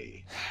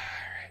see.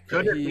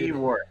 Could it be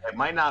worse? It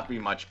might not be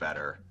much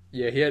better.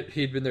 Yeah,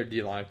 he'd been their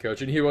D-line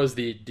coach, and he was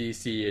the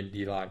DC and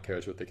D-line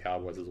coach with the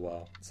Cowboys as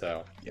well.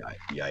 So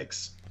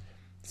yikes.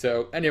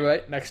 So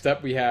anyway, next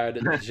up we had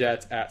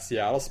Jets at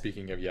Seattle.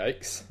 Speaking of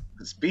yikes.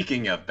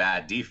 Speaking of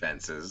bad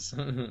defenses,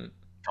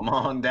 come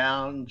on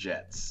down,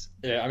 Jets.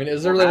 Yeah, I mean,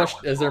 is there really much?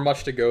 Is there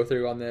much to go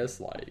through on this?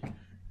 Like,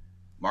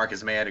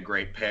 Marcus May had a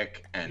great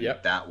pick, and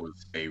that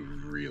was a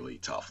really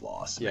tough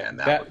loss, man.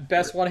 That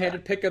best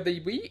one-handed pick of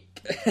the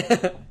week.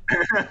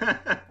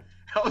 That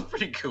was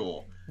pretty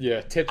cool.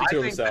 Yeah, tipped it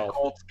to himself. I think the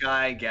Colts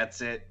guy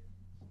gets it,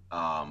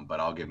 but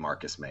I'll give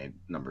Marcus May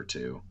number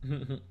 2.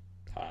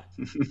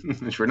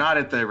 We're not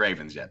at the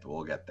Ravens yet, but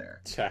we'll get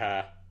there.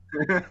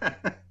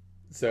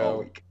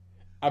 So,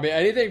 I mean,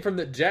 anything from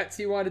the Jets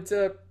you wanted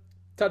to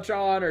touch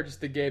on, or just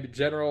the game in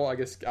general? I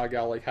guess I'll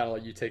kind of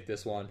let you take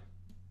this one.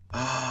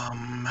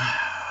 I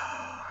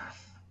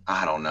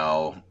don't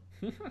know.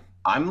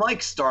 I'm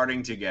like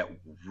starting to get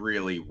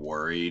really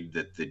worried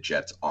that the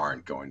Jets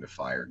aren't going to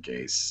fire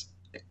Gase.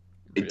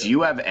 Really? Do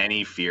you have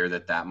any fear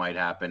that might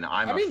happen?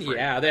 I mean, afraid.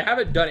 Yeah, they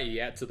haven't done it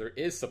yet, so there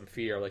is some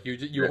fear. Like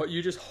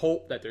you just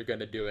hope that they're going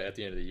to do it at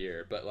the end of the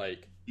year, but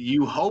like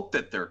you hope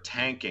that they're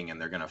tanking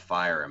and they're going to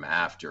fire him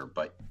after.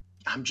 But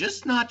I'm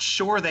just not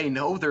sure they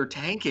know they're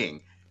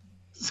tanking.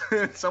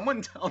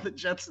 Someone tell the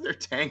Jets they're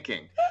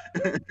tanking.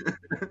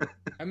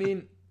 I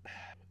mean,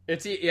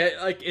 it's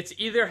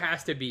either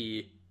has to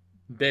be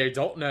they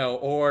don't know,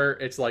 or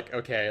it's like,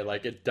 okay,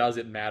 like it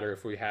doesn't matter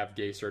if we have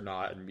Gase or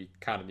not, and we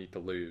kind of need to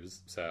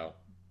lose. So,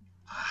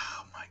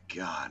 oh my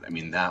god, I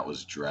mean that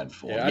was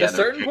dreadful. Yeah, at a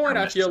certain point,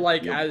 I feel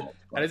like at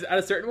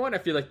a certain point, I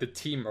feel like the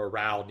team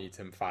morale needs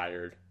him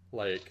fired.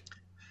 Like,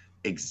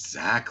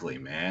 exactly,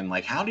 man.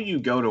 Like, how do you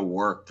go to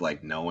work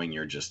like knowing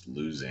you're just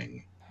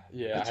losing?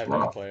 Yeah, I have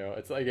no clue.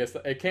 It's like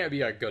it can't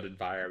be a good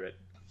environment.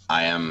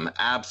 I am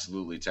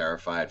absolutely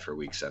terrified for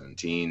Week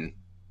 17.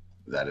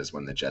 That is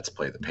when the Jets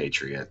play the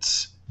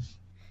Patriots.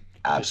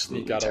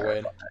 Absolutely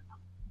terrified. Win.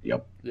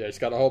 Yep. Yeah,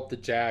 just gotta hope the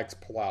Jags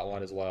pull out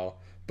one as well.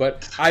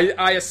 But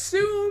I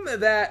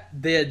assume that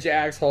the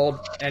Jags hold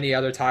any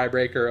other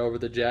tiebreaker over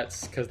the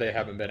Jets because they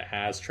haven't been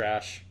as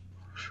trash.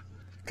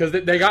 Because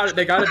they got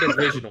a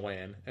division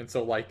win, and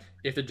so like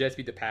if the Jets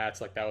beat the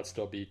Pats, like that would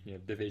still be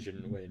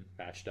division win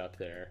matched up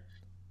there.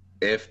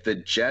 If the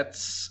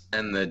Jets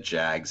and the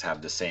Jags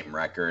have the same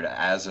record,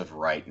 as of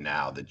right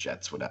now, the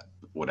Jets would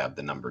have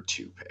the number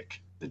 2 pick.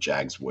 The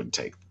Jags would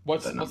take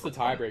what's the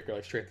tiebreaker?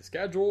 Like strength of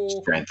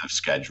schedule? Strength of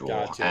schedule.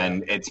 Gotcha.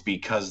 And it's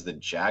because the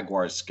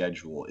Jaguars'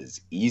 schedule is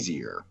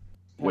easier,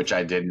 which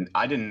I kind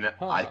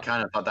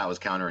of thought that was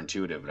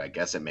counterintuitive, but I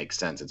guess it makes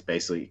sense. It's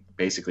basically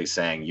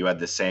saying you had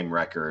the same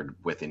record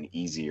with an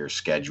easier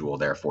schedule,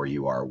 therefore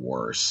you are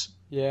worse.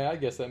 Yeah, I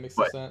guess that makes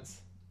some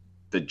sense.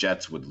 The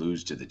Jets would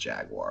lose to the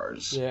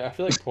Jaguars. Yeah, I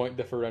feel like point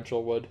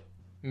differential would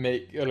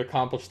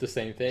accomplish the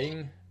same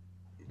thing.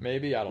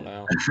 Maybe, I don't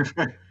know.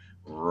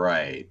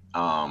 Right.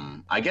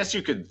 I guess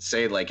you could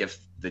say like if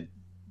the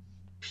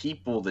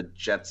people the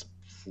Jets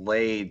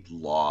played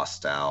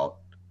lost out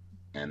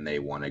and they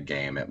won a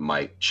game, it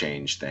might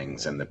change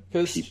things. And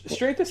because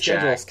strength of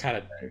schedule is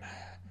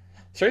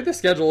strength of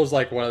schedule is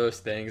like one of those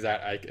things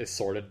that is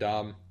sort of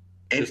dumb.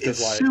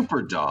 It's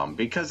super dumb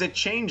because it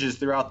changes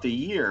throughout the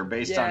year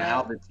based on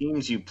how the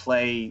teams you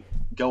play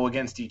go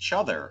against each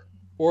other.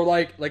 Or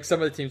like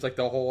some of the teams, like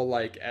the whole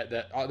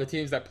the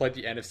teams that played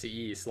the NFC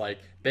East, like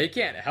they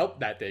can't help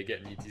that they get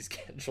an easy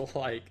schedule.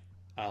 Like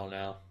I don't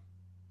know.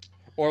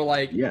 Or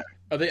like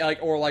are they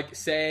like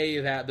say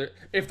that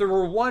if there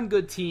were one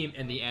good team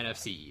in the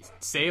NFC East,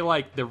 say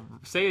the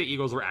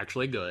Eagles were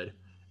actually good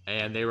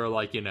and they were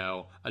like a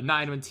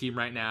 9-win team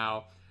right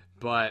now,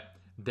 but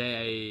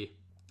they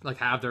like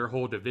have their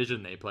whole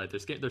division they play.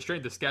 Their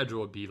strength of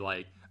schedule would be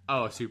like,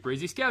 oh, super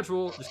easy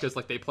schedule, just because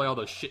like they play all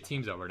those shit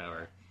teams over and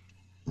over.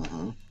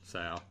 Mm-hmm.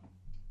 So,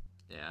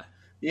 yeah,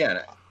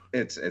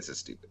 it's a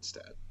stupid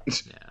stat.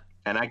 Yeah,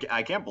 and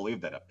I can't believe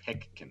that a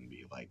pick can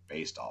be like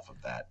based off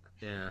of that.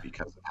 Yeah,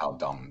 because of how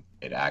dumb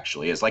it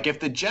actually is. Like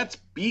if the Jets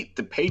beat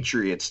the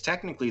Patriots,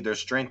 technically their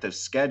strength of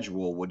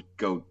schedule would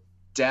go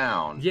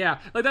down. Yeah,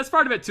 like that's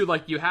part of it too.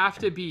 Like you have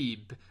to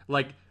be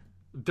like.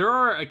 There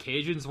are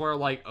occasions where,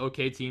 like,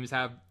 okay, teams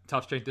have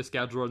tough strength of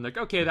schedule, and, like,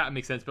 okay, that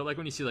makes sense. But, like,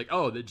 when you see, like,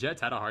 oh, the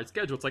Jets had a hard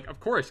schedule, it's like, of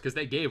course, because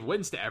they gave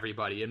wins to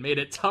everybody and made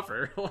it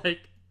tougher.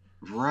 Like,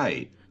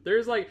 right. There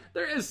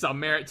is some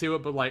merit to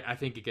it, but, like, I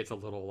think it gets a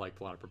little, like,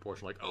 blown out of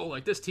proportion. Like, oh,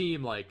 like, this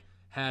team, like,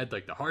 had,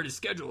 like, the hardest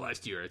schedule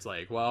last year. It's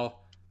like,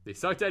 well, they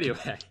sucked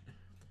anyway.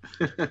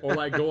 Or,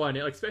 like, go on,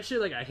 like, especially,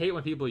 like, I hate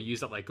when people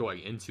use that, like, going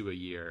into a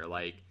year.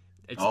 Like,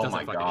 it doesn't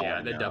fucking,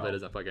 that definitely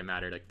doesn't fucking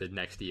matter, like, the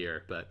next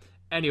year, but...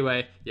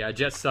 Anyway, yeah,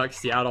 Jets suck.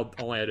 Seattle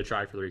only had to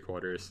try for 3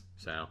 quarters,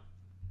 so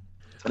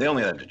they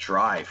only had to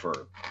try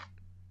for.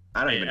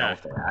 I don't even know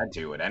if they had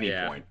to at any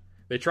point.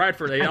 They tried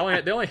for. They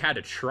only had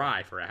to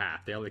try for a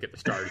half. They only get the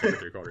starters for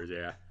 3 quarters.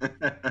 Yeah,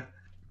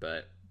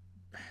 but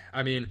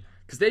I mean,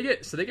 because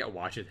they get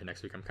Washington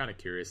next week. I'm kind of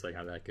curious like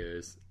how that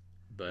goes,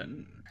 but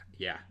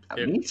yeah,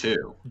 me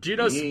too.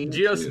 Geno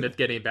Smith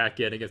getting back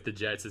in against the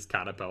Jets is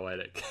kind of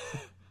poetic.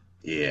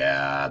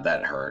 Yeah,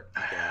 that hurt.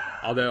 Yeah.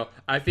 Although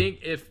I think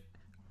if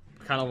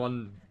kind of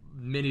one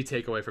mini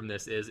takeaway from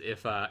this is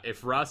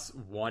if Russ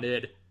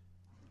wanted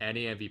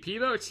any MVP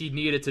votes, he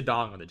needed to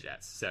dong on the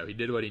Jets. So he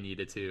did what he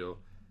needed to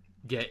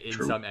get in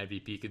some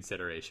MVP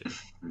consideration.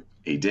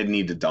 He did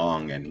need to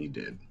dong, and he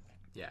did.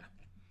 Yeah.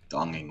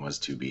 Donging was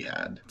to be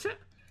had.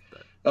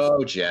 But,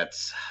 oh,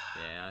 Jets.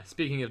 Yeah.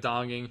 Speaking of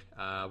donging,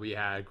 we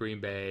had Green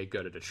Bay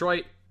go to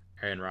Detroit.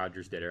 Aaron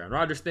Rodgers did Aaron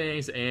Rodgers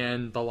things,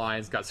 and the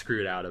Lions got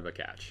screwed out of a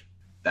catch.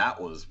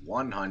 That was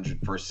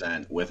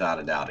 100% without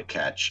a doubt a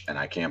catch, and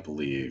I can't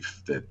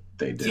believe that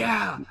they did.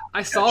 Yeah,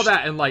 I saw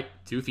that in like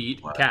 2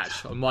 feet What?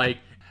 catch. I'm like,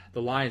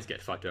 the Lions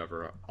get fucked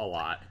over a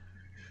lot.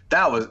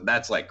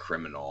 That's like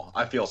criminal.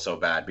 I feel so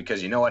bad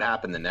because you know what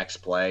happened the next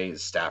play?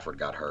 Stafford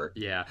got hurt.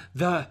 Yeah,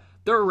 the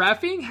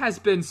reffing has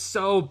been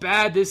so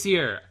bad this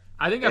year.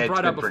 I think I brought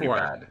it up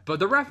before, but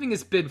the reffing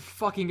has been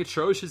fucking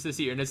atrocious this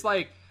year, and it's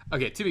like,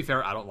 okay, to be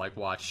fair, I don't like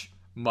watch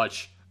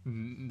much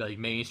like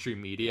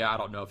mainstream media. I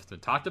don't know if it's been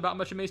talked about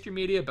much in mainstream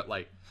media, but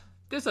like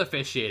this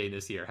officiating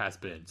this year has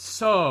been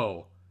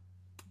so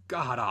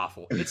god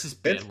awful. It's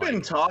just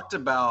been talked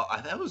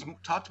about. That was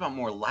talked about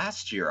more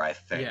last year, I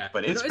think. Yeah,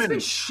 but it's been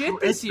shit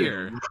this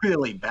year.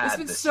 Really bad. It's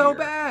been so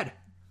bad.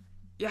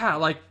 Yeah,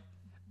 like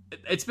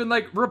it's been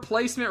like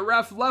replacement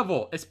ref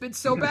level. It's been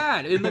so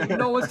bad, and like,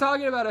 no one's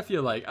talking about it. I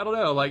feel like I don't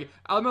know. Like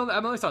I'm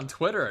at least on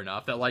Twitter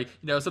enough that like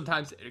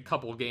sometimes in a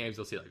couple of games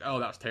you'll see like, oh,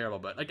 that was terrible,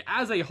 but like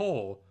as a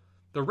whole,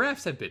 the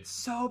refs have been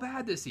so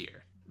bad this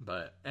year.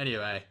 But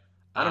anyway,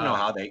 I don't know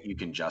how you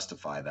can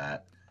justify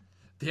that.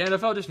 The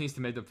NFL just needs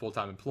to make them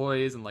full-time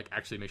employees and like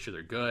actually make sure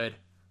they're good.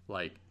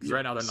 Like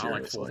right now they're not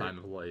like full-time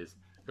employees.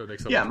 It would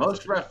make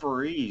most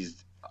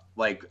referees.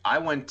 Like I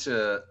went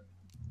to,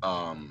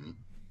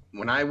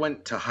 when I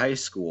went to high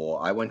school,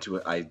 I went to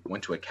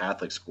a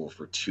Catholic school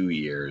for 2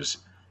 years,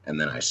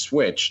 and then I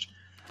switched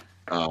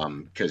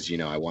because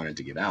I wanted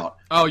to get out.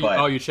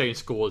 You changed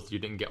schools. You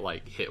didn't get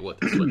like hit with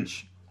the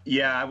switch.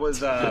 Yeah, I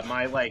was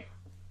my like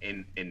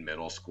in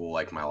middle school,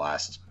 like my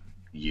last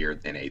year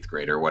in 8th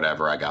grade or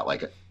whatever, I got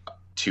like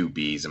 2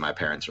 B's, and my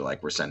parents were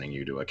like, "We're sending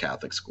you to a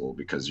Catholic school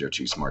because you're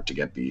too smart to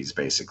get B's,"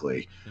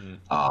 basically.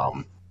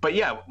 But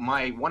yeah,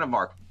 one of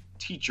our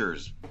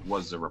teachers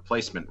was a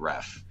replacement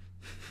ref.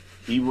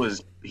 He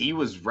was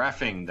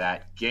reffing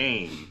that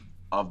game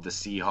of the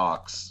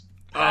Seahawks.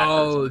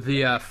 Oh,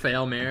 the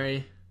Fail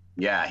Mary.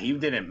 Yeah, he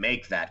didn't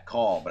make that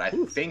call, but I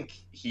think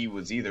he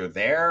was either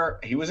there.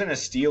 He was in a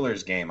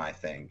Steelers game, I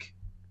think.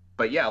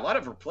 But yeah, a lot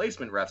of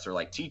replacement refs are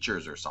like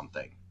teachers or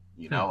something.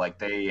 Like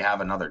they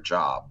have another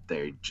job.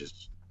 They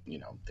just,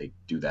 they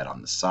do that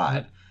on the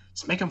side.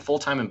 Just make them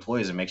full-time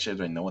employees and make sure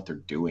they know what they're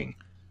doing.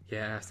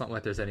 Yeah, it's not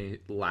like there's any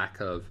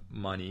lack of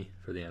money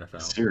for the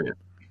NFL. Serious.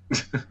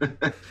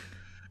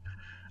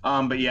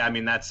 But yeah, I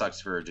mean, that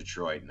sucks for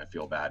Detroit, and I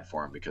feel bad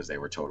for them because they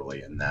were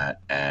totally in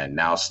that. And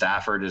now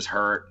Stafford is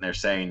hurt. They're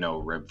saying no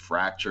rib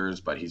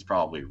fractures, but he's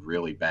probably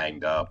really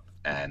banged up.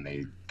 And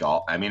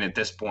at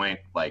this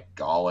point, like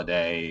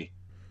Galladay.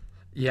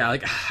 Yeah,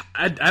 like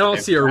I don't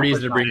see a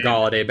reason to bring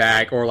Galladay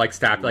back or like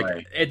Stafford.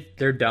 Like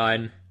they're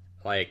done.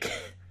 Like,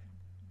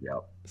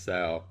 yep.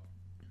 So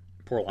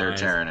poor Lions.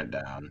 They're tearing it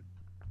down.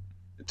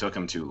 It took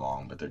them too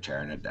long, but they're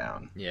tearing it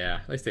down. Yeah,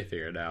 at least they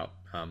figured it out.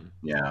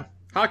 Yeah.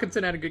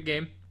 Hawkinson had a good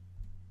game.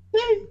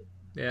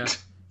 Yeah,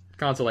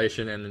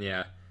 consolation, and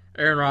then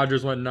Aaron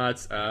Rodgers went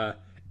nuts.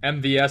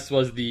 MVS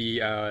was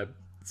the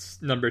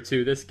number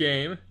 2 this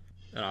game,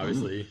 and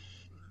obviously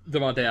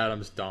Devontae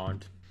Adams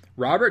donned.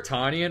 Robert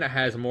Tonyan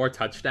has more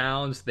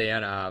touchdowns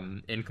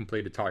than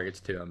incompleted targets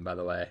to him. By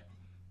the way,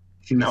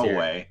 no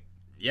way.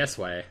 Yes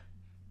way.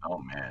 Oh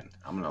man,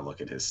 I'm gonna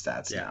look at his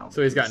stats now.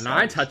 So he's got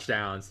 9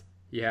 touchdowns.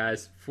 He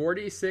has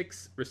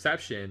 46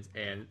 receptions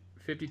and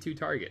 52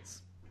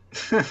 targets.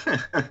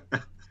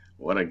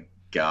 What a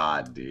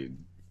god, dude.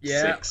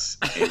 Yeah.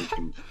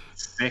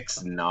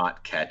 6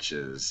 not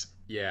catches.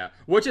 Yeah,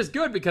 which is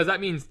good because that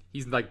means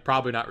he's like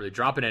probably not really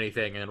dropping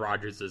anything, and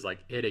Rodgers is like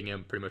hitting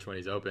him pretty much when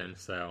he's open.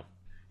 So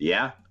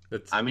yeah,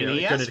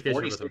 he has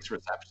 46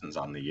 receptions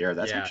on the year.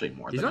 That's actually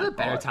more. He's one of the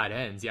better tight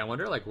ends. Yeah, I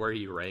wonder like where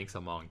he ranks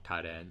among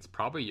tight ends.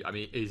 Probably, I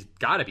mean, he's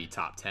got to be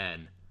top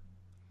 10.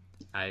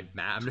 I'm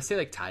gonna say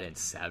like tight end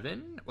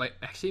 7. Wait,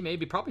 actually,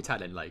 maybe probably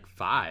tight end like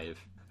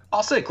 5.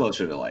 I'll say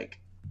closer to like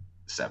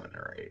 7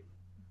 or 8.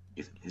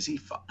 Is he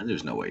 5?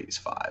 There's no way he's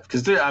 5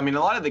 because a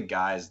lot of the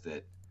guys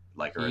that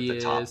like are at the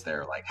top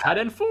there like tight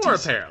end 4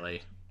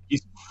 apparently.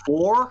 He's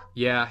 4.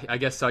 Yeah, I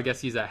guess so. I guess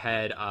he's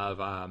ahead of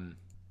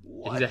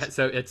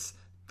so it's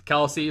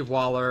Kelsey,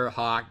 Waller,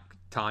 Hawk,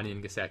 Tonyan,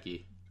 and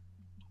Gesicki.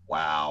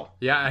 Wow.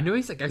 Yeah, I knew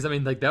he's like. I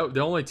mean, like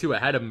the only 2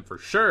 ahead of him for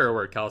sure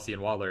were Kelsey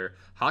and Waller.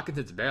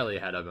 Hawkinson's barely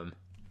ahead of him.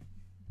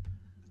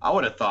 I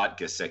would have thought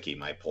Gesicki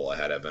might pull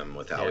ahead of him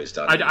with how he's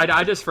done.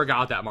 I just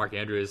forgot that Mark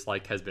Andrews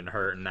like has been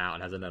hurt and out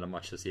and hasn't done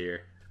much this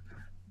year.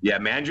 Yeah,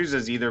 Andrews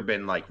has either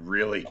been like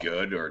really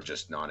good or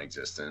just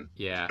non-existent.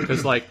 Yeah,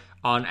 because like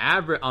on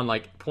average, on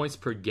like points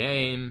per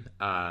game,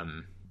 I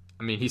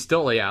mean he's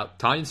still out.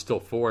 Tanyan's still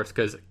 4th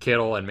because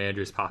Kittle and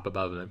Andrews pop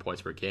above him in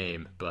points per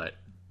game, but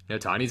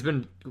Tanyan's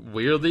been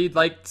weirdly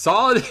like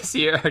solid this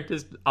year,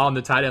 just on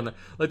the tight end.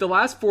 Like the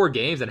last 4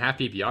 games in half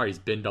PPR, he's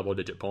been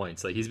double-digit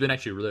points. Like he's been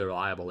actually really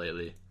reliable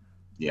lately.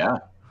 Yeah.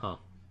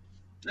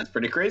 That's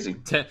pretty crazy.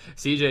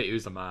 CJ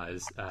Uzomah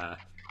is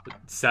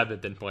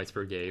 7th in points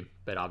per game,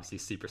 but obviously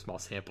super small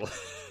sample.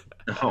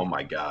 Oh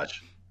my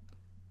gosh.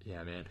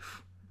 Yeah, man.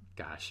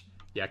 Gosh.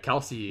 Yeah,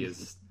 Kelsey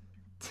is...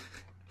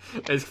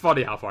 It's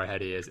funny how far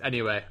ahead he is.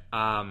 Anyway,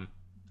 yeah,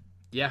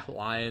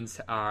 Packers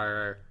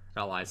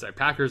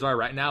are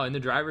right now in the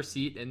driver's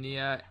seat in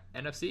the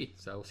NFC,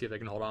 so we'll see if they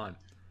can hold on.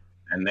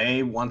 And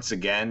they, once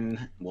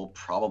again, will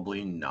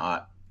probably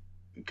not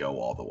go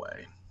all the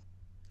way.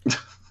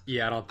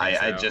 Yeah, I don't think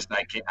so.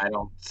 I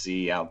don't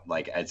see how,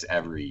 like, it's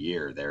every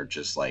year. They're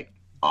just, like,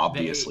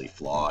 obviously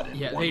flawed in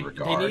one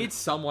regard. They need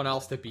someone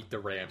else to beat the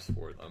Rams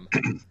for them.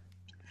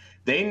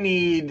 They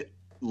need,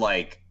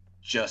 like,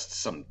 just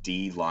some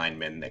D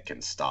linemen that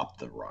can stop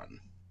the run.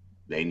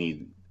 They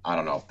need, I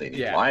don't know if they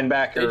need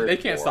linebackers. They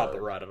can't stop the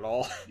run at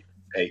all.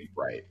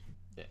 Right.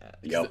 Yeah.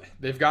 Yep.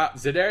 They've got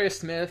Zadarius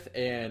Smith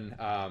and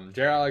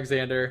Jared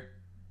Alexander,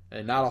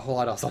 and not a whole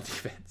lot else on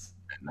defense.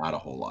 Not a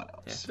whole lot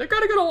else. Yeah. They've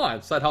got a good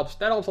line, so that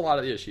helps a lot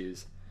of the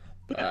issues.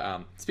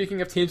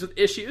 Speaking of teams with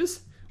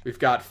issues, we've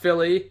got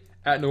Philly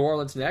at New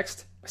Orleans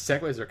next.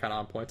 Segues are kind of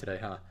on point today,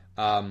 huh?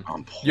 On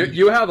point.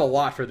 You have a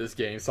lot for this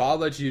game, so I'll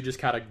let you just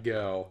kind of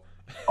go.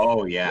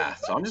 Oh, yeah.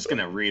 So I'm just going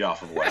to read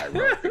off of what I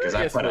wrote because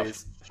I put a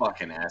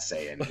fucking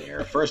essay in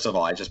here. First of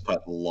all, I just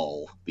put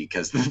lull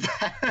because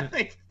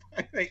the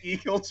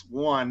Eagles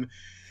won.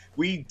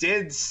 We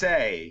did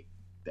say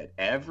that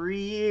every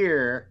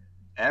year,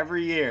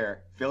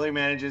 Philly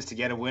manages to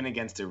get a win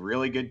against a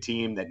really good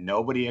team that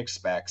nobody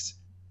expects.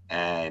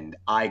 And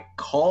I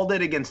called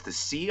it against the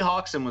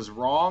Seahawks and was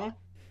wrong.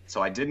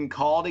 So I didn't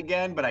call it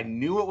again, but I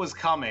knew it was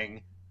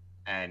coming.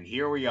 And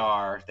here we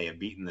are. They have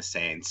beaten the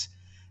Saints.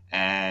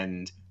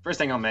 And first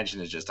thing I'll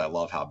mention is just I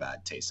love how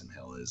bad Taysom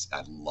Hill is.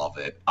 I love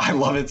it. I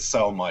love it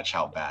so much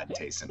how bad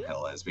Taysom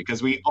Hill is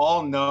because we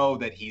all know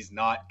that he's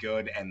not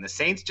good. And the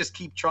Saints just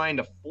keep trying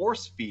to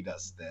force feed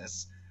us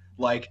this.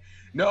 Like,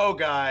 no,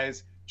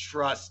 guys,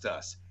 trust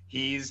us.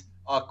 He's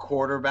a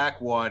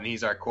quarterback one.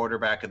 He's our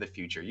quarterback of the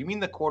future. You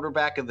mean the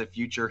quarterback of the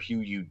future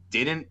who you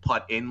didn't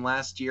put in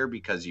last year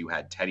because you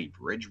had Teddy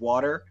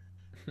Bridgewater,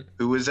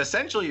 who was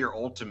essentially your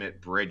ultimate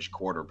bridge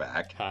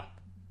quarterback,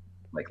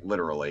 like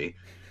literally.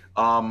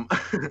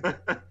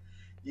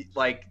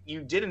 Like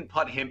you didn't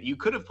put him. You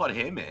could have put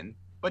him in,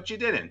 but you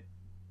didn't.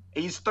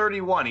 He's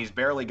 31. He's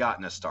barely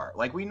gotten a start.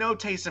 Like we know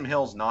Taysom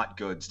Hill's not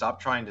good. Stop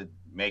trying to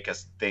make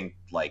us think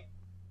like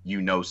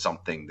you know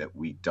something that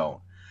we don't.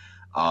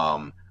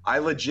 I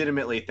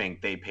legitimately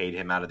think they paid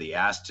him out of the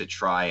ass to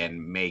try and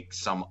make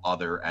some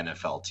other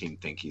NFL team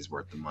think he's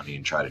worth the money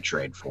and try to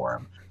trade for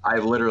him. I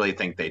literally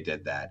think they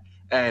did that.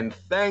 And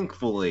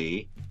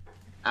thankfully,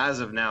 as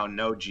of now,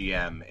 no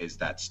GM is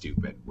that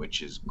stupid,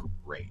 which is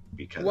great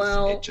because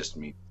it just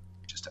means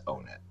just to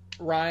own it.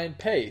 Ryan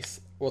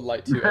Pace would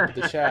like to enter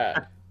the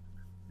chat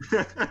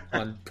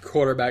on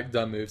quarterback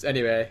dumb moves.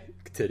 Anyway,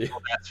 continue.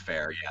 Well, that's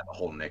fair. Yeah, the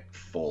whole Nick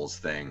Foles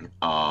thing.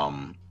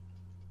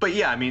 But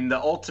yeah, I mean, the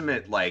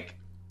ultimate like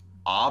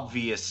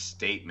obvious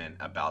statement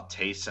about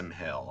Taysom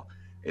Hill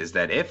is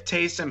that if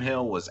Taysom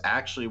Hill was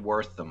actually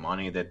worth the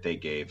money that they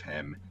gave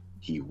him,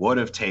 he would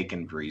have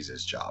taken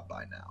Breeze's job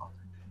by now.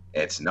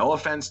 It's no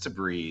offense to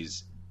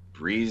Breeze.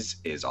 Breeze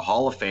is a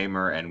Hall of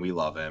Famer, and we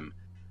love him.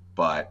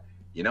 But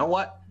you know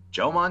what?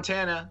 Joe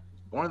Montana,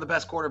 one of the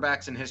best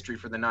quarterbacks in history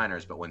for the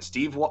Niners. But when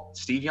Steve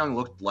Young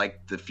looked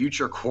like the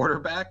future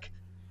quarterback,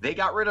 they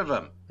got rid of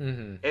him.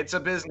 Mm-hmm. It's a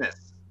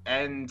business.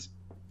 And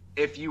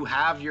if you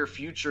have your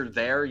future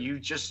there, you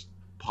just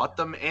put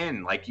them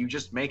in. Like, you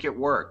just make it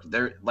work.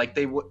 They're like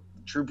they would.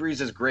 Drew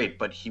Brees is great,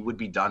 but he would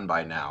be done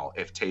by now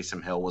if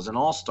Taysom Hill was an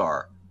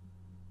all-star.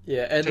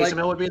 Yeah, and Taysom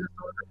Hill would be the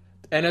starter.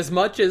 And as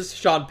much as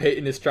Sean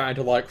Payton is trying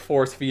to like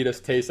force feed us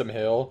Taysom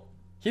Hill,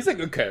 he's a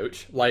good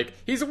coach. Like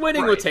he's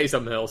winning with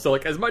Taysom Hill. So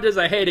like as much as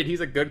I hate it,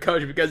 he's a good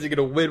coach because he's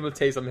gonna win with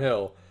Taysom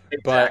Hill.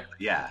 Exactly. But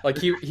yeah, like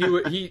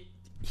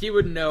he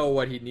would know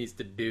what he needs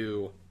to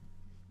do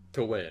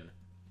to win.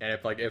 And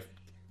like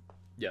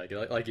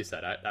you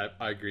said,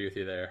 I agree with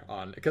you there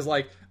on because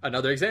like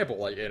another example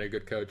like in a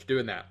good coach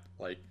doing that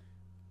like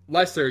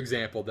lesser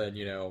example than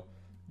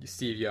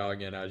Steve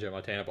Young and Joe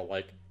Montana, but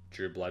like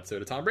Drew Bledsoe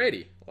to Tom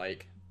Brady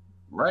like.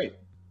 Right.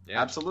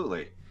 Yeah.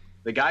 Absolutely.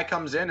 The guy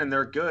comes in and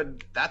they're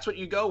good. That's what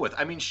you go with.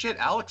 I mean, shit,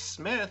 Alex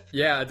Smith.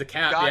 Yeah, the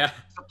got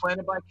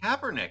supplanted by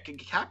Kaepernick.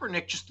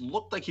 Kaepernick just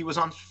looked like he was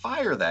on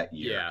fire that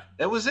year. Yeah.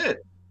 That was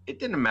it. It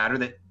didn't matter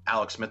that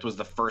Alex Smith was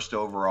the first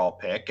overall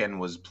pick and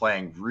was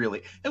playing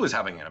it was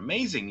having an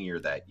amazing year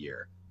that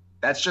year.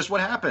 That's just what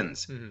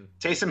happens. Mm-hmm.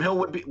 Taysom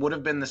Hill would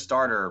have been the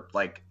starter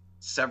like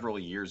several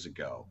years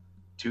ago,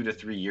 2 to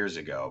 3 years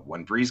ago.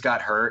 When Breeze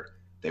got hurt,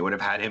 they would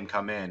have had him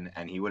come in,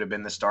 and he would have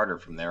been the starter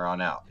from there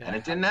on out. Yeah, and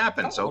it didn't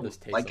happen. So,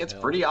 like, it's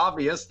pretty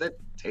obvious that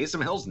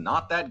Taysom Hill's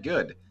not that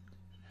good.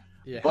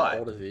 Yeah, how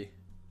old is he?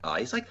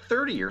 He's like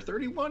 30 or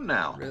 31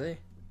 now. Really?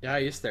 Yeah,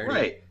 he's 30.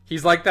 Right.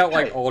 He's like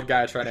that old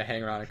guy trying to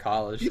hang around in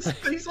college.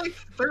 He's like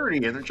 30,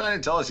 and they're trying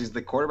to tell us he's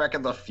the quarterback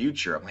of the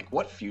future. I'm like,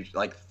 what future?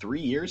 Like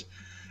 3 years?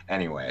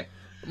 Anyway.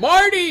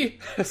 Marty!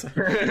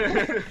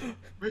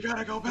 We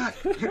gotta go back.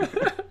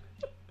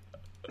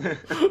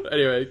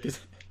 Anyway, keep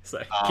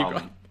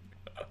going.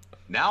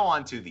 Now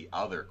on to the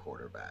other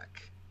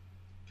quarterback,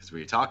 because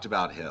we talked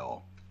about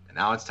Hill, and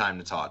now it's time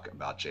to talk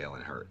about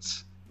Jalen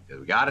Hurts.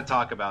 We got to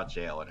talk about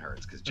Jalen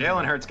Hurts, because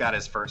Jalen Hurts got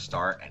his first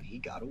start, and he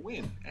got a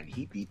win, and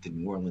he beat the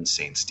New Orleans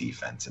Saints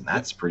defense, and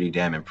that's pretty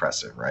damn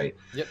impressive, right?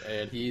 Yep,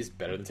 and he's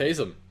better than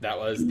Taysom.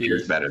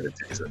 He's better than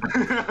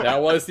Taysom.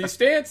 That was the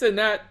stance, and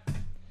that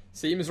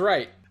seems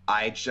right.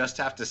 I just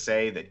have to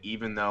say that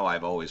even though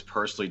I've always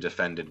personally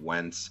defended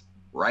Wentz,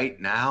 right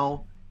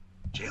now,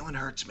 Jalen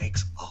Hurts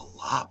makes a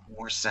lot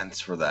more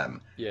sense for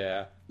them.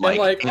 Yeah.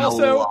 In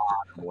also, a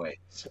lot of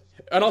ways.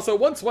 And also,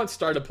 once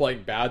started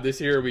playing bad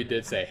this year, we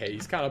did say, hey,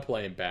 he's kind of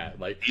playing bad.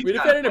 We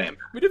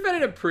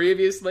defended him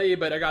previously,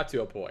 but I got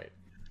to a point.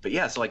 But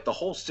yeah, so the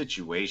whole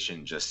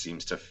situation just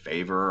seems to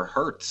favor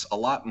Hurts a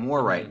lot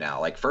more right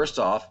now. First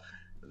off,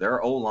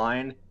 their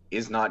O-line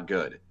is not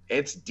good.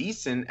 It's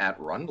decent at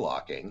run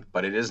blocking,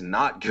 but it is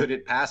not good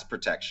at pass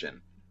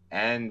protection.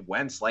 And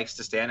Wentz likes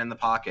to stand in the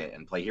pocket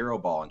and play hero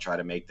ball and try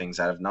to make things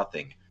out of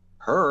nothing.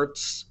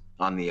 Hurts,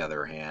 on the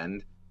other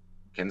hand,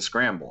 can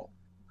scramble.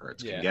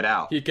 Hurts can get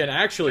out. He can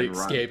actually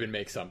escape and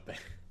make something.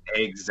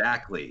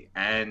 Exactly.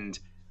 And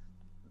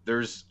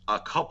there's a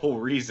couple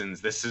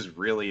reasons this is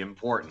really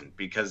important,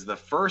 because the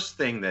first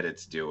thing that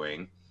it's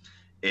doing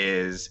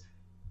is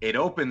it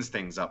opens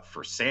things up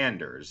for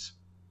Sanders.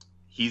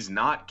 He's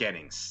not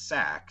getting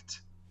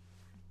sacked.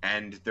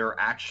 And they're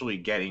actually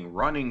getting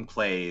running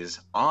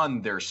plays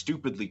on their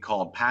stupidly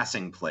called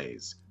passing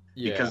plays.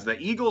 Yeah. Because the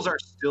Eagles are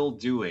still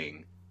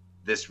doing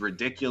this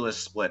ridiculous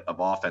split of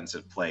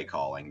offensive play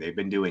calling. They've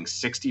been doing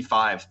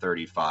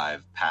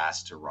 65-35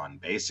 pass to run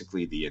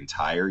basically the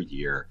entire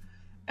year.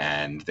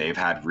 And they've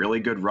had really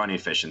good run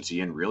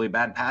efficiency and really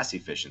bad pass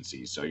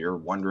efficiency. So you're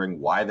wondering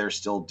why they're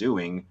still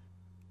doing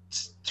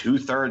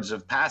 2/3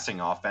 of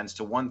passing offense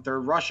to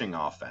 1/3 rushing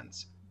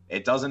offense.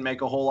 It doesn't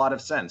make a whole lot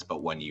of sense.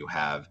 But when you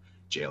have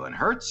Jalen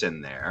Hurts in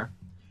there,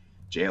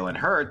 Jalen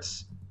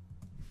Hurts,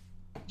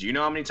 do you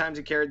know how many times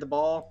he carried the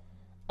ball?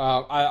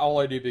 All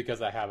I do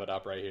because I have it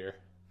up right here.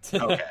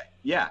 Okay,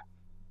 yeah.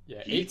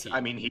 Yeah,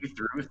 18. He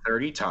threw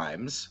 30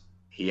 times.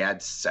 He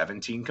had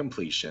 17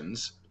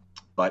 completions,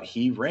 but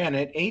he ran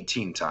it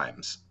 18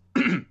 times.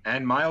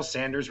 And Miles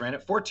Sanders ran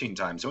it 14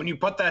 times. So when you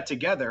put that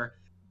together,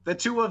 the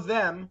two of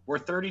them were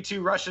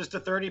 32 rushes to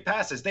 30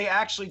 passes. They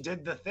actually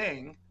did the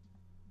thing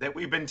that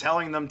we've been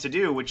telling them to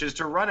do, which is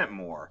to run it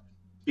more,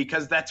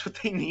 because that's what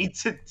they need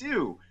to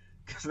do,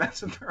 because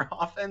that's what their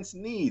offense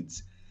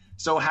needs.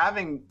 So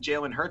having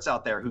Jalen Hurts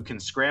out there who can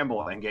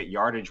scramble and get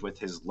yardage with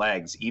his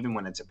legs, even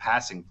when it's a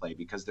passing play,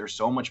 because they're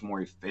so much more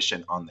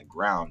efficient on the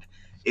ground,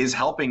 is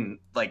helping.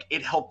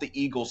 It helped the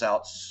Eagles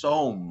out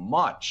so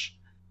much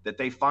that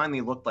they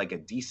finally looked like a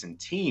decent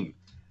team.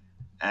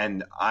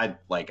 And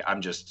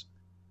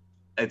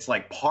it's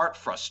part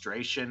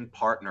frustration,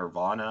 part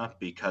nirvana,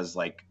 because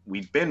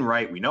we've been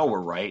right. We know we're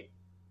right,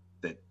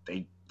 that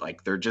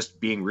they're just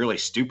being really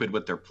stupid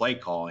with their play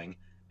calling.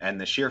 And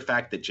the sheer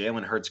fact that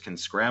Jalen Hurts can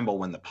scramble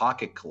when the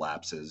pocket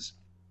collapses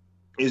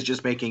is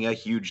just making a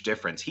huge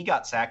difference. He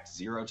got sacked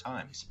 0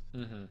 times.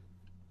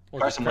 Mm-hmm.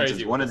 Carson Wentz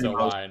is one of the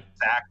most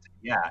sacked,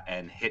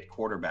 and hit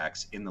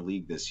quarterbacks in the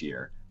league this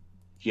year.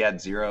 He had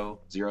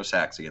zero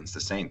sacks against the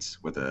Saints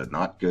with a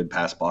not good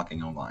pass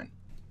blocking O-line.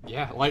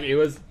 Yeah,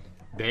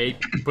 they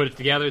put it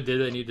together, did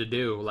what they need to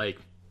do.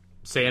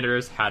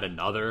 Sanders had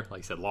another,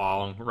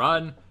 long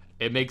run.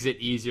 It makes it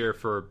easier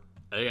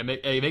it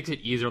makes it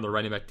easier on the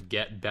running back to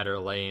get better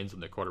lanes when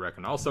the quarterback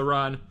can also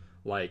run.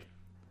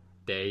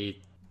 They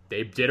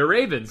did a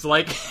Ravens.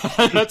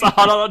 That's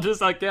all.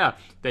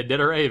 They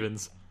did a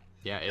Ravens.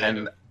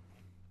 Yeah,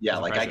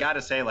 I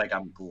gotta say,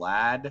 I'm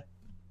glad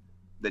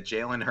that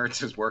Jalen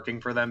Hurts is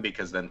working for them,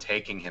 because then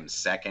taking him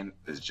second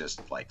is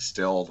just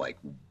still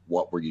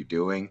what were you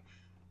doing?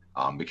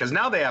 Because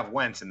now they have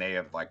Wentz, and they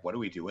have what do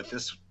we do with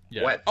this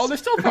Wentz? Oh, they're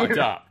still fucked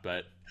up,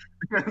 but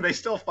they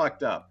still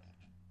fucked up.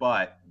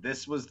 But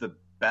this was the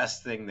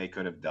best thing they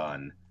could have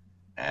done,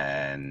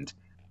 and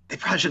they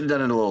probably should have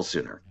done it a little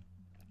sooner.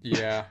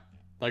 Yeah.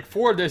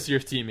 For this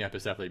year's team, yep,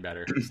 is definitely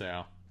better.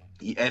 So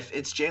if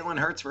it's Jalen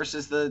Hurts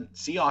versus the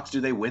Seahawks,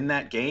 do they win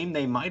that game?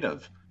 They might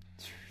have.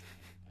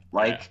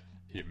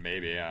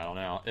 Maybe, I don't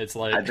know. It's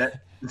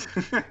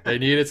they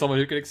needed someone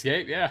who could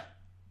escape, yeah.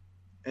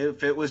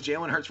 If it was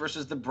Jalen Hurts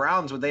versus the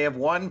Browns, would they have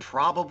won?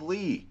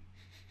 Probably.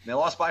 They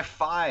lost by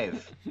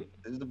 5. It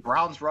was the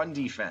Browns' run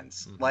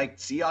defense.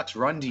 Seahawks'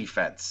 run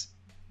defense.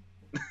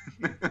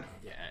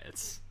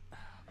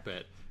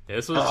 But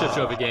this was a shit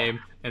show of a game,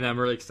 and I'm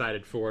really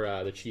excited for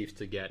the Chiefs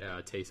to get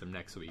Taysom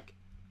next week.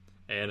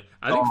 And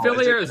I think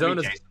Philly,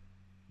 Arizona's...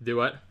 Do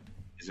what?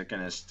 Is it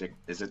going to stick?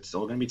 Is it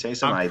still going to be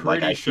Taysom?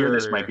 I hear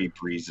this might be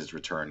Breeze's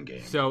return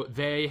game. So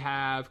they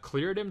have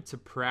cleared him to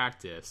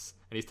practice,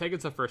 and he's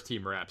taken some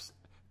first-team reps.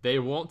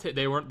 They're not going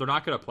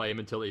to play him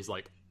until he's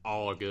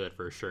all good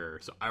for sure.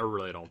 So I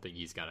really don't think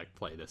he's gonna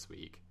play this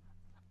week.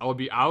 I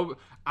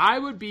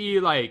would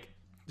be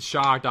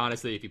shocked,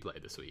 honestly, if he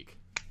played this week.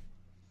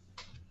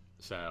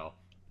 So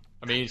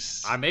I mean,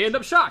 I may end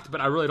up shocked,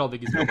 but I really don't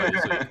think he's going to play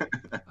this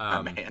week.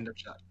 I may end up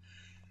shocked.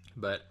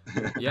 But,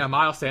 yeah,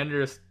 Miles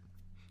Sanders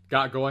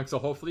got going, so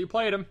hopefully you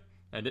played him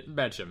and didn't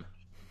bench him.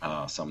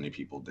 So many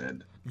people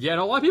did. Yeah,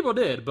 and a lot of people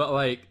did, but,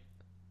 like...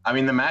 I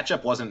mean, the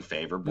matchup wasn't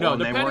favorable,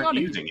 and they weren't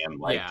using him.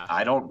 Like, yeah.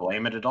 I don't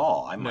blame it at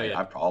all.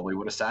 I probably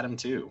would have sat him,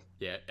 too.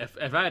 Yeah,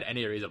 if I had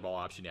any reasonable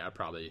option, yeah,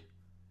 it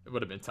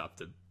would have been tough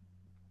to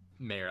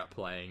merit up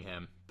playing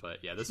him.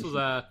 But, yeah, this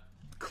was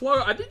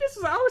close.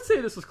 I would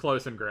say this was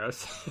close and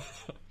gross.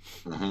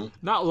 Mm-hmm.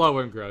 Not low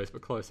and gross,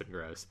 but close and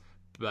gross.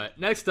 But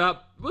next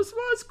up was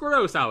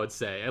gross, I would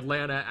say.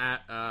 Atlanta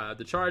at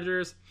the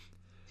Chargers.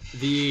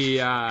 The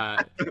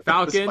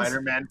Falcons.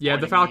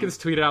 The Falcons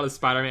tweeted out the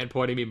Spider-Man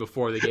pointing me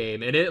before the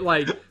game, and it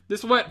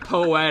this went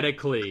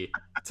poetically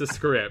to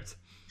script.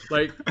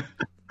 Like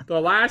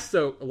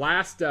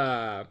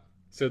the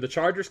so the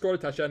Chargers scored a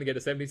touchdown to get a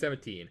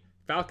 17-17.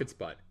 Falcons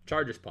punt,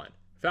 Chargers punt,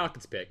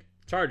 Falcons pick,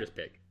 Chargers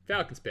pick,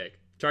 Falcons pick,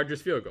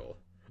 Chargers field goal.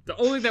 The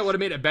only thing that would have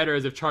made it better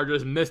is if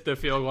Chargers missed the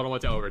field goal and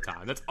went to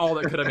overtime. That's all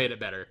that could have made it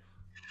better.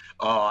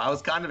 Oh, I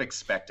was kind of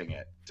expecting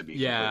it, to be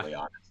completely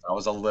honest. I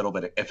was a little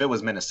bit... If it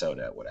was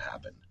Minnesota, it would have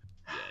happened.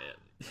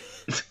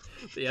 Yeah.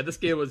 Yeah, this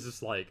game was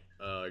just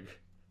ugh.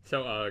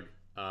 So ugh.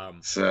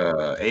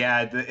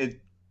 It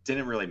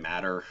didn't really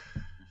matter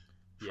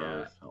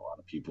for a lot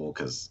of people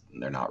because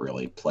they're not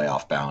really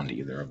playoff bound,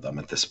 either of them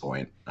at this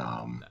point.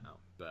 No,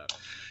 but...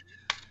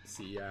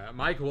 See,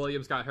 Mike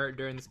Williams got hurt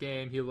during this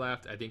game. He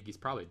left. I think he's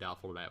probably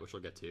doubtful tonight, which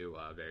we'll get to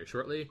very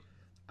shortly.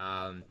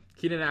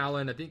 Keenan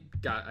Allen, I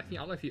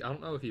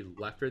don't know if he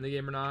left during the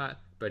game or not,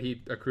 but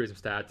he accrued some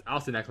stats.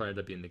 Austin Eckler ended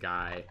up being the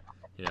guy.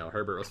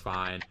 Herbert was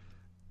fine.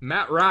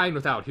 Matt Ryan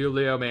without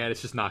Julio, man,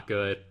 it's just not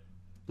good.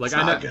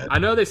 I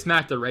know they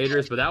smacked the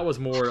Raiders, but that was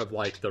more of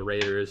the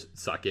Raiders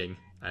sucking,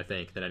 I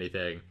think, than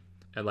anything.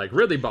 And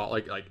really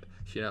bought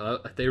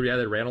they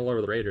ran all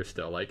over the Raiders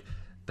still.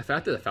 The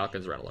fact that the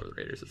Falcons ran all over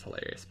the Raiders is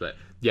hilarious. But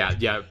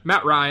yeah,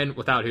 Matt Ryan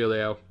without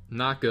Julio,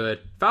 not good.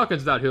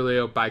 Falcons without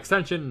Julio, by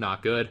extension,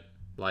 not good.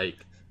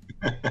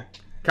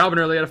 Calvin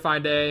Early had a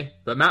fine day,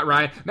 but Matt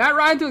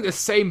Ryan doing the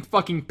same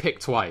fucking pick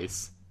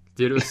twice.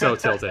 Dude, it was so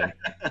tilting.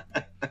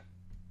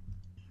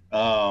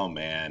 Oh,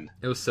 man.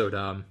 It was so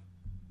dumb.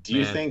 Do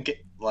you think,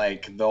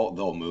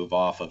 they'll move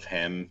off of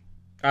him?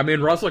 I mean,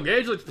 Russell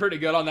Gage looks pretty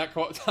good on that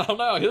quote. I don't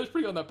know. He looks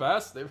pretty good on that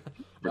pass. I'm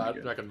not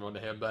going to run to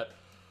him, but...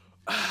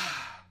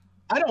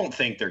 I don't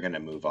think they're going to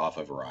move off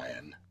of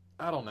Ryan.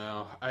 I don't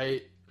know.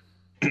 I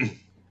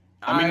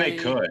mean, they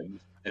could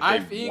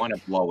if they want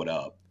to blow it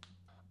up.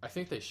 I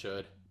think they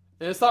should.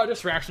 And it's not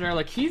just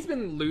reactionary. He's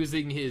been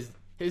losing his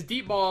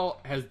deep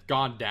ball has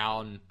gone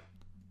down.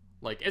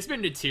 It's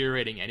been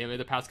deteriorating anyway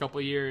the past couple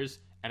of years.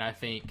 And I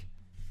think,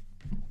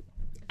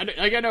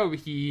 I know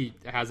he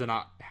hasn't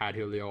had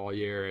Julio all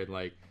year,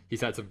 and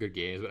he's had some good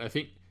games. But I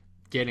think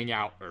getting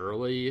out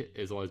early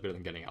is always better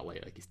than getting out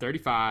late. He's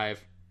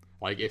 35.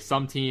 If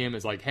some team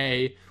is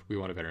hey, we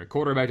want a veteran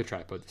quarterback to try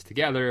to put this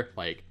together.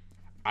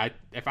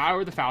 If I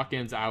were the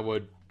Falcons, I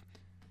would.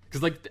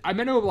 Because, I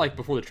know,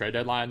 before the trade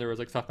deadline, there was,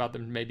 stuff about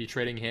them maybe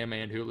trading him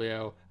and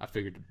Julio. I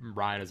figured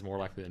Ryan is more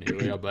likely than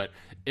Julio. But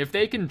if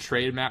they can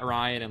trade Matt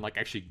Ryan and,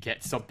 actually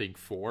get something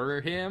for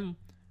him,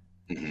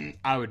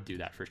 I would do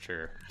that for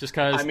sure. Just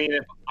because... I mean,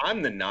 if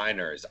I'm the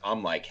Niners,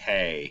 I'm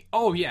hey...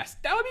 Oh, yes.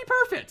 That would be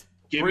perfect.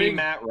 Give me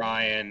Matt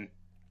Ryan.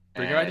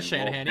 Bring him out to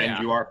Shanahan, we'll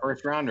send you our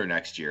first rounder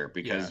next year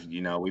because,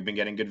 we've been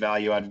getting good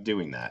value out of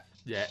doing that.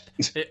 Yeah.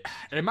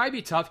 It might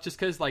be tough just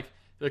because,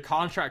 the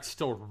contract's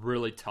still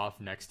really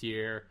tough next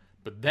year.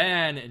 But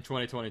then in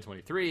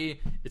 2020-23,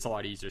 it's a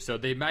lot easier. So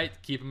they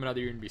might keep him another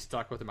year and be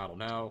stuck with him. I don't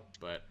know,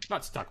 but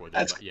not stuck with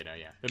him. But,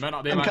 they might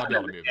not be able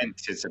to move him.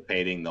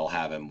 Anticipating they'll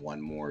have him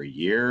one more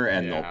year,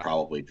 and they'll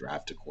probably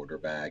draft a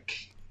quarterback.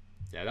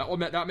 Yeah,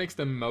 that makes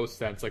the most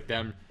sense. I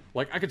could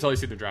totally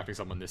see them drafting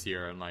someone this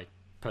year and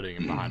putting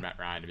him behind Matt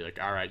Ryan to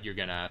be all right, you're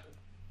gonna,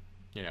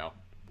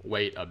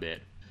 wait a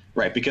bit.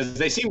 Right, because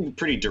they seem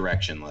pretty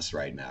directionless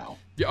right now.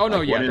 Yeah, oh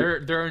no,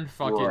 they're in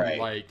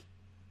fucking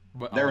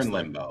they're in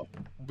limbo.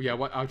 Yeah,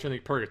 what I'm trying to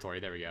think. Purgatory.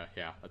 There we go.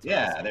 Yeah, that's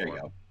there you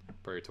go.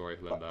 Purgatory,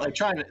 limbo.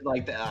 Trying to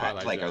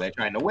are they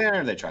trying to win?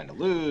 Are they trying to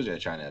lose? Are they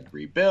trying to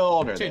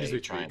rebuild? Are they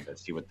trying to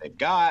see what they've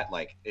got?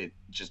 It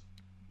just.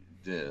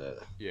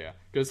 Yeah,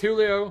 because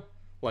Julio,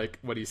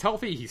 when he's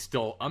healthy, he's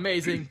still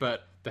amazing,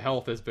 but the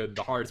health has been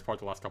the hardest part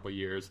the last couple of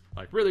years.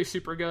 Really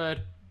super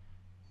good.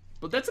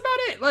 But that's about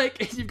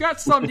it. You've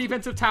got some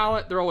defensive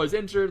talent. They're always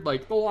injured.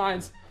 The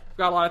Lions have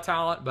got a lot of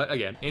talent, but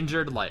again,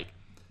 injured.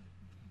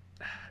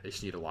 They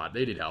just need a lot.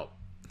 They need help.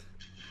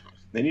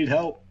 They need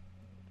help.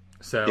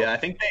 So yeah, I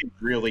think they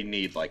really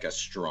need a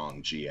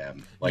strong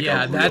GM.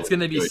 That's going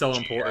to be so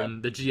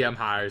important. The GM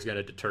hire is going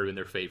to determine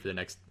their fate for the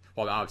next.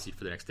 Well, obviously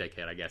for the next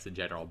decade, I guess in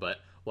general. But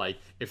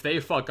if they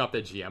fuck up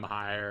the GM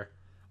hire,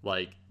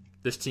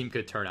 this team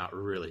could turn out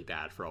really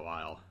bad for a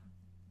while.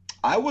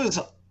 I was,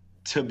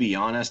 to be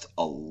honest,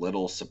 a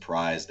little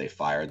surprised they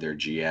fired their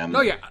GM.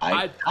 No, yeah,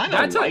 I kind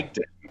of liked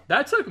it.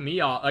 that took me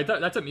off. Like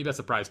that took me by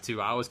surprise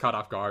too. I was caught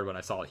off guard when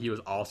I saw he was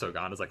also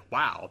gone. I was like,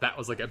 wow, that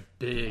was like a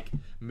big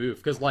move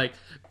because like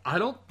I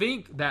don't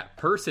think that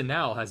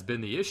personnel has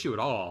been the issue at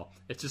all.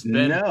 It's just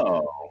been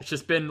It's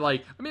just been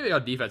like maybe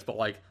on defense, but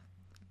like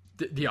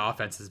the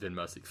offense has been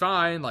mostly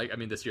fine. Like I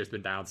mean, this year's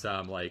been down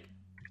some. Like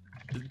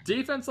the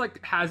defense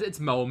like has its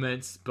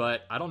moments,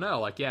 but I don't know.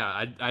 Like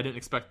yeah, I didn't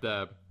expect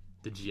the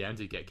GM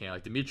to get canned.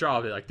 Like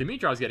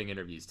Dimitrov's getting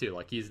interviews too.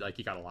 Like he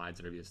got a Lions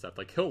interview and stuff.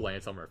 Like he'll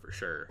land somewhere for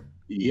sure.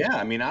 Yeah,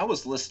 I mean, I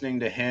was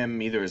listening to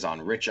him either as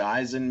on Rich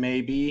Eisen,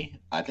 maybe.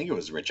 I think it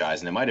was Rich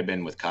Eisen. It might have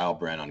been with Kyle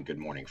Brent on Good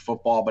Morning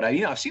Football, but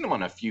I've seen him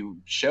on a few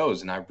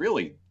shows, and I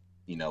really,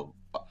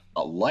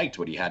 liked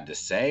what he had to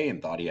say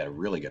and thought he had a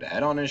really good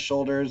head on his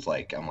shoulders.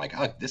 Like I'm like,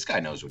 oh, this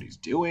guy knows what he's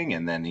doing,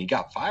 and then he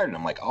got fired, and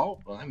I'm like, oh,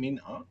 well, I mean,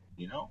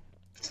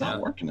 it's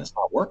not working. It's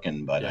not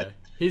working, but yeah.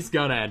 He's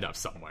gonna end up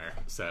somewhere.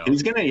 So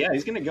he's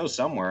gonna go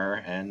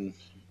somewhere, and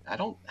I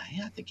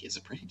think he's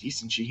a pretty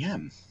decent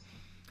GM.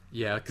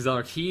 Yeah, because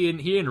he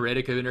and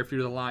Riddick have interviewed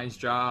for the Lions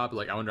job.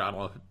 Like I don't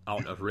know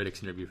if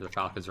Riddick's interviewed for the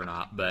Falcons or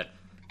not, but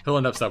he'll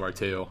end up somewhere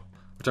too.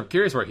 Which I'm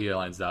curious where he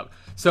ends up.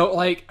 So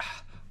like,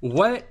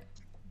 what?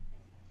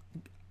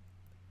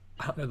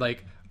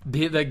 Like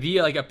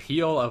the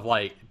appeal of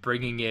like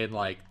bringing in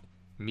like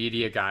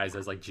media guys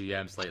as like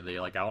GMs lately.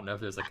 Like I don't know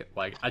if there's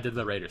like I did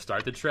the Raiders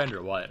start the trend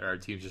or what, or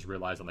teams just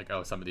realizing like,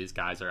 oh, some of these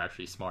guys are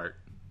actually smart.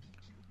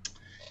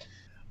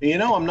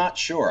 I'm not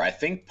sure. I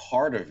think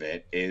part of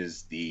it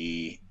is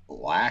the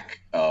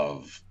lack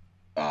of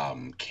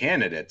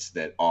candidates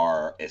that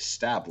are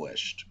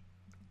established.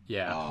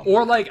 Yeah,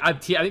 or like I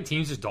think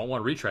teams just don't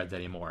want retreads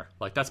anymore.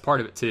 Like that's part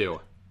of it too.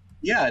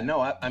 Yeah, no,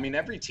 I mean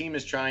every team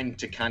is trying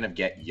to kind of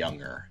get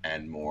younger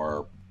and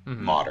more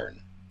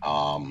modern.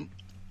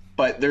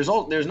 But there's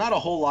not a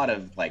whole lot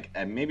of like,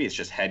 and maybe it's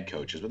just head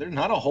coaches, but there's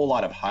not a whole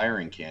lot of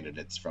hiring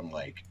candidates from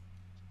like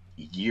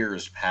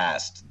years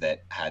past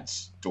that had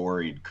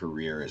storied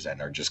careers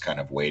and are just kind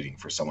of waiting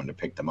for someone to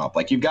pick them up.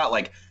 Like you've got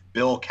like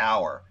Bill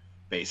Cowher,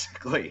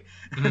 basically.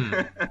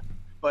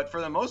 But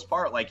for the most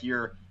part, like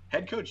your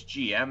head coach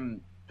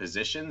GM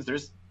positions,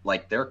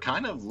 they're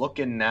kind of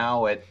looking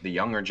now at the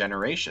younger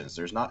generations.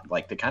 There's not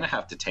like they kind of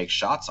have to take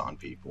shots on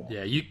people.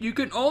 Yeah, you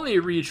can only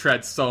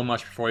retread so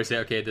much before you say,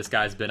 okay, this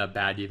guy's been a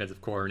bad defensive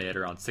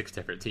coordinator on 6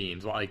 different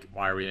teams. Why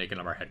are we making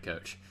him our head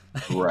coach?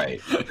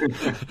 Right.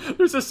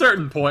 There's a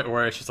certain point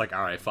where it's just like,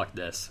 all right, fuck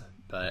this.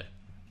 But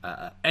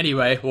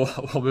anyway, we'll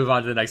move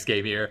on to the next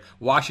game here.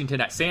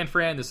 Washington at San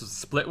Fran. This was a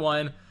split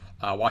one.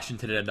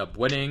 Washington ended up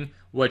winning,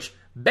 which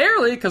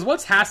barely, because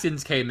once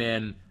Haskins came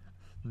in,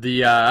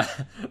 then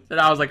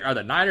I was like, are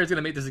the Niners going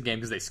to make this a game?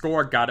 Because they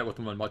scored, got it with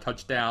one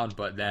touchdown,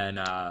 but then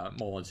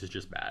Mullins is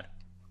just bad.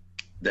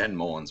 Then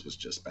Mullins was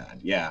just bad.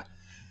 Yeah,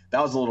 that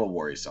was a little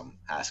worrisome,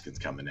 Haskins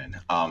coming in.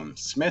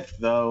 Smith,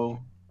 though,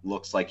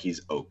 looks like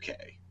he's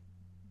okay.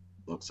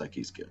 Looks like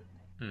he's good.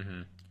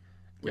 Mm-hmm.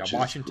 Yeah,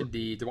 Washington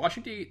D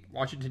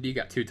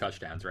got 2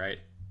 touchdowns, right?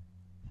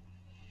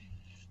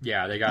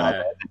 Yeah, they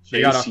got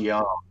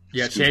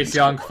Chase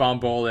Young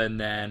fumble, and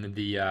then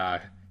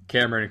the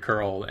Cameron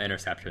Curl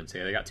interception. So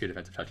yeah, they got 2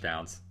 defensive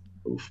touchdowns.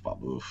 Oof.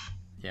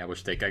 Yeah,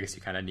 which I guess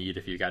you kind of need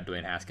if you got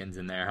Dwayne Haskins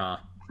in there, huh?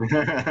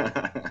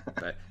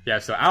 But yeah,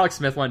 so Alex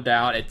Smith went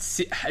down. It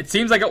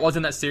seems like it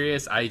wasn't that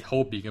serious. I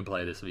hope he can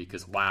play this week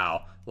because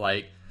wow,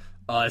 like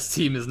his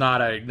team is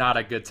not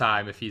a good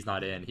time if he's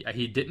not in.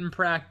 He didn't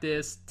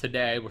practice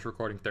today. We're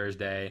recording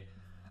Thursday.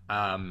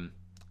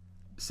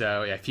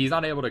 So yeah, if he's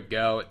not able to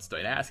go, it's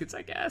Dwayne Haskins,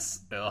 I guess.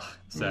 Ugh.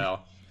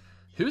 So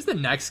who's the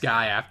next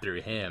guy after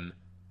him?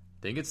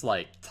 I think it's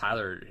like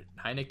Tyler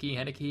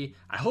Heineke.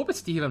 I hope it's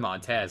Steven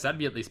Montez.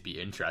 That'd at least be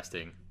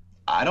interesting.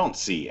 I don't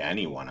see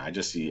anyone. I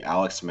just see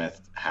Alex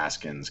Smith,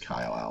 Haskins,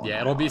 Kyle Allen.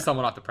 Yeah, it'll be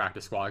someone off the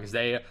practice squad because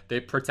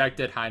they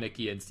protected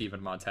Heineke and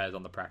Steven Montez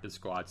on the practice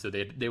squad, so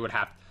they would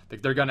have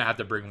they're gonna have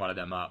to bring one of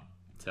them up.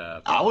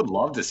 I would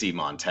love to see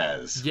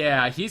Montez.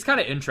 Yeah, he's kind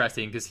of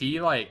interesting because he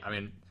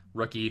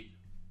rookie,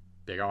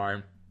 big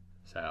arm,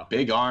 so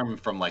big arm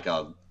from like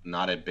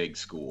not a big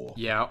school.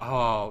 Yeah.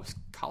 Oh,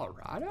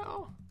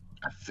 Colorado.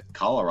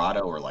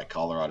 Colorado or like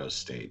Colorado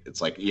State. It's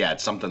like, yeah,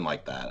 it's something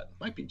like that. It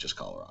might be just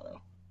Colorado.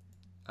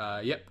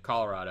 Yep,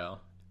 Colorado.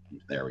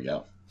 There we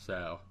go.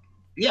 So,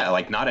 yeah,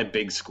 like not a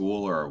big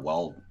school or a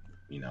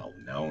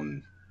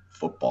known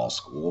football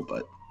school,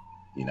 but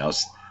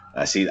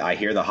I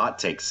hear the hot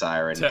take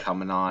siren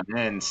coming on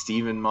in.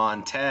 Steven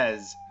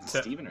Montez.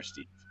 Steven or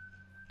Steve?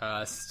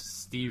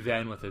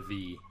 Steven with a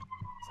V.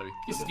 So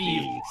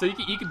Steve. So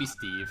you could be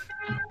Steve.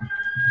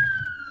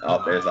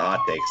 Oh, there's the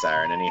hot take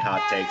siren. Any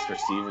hot takes for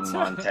Steven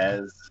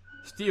Montez?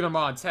 Steven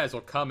Montez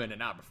will come in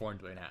and outperform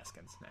Dwayne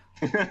Haskins.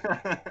 I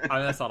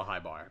mean, that's not a high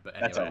bar, but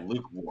anyway. That's a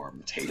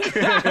lukewarm take.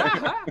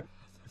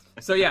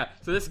 So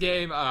this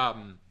game, I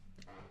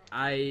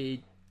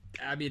mean,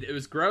 it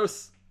was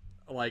gross.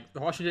 Like, the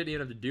Washington didn't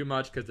even have to do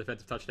much because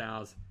defensive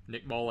touchdowns.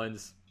 Nick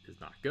Mullins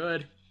is not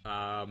good.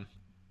 Brandon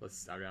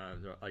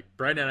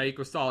Ayuk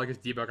was solid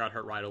because Debo got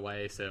hurt right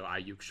away, so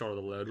Ayuk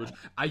shouldered the load. Which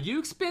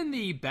Ayuk's been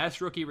the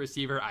best rookie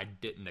receiver I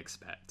didn't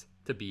expect.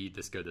 to be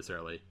this good this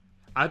early.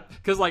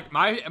 Because like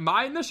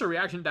my initial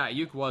reaction to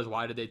Ayuk was,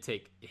 why did they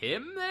take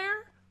him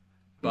there?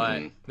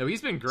 But no,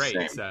 he's been great.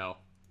 Same. So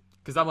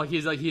because I'm like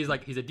he's a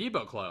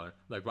Debo clone.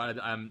 Like why did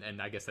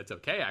and I guess that's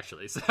okay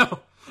actually. So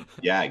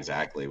Yeah,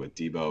 exactly. With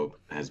Debo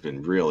has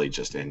been really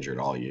just injured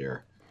all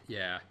year.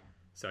 yeah.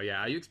 So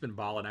yeah, Ayuk's been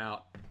balling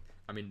out.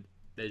 I mean,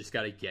 they just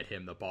got to get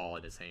him the ball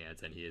in his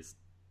hands, and he is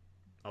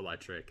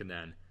electric. And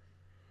then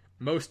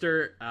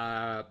Mostert,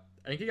 I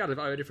think he got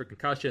evaluated for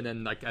concussion,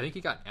 and like I think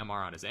he got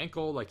MR on his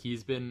ankle. Like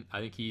I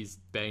think he's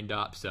banged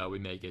up, so we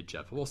may get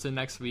Jeff Wilson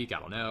next week. I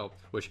don't know,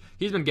 which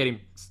he's been getting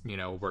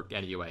work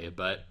anyway,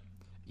 but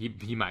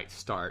he might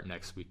start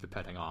next week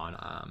depending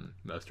on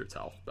Mostert's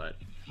health. But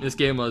this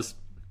game was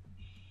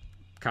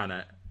kind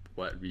of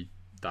what we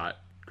thought.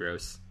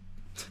 Gross.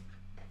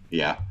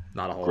 Yeah,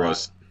 Not a whole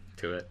gross lot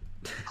to it.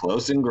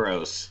 Close and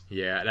gross.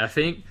 Yeah, and I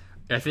think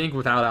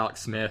without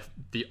Alex Smith,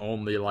 the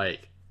only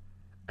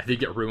I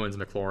think it ruins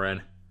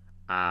McLaurin.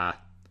 I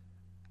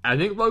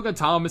think Logan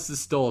Thomas is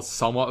still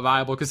somewhat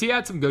viable because he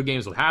had some good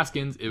games with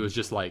Haskins. It was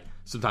just like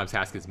sometimes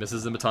Haskins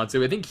misses him a ton.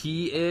 So I think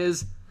he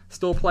is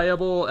still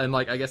playable, and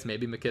like I guess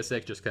maybe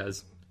McKissick just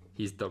because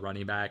he's the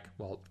running back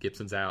while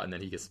Gibson's out, and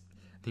then I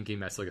think he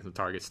might still get some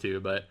targets too.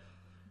 But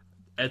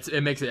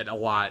it makes it a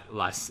lot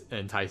less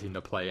enticing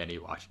to play any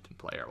Washington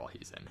player while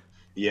he's in.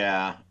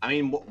 Yeah, I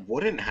mean,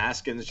 wouldn't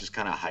Haskins just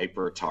kind of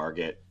hyper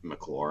target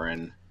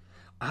McLaurin?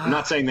 I'm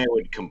not saying they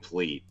would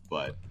complete,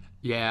 but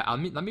yeah,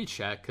 let me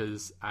check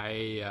because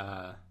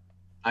I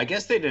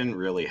guess they didn't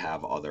really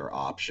have other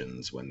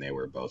options when they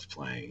were both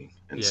playing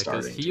and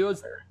starting.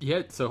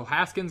 So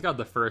Haskins got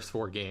the first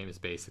 4 games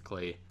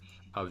basically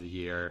of the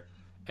year,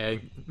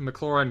 and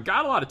McLaurin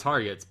got a lot of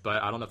targets,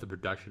 but I don't know if the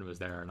production was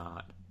there or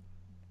not.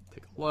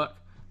 Take a look.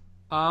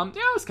 Yeah,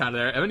 it was kind of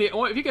there. I mean,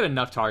 if you get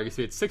enough targets,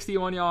 he had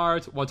 61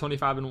 yards,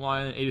 125 and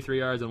 1, 83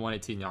 yards, and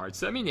 118 yards.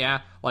 So, I mean,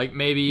 yeah, like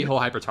maybe he'll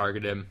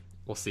hyper-target him.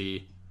 We'll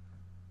see.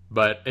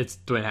 But it's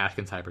Dwayne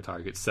Haskins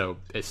hyper-targets, so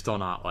it's still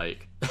not,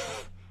 like,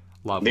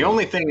 lovely. The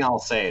only thing I'll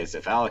say is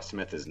if Alex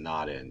Smith is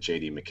not in,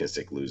 J.D.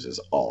 McKissick loses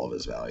all of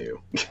his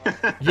value.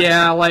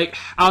 Yeah, like,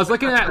 I was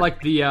looking at,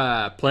 like,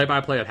 the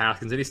play-by-play of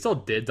Haskins, and he still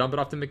did dump it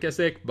off to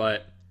McKissick,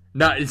 but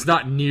it's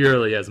not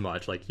nearly as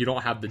much. Like, you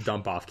don't have the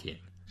dump-off king.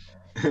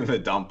 The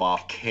dump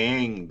off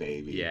king,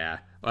 baby. Yeah,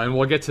 and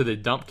we'll get to the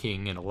dump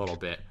king in a little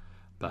bit.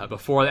 But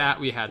before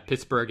that, we had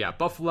Pittsburgh at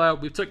Buffalo.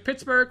 We took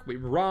Pittsburgh. We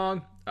were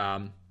wrong.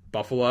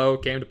 Buffalo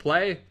came to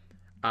play.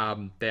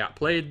 They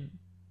outplayed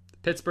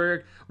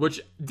Pittsburgh,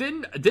 which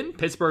didn't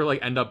Pittsburgh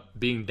like end up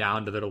being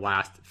down to their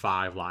last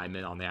 5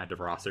 linemen on the active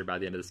roster by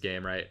the end of this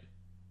game, right?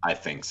 I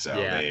think so.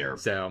 Yeah, they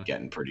are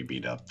getting pretty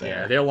beat up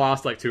there. Yeah, they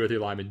lost like 2 or 3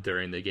 linemen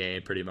during the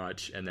game, pretty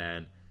much, and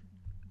then.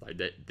 Like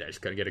they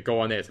just couldn't get it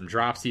going. They had some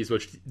dropsies,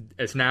 which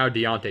it's now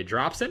Deontay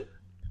Dropson.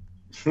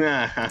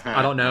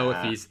 I don't know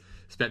if he's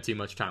spent too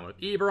much time with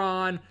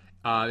Ebron.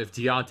 If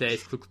Deontay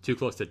is too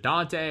close to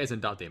Dante,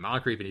 isn't Dante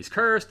Moncrief and he's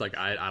cursed? Like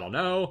I don't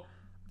know.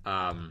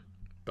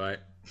 But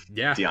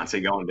yeah,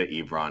 Deontay going to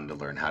Ebron to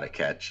learn how to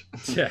catch.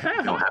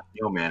 Yeah.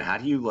 Man, how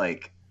do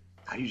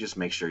you just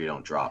make sure you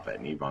don't drop it?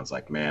 And Ebron's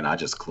like, man, I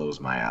just close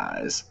my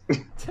eyes.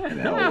 And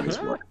that always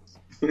works.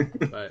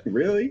 But,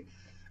 really?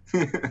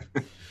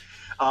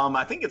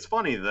 I think it's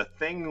funny. The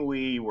thing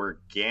we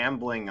were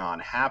gambling on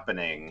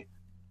happening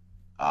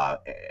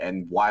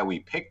and why we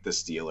picked the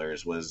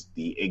Steelers was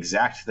the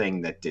exact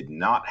thing that did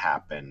not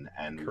happen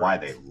and Correct. Why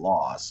they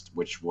lost,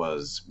 which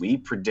was we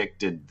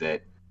predicted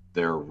that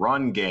their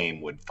run game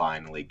would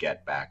finally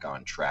get back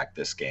on track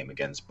this game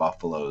against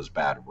Buffalo's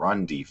bad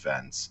run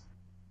defense.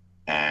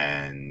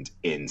 And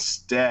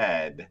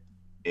instead,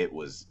 it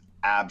was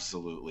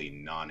absolutely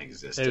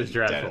non-existent. it was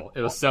dreadful.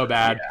 It was so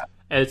bad. Yeah.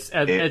 It's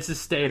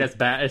just stayed as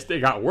bad.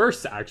 It got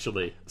worse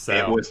actually. So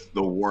it was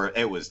the worst.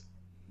 It was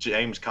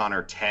James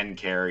Conner 10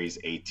 carries,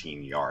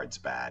 18 yards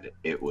bad.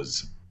 It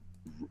was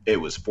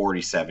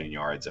 47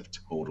 yards of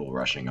total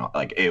rushing.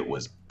 Like it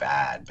was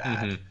bad.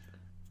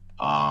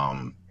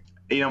 Mm-hmm.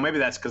 Maybe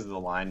that's because of the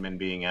linemen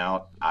being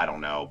out. I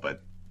don't know,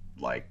 but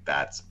like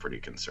that's pretty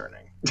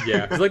concerning.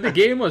 Yeah, because like the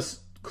game was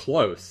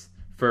close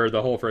for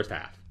the whole first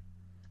half,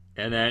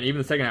 and then even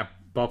the second half,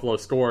 Buffalo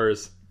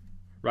scores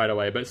right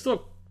away, but it's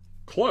still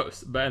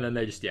close. But and then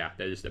they just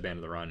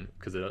abandon the run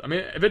because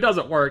if it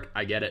doesn't work,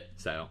 I get it.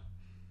 So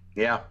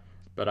yeah,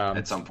 but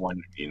at some point,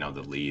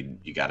 the lead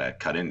you got to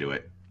cut into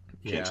it.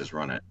 You can't just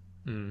run it.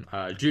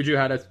 Juju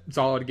had a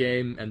solid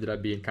game. Ended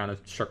up being kind of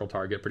circle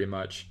target pretty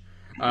much.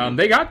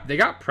 They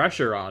got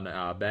pressure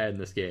on Ben in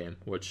this game,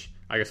 which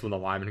I guess when the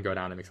linemen go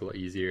down, it makes it a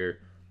little easier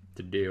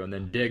to do. And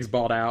then Diggs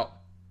balled out.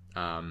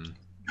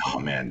 Oh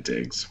man,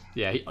 Diggs.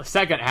 Yeah,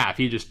 second half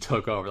he just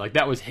took over. Like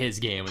that was his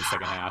game in the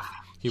second half.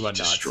 He went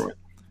nuts. Destroyed.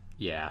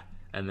 Yeah,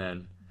 and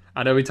then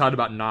I know we talked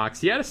about Knox.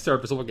 He had a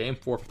serviceable game,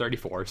 4 for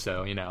 34.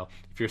 So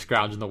if you're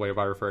scrounging the waiver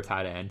wire for a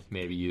tight end,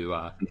 maybe you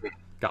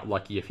got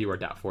lucky if he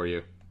worked out for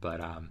you. But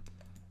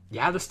the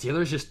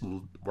Steelers just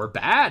were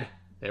bad.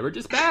 They were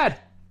just bad.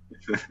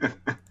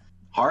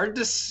 Hard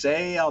to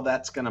say how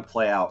that's going to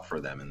play out for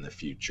them in the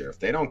future. If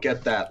they don't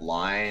get that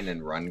line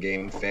and run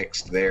game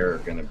fixed, they're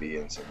going to be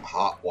in some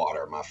hot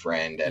water, my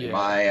friend. And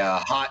my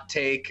hot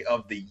take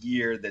of the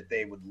year that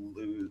they would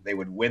lose, they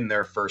would win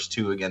their first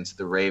 2 against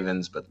the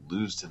Ravens, but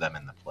lose to them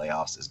in the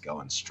playoffs is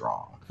going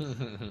strong.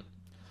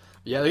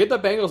 Yeah, they get the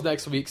Bengals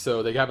next week,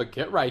 so they have a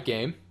get-right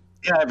game.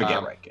 Yeah, I have a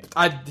get-right game.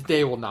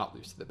 They will not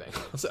lose to the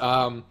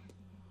Bengals.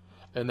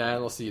 And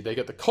then, let's see, they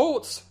get the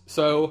Colts.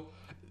 So,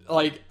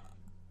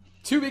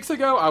 2 weeks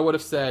ago, I would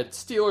have said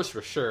Steelers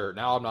for sure.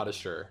 Now I'm not as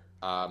sure.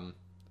 And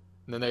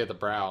then they get the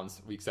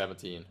Browns, week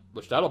 17,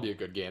 which that'll be a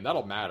good game.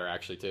 That'll matter,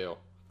 actually, too.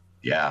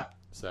 Yeah.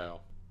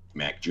 So,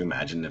 Mac, could you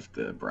imagine if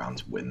the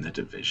Browns win the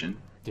division?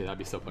 Dude, that'd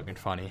be so fucking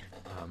funny.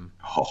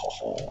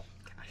 Gosh.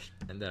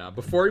 And then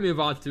before we move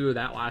on to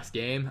that last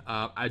game,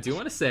 I do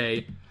want to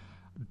say,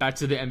 back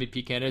to the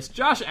MVP candidates,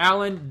 Josh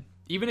Allen,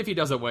 even if he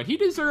doesn't win, he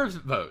deserves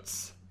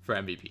votes for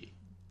MVP.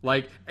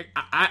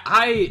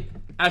 I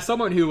as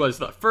someone who was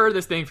the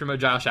furthest thing from a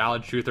Josh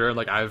Allen truther,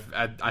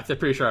 I'm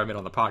pretty sure I've been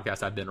on the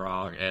podcast, I've been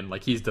wrong, and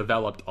he's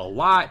developed a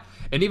lot,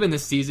 and even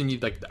this season,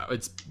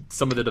 it's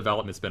some of the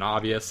development's been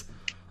obvious.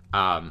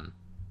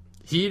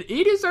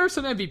 He deserves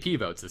some MVP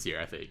votes this year,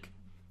 I think.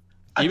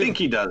 I think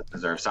he does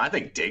deserve some. I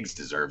think Diggs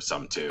deserves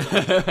some too.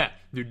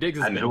 Dude, Diggs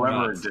has and been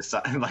whoever nuts.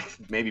 decides,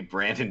 maybe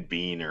Brandon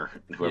Bean or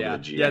whoever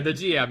the GM. Yeah, the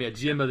GM,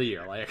 GM of the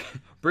year,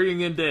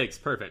 bringing in Diggs,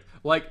 perfect.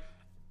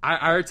 I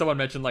heard someone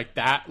mention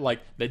that,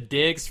 the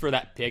Diggs for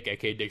that pick,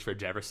 aka Diggs for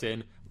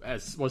Jefferson,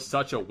 was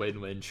such a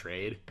win-win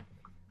trade.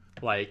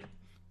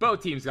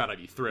 Both teams gotta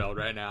be thrilled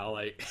right now.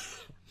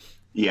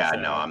 Yeah,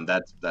 no,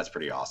 that's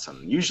pretty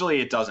awesome. Usually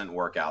it doesn't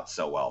work out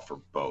so well for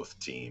both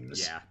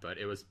teams. Yeah, but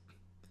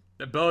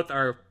both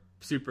are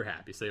super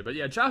happy. So, but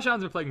yeah, Josh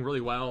Allen's been playing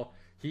really well.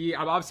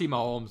 Obviously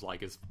Mahomes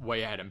is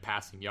way ahead in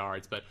passing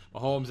yards, but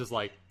Mahomes is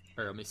let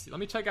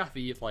me check out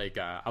the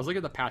I was looking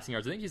at the passing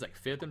yards. I think he's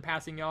 5th in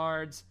passing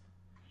yards.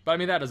 But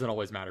that doesn't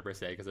always matter per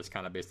se, because it's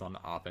kind of based on the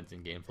offense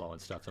and game flow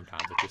and stuff.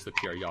 Sometimes it's just the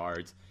pure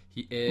yards.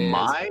 He is.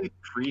 My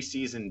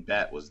preseason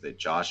bet was that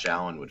Josh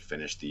Allen would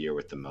finish the year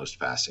with the most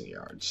passing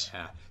yards.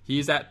 Yeah,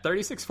 he's at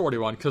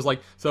 3641 because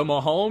so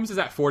Mahomes is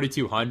at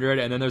 4200,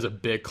 and then there's a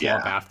big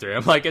clump after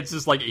him. It's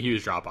just a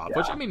huge drop off,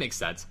 which makes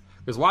sense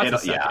because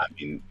Watson's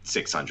second.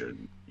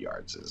 600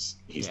 yards is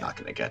he's not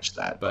going to catch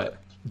that, but.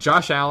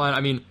 Josh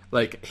Allen,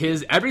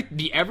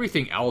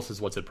 everything else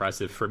is what's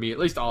impressive for me, at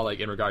least all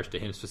in regards to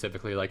him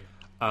specifically.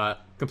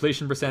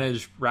 Completion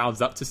percentage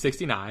rounds up to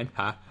 69.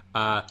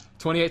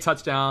 28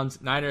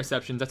 touchdowns, 9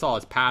 interceptions. That's all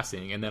his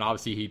passing, and then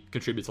obviously he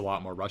contributes a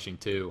lot more rushing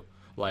too.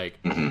 Well,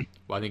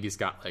 I think he's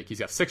got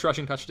 6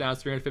 rushing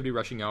touchdowns, 350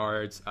 rushing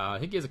yards. I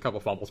think he has a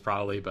couple fumbles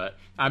probably, but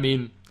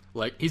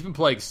he's been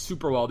playing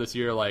super well this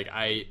year.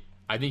 I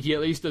think he at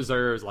least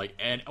deserves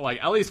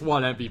at least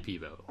one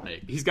MVP vote.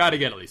 He's got to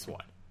get at least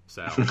one.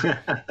 So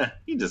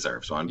he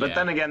deserves one. But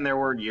then again, there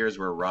were years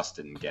where Russ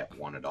didn't get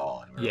one at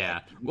all.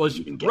 And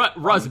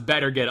Russ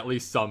better get at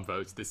least some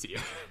votes this year.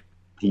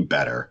 He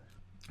better.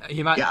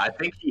 He might. Yeah, I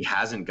think he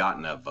hasn't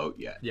gotten a vote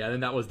yet. Yeah,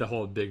 then that was the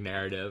whole big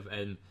narrative.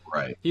 And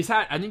right.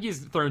 I think he's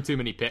thrown too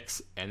many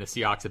picks, and the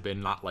Seahawks have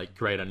been not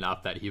great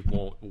enough that he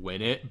won't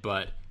win it,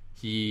 but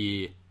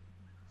he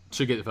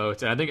should get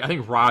votes. And I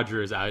think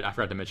Rodgers, I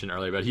forgot to mention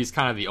earlier, but he's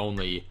kind of the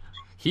only.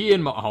 He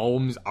and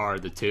Mahomes are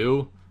the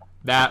two.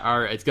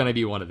 It's going to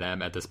be one of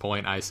them at this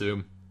point, I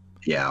assume.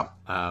 Yeah.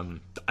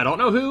 I don't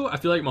know who. I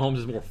feel like Mahomes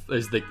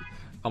is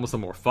almost a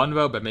more fun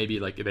vote, but maybe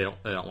they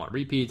don't want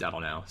repeats. I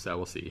don't know. So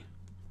we'll see.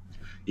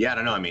 Yeah, I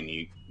don't know.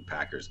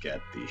 Packers get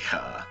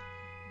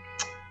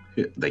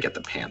they get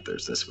the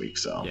Panthers this week,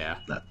 so yeah,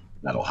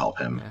 that'll help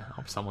him. Yeah, I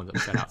hope someone's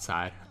upset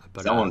outside.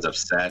 But, someone's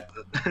upset.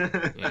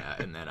 Yeah,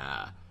 and then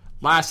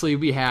lastly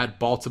we had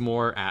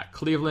Baltimore at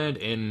Cleveland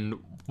in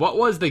what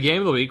was the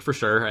game of the week for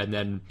sure, and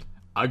then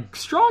a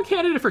strong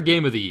candidate for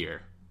game of the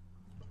year.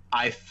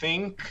 I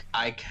think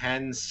I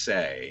can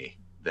say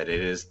that it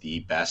is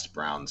the best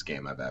Browns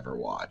game I've ever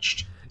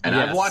watched. And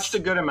yes. I've watched a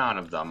good amount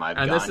of them. I've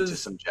gone to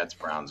some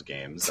Jets-Browns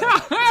games.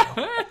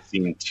 I've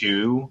seen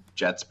 2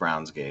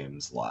 Jets-Browns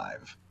games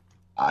live.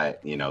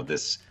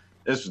 This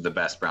was the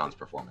best Browns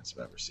performance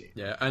I've ever seen.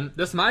 Yeah, and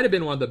this might have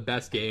been one of the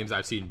best games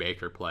I've seen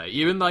Baker play.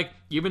 Even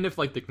if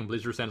the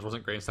completion percentage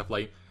wasn't great and stuff,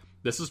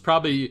 this was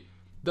probably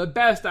the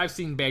best I've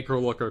seen Baker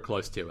look or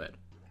close to it.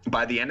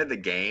 By the end of the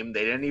game,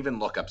 they didn't even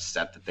look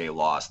upset that they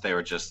lost. They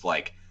were just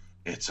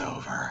it's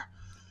over.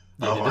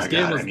 Yeah,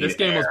 this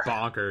game was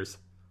bonkers.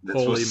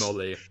 Holy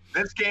moly.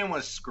 This game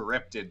was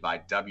scripted by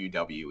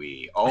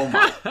WWE. Oh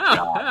my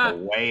God, the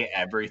way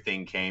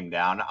everything came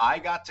down. I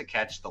got to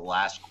catch the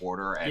last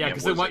quarter, and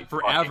because it went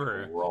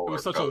forever. It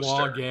was such a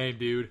long game,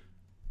 dude.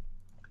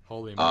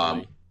 Holy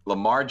moly.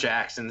 Lamar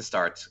Jackson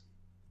starts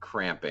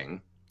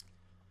cramping.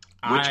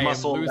 Which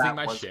muscle that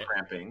was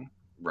cramping,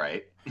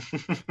 right?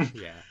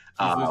 Yeah.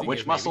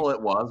 Which muscle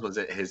it was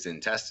it his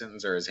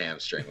intestines or his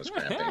hamstring was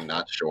cramping?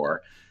 Not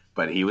sure.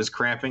 But he was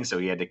cramping, so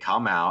he had to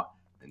come out.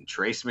 And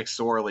Trace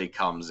McSorley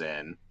comes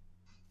in,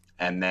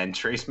 And then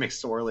Trace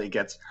McSorley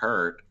gets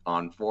hurt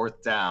on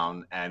 4th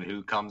down, and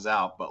who comes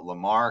out? But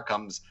Lamar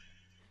comes,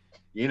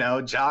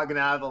 jogging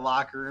out of the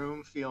locker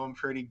room, feeling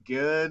pretty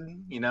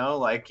good,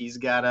 like he's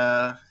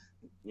got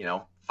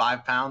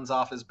 5 pounds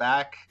off his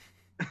back.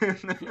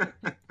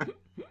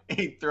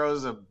 He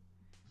throws a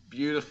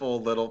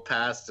beautiful little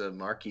pass to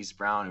Marquise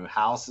Brown, who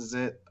houses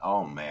it.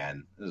 Oh,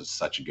 man, this is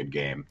such a good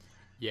game.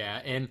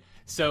 Yeah, and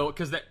so,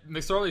 because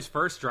McSorley's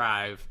first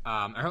drive,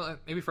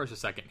 maybe first or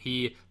second,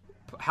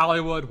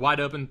 Hollywood, wide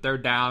open,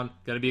 3rd down,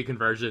 going to be a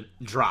conversion,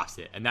 drops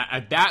it. And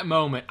at that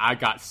moment, I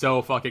got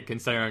so fucking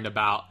concerned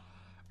about,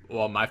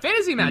 my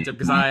fantasy matchup,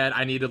 because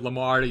I needed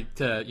Lamar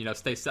to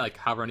stay like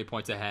however many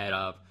points ahead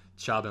of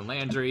Chubb and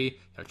Landry.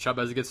 Chubb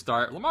has a good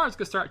start. Lamar has a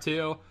good start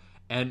too.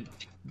 And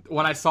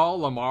when I saw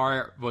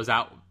Lamar was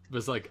in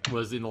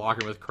the locker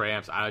room with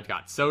cramps, I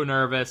got so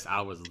nervous.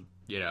 I was,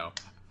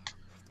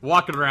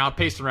 walking around,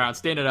 pacing around,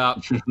 standing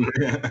up,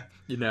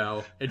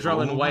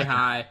 adrenaline way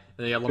high.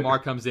 And then Lamar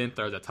comes in,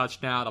 throws a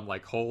touchdown. I'm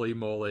like, holy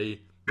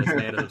moly, this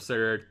man is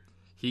absurd.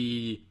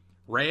 He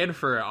ran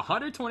for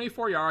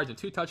 124 yards and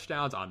 2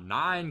 touchdowns on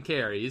 9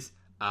 carries.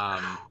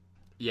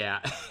 Yeah,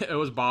 it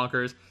was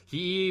bonkers.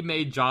 He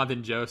made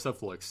Jonathan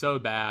Joseph look so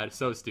bad,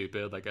 so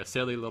stupid, like a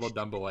silly little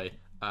dumb boy.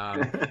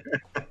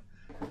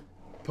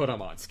 Put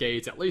him on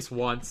skates at least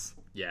once.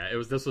 Yeah,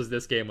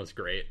 this game was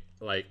great.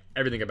 Like,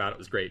 everything about it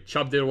was great.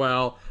 Chubb did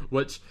well,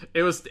 which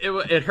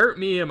it hurt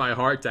me in my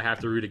heart to have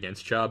to root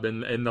against Chubb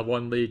in the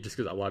one league just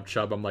because I love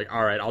Chubb. I'm like,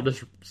 all right, I'll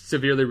just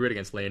severely root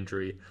against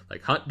Landry.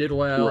 Like, Hunt did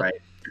well. Right.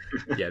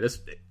 Yeah, this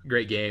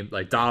great game.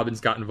 Like,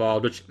 Dobbins got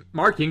involved, which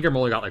Mark Ingram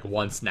only got like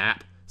 1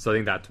 snap, so I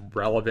think that's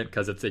relevant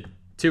because it's a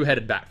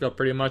 2-headed backfield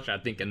pretty much. I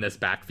think in this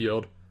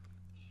backfield,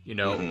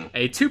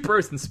 a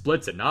 2-person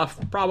split's enough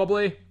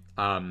probably.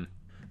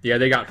 Yeah,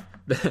 they got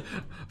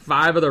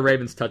 5 of the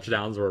Ravens'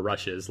 touchdowns were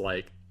rushes.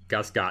 Like,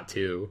 Gus got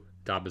 2,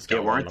 Dobbins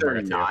got 1. Weren't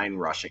there 9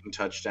 rushing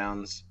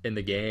touchdowns in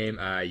the game?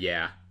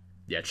 Yeah.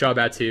 Chubb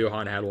had 2,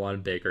 Hunt had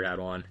 1, Baker had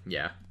 1.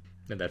 Yeah,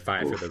 and then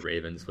 5 for the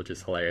Ravens, which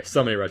is hilarious.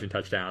 So many rushing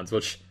touchdowns,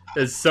 which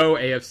is so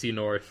AFC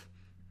North.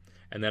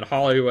 And then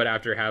Hollywood,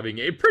 after having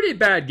a pretty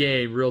bad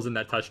game, reels in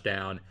that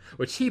touchdown,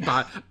 which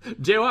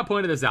Jay Watt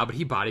pointed this out, but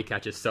he body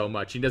catches so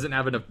much. He doesn't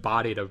have enough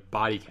body to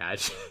body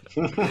catch.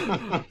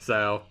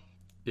 So,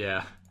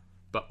 yeah.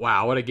 But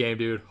wow, what a game,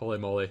 dude. Holy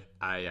moly.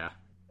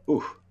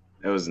 Ooh,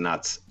 it was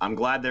nuts. I'm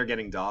glad they're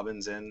getting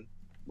Dobbins in,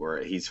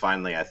 where he's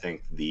finally, I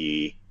think,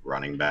 the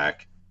running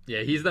back.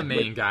 Yeah, he's the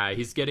main guy.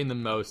 He's getting the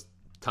most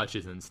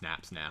touches and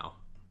snaps now.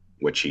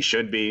 Which he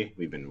should be.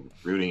 We've been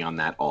rooting on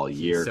that all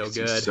year.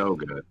 He's so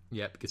good.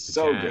 Yep, because the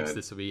so Jags good.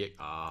 This will be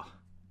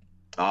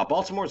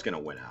Baltimore's going to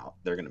win out.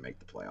 They're going to make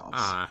the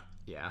playoffs.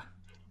 Yeah.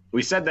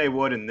 We said they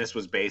would, and this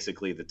was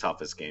basically the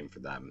toughest game for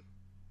them,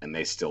 and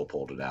they still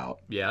pulled it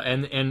out. Yeah,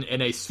 and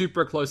in a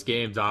super close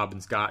game,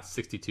 Dobbins got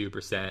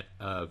 62%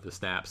 of the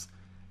snaps.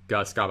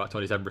 Gus got about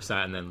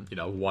 27%, and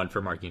then 1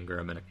 for Mark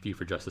Ingram and a few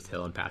for Justice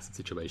Hill in passing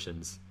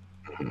situations.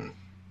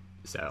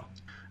 So.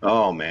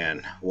 Oh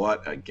man,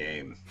 what a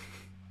game!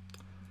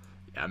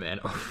 Yeah, man.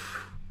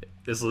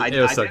 It was so great. I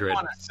did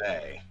want to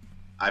say,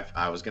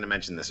 I was going to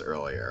mention this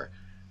earlier.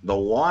 The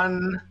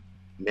one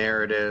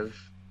narrative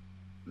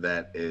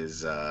that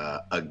is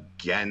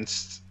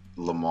against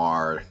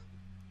Lamar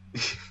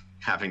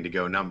having to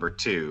go number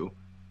 2,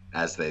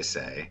 as they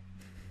say,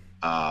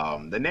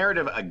 the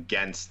narrative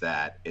against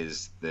that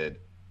is that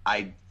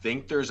I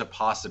think there's a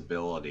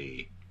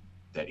possibility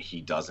that he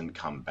doesn't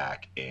come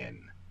back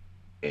in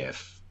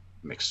if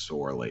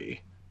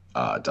McSorley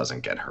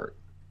doesn't get hurt.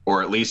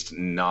 Or at least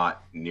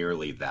not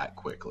nearly that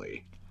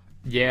quickly.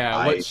 Yeah,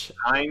 I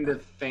kind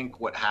of think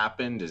what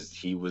happened is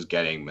he was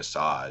getting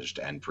massaged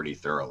and pretty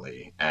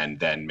thoroughly, and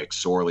then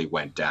McSorley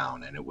went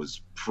down, and it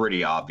was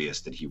pretty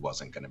obvious that he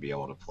wasn't going to be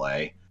able to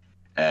play.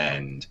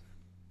 And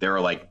they were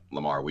like,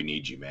 "Lamar, we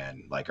need you,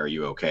 man. Like, are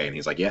you okay?" And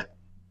he's like, "Yeah."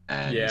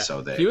 And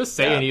so he was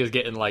saying he was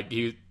getting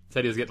he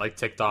said he was getting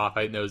ticked off.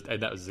 I know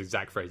that was his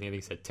exact phrase. I think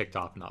he said ticked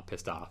off, not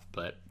pissed off.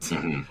 But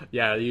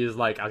yeah, he was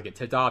like, I was getting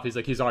ticked off. He's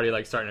like, he's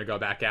already starting to go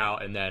back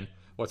out. And then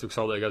once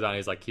McSorley goes down,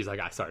 he's like,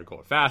 I started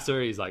going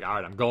faster. He's like, all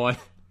right, I'm going.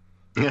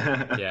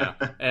 Yeah.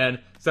 And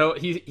so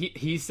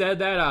he said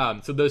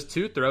that so those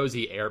 2 throws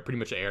he pretty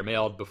much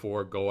airmailed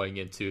before going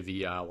into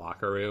the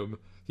locker room.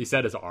 He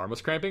said his arm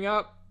was cramping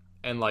up.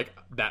 And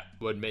that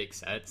would make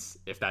sense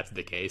if that's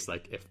the case.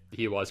 If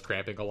he was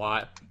cramping a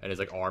lot and his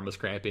arm was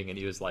cramping, and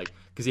he was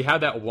because he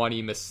had that one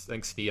he missed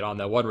Snead on,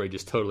 that one where he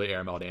just totally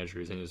airmailed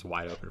Andrews and he was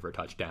wide open for a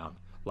touchdown.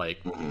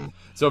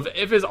 So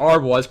if his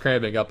arm was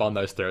cramping up on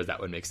those throws, that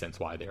would make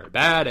sense why they were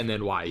bad, and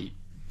then why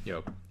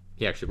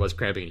he actually was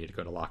cramping and he had to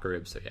go to locker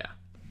room. So yeah.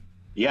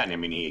 Yeah, and I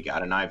mean, he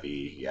got an IV.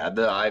 He had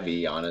the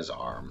IV on his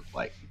arm.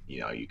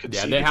 You could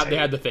see. Yeah, they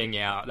had the thing.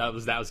 Yeah, that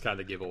was kind of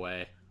the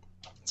giveaway.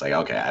 It's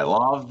okay, I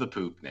love the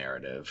poop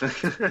narrative.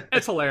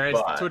 It's hilarious.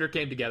 Twitter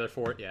came together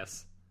for it,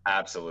 yes.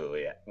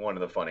 Absolutely. One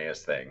of the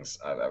funniest things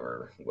I've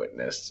ever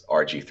witnessed.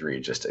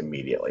 RG3 just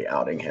immediately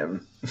outing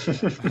him.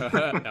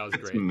 That was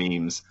great.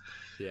 Memes.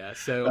 Yeah,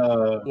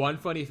 so one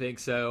funny thing.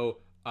 So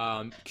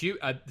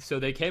So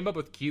they came up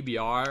with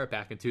QBR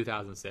back in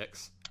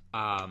 2006.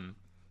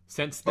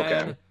 Since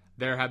then,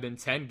 there have been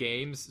 10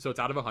 games. So it's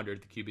out of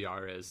 100. The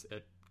QBR is.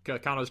 It kind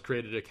of was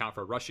created to account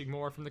for rushing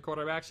more from the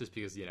quarterbacks, just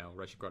because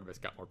rushing quarterbacks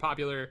got more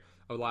popular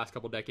over the last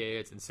couple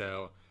decades, and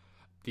so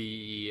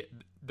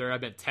there have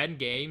been 10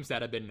 games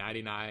that have been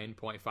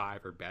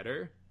 99.5 or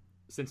better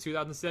since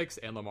 2006,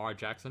 and Lamar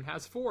Jackson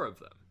has 4 of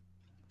them.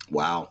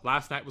 Wow.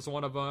 Last night was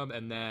one of them,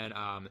 and then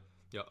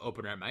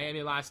opener at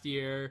Miami last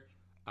year,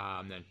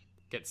 then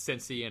against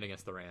Cincy and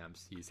against the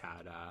Rams, he's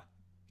had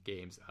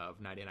games of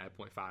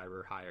 99.5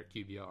 or higher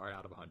QBR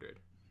out of 100.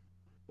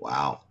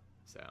 Wow.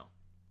 So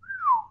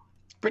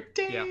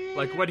pretty. Yeah,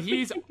 like when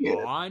he's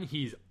on,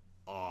 he's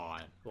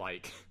on.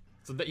 Like,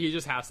 so that he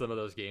just has some of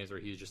those games where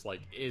he's just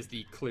like is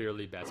the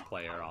clearly best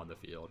player on the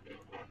field.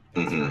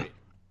 It's great.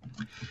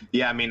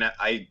 Yeah, I mean,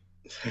 I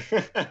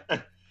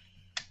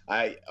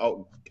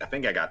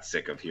think I got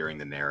sick of hearing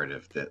the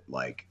narrative that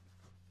like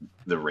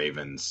the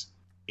Ravens,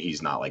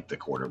 he's not like the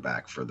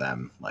quarterback for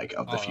them, like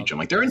of the future. I'm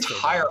like, their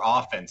entire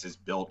offense is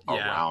built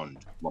around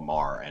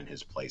Lamar and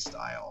his play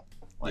style.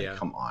 Like,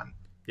 come on.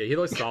 Yeah, he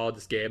looked solid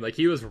this game. Like,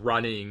 he was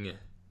running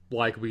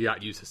like we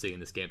got used to seeing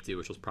this game too,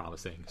 which was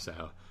promising.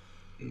 So,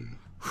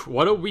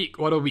 what a week!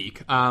 What a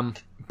week!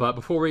 But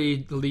before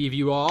we leave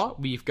you all,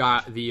 we've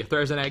got the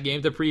Thursday night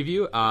game to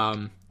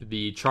preview.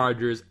 The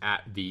Chargers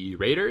at the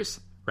Raiders.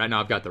 Right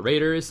now, I've got the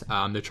Raiders.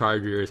 The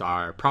Chargers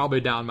are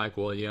probably down Mike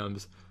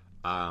Williams.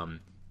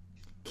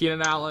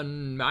 Keenan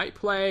Allen might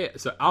play.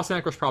 So Austin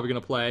Eckler's probably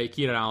going to play.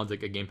 Keenan Allen's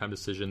like a game time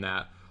decision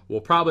that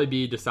will probably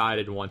be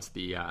decided once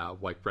the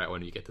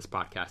when you get this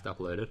podcast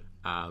uploaded.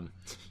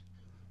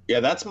 Yeah,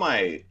 that's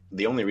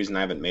the only reason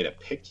I haven't made a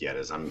pick yet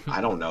is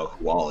I don't know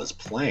who all is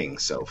playing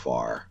so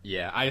far.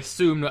 Yeah, I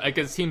assume like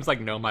it seems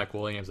like no Mike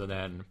Williams and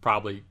then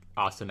probably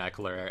Austin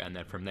Eckler, and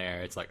then from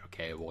there it's like,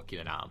 okay, we'll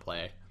Keenan Allen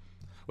play,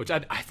 which I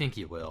think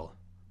he will,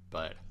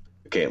 but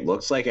okay, it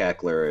looks like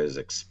Eckler is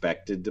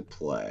expected to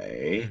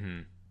play.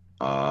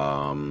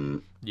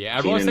 Yeah,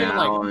 everyone's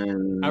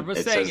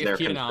saying if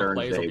Keenan Allen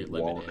plays, they he'll be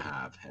limited. Won't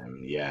have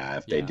him. Yeah,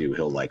 if they do,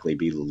 he'll likely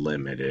be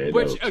limited.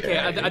 Which I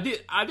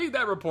think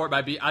that report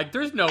might be like,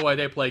 there's no way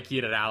they play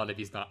Keenan Allen if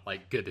he's not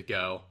like good to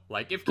go.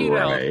 Like if Keenan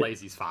Allen plays,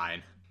 he's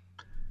fine.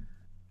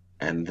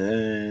 And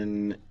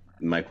then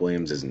Mike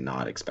Williams is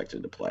not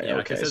expected to play. Yeah,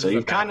 okay, so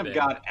you've kind of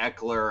got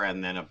Eckler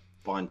and then a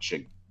bunch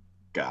of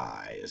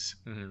guys.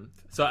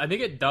 So I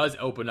think it does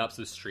open up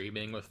some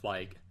streaming with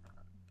like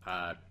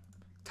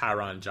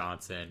Tyron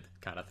Johnson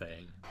kind of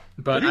thing.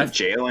 But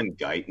Jalen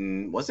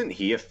Guyton, wasn't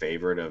he a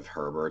favorite of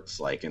Herbert's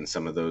like in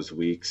some of those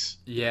weeks?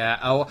 Yeah.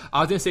 Oh,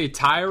 I was gonna say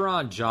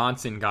Tyron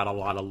Johnson got a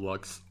lot of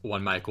looks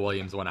when Mike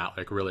Williams went out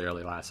like really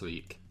early last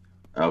week.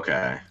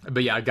 Okay.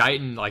 But yeah,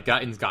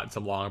 Guyton's gotten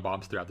some long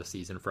bombs throughout the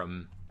season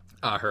from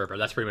Herbert.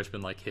 That's pretty much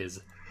been like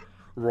his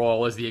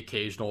role as the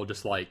occasional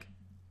just like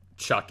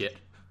chuck it.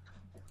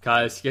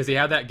 Because he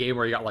had that game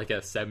where he got like a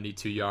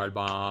 72-yard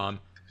bomb.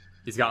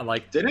 He's gotten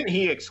like... Didn't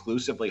he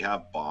exclusively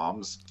have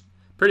bombs?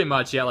 Pretty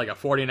much, yeah, like a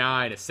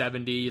 49, a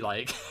 70,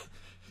 like...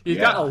 He's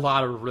got a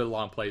lot of really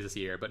long plays this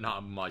year, but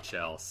not much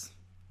else.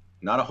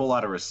 Not a whole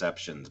lot of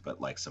receptions,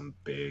 but like some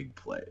big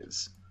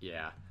plays.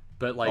 Yeah,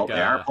 but like... they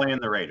are playing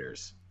the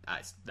Raiders.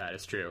 That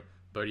is true.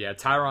 But yeah,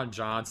 Tyron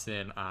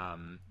Johnson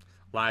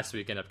last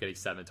week ended up getting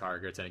 7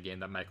 targets in a game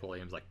that Mike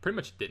Williams like pretty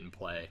much didn't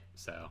play,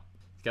 so...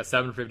 He got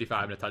 7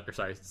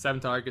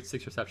 targets,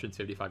 6 receptions,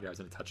 55 yards,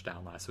 and a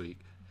touchdown last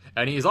week.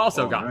 And he's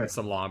also gotten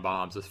some long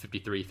bombs with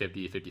 53,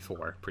 50,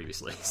 54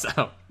 previously.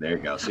 So there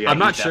you go. So yeah, I'm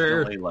not he's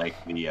sure. Definitely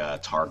like the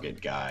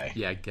target guy.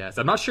 Yeah, I guess.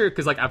 I'm not sure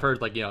because like I've heard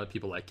like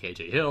people like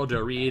KJ Hill, Joe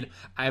Reed.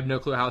 I have no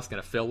clue how it's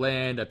going to fill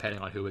in depending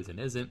on who is and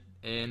isn't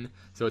in.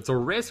 So it's a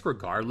risk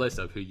regardless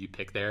of who you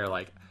pick there.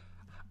 Like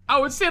I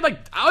would say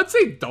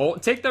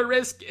don't take the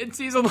risk in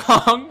season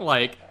long.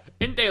 Like.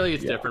 In daily,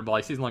 it's different, but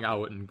like season long, I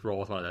wouldn't roll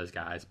with one of those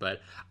guys.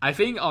 But I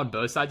think on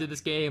both sides of this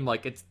game,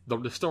 like it's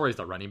the story is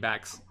the running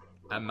backs,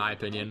 in my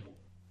opinion.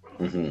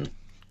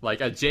 Like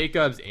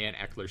Jacobs and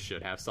Eckler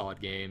should have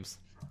solid games,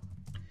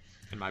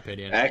 in my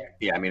opinion.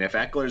 Yeah, I mean, if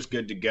Eckler's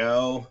good to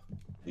go,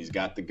 he's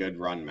got the good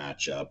run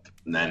matchup.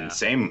 And then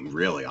same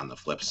really on the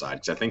flip side,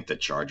 because I think the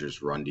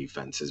Chargers' run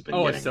defense has been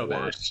getting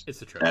worse. Bad.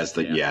 It's a truth. As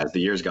the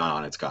years gone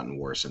on, it's gotten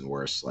worse and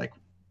worse. Like.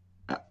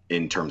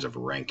 In terms of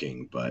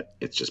ranking, but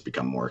it's just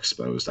become more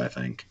exposed, I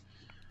think.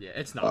 Yeah,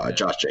 it's not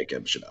Josh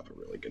Jacobs should have a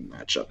really good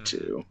matchup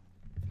too.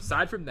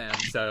 Aside from them,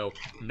 so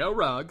no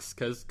Ruggs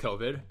because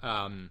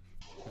COVID.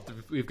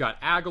 We've got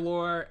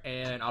Aguilar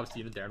and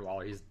obviously even Darren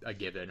Waller. He's a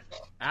given.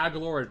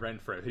 Aguilar and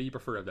Renfrow. Who do you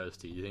prefer of those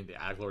two? Do you think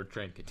the Aguilar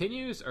trend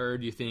continues, or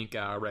do you think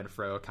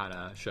Renfrow kind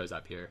of shows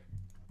up here?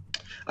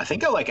 I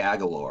think I like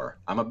Aguilar.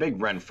 I'm a big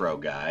Renfrow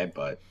guy,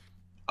 but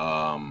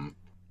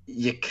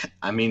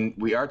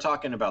we are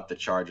talking about the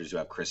Chargers who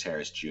have Chris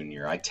Harris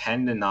Jr. I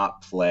tend to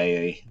not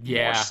play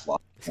more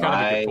slot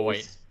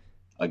guys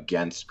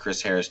against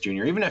Chris Harris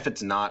Jr., even if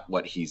it's not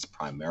what he's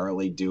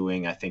primarily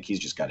doing. I think he's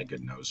just got a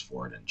good nose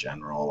for it in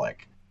general.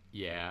 Like,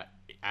 yeah,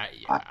 I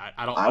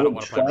don't would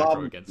want to play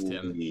retro against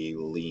him. probably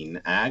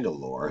lean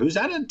Aguilar, who's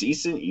had a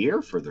decent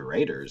year for the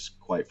Raiders,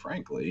 quite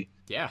frankly.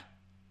 Yeah,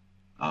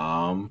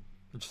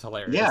 which is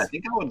hilarious. Yeah, I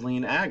think I would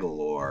lean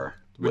Aguilar.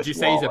 Would you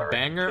say he's a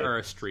banger or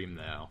a stream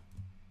though?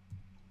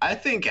 I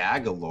think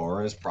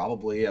Aguilar is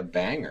probably a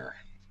banger.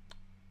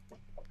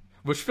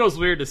 Which feels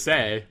weird to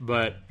say,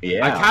 but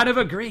Yeah. I kind of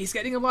agree. He's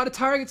getting a lot of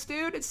targets,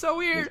 dude. It's so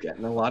He's weird.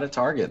 getting a lot of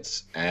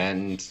targets,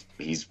 and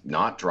he's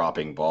not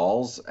dropping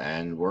balls,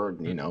 and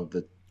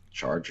the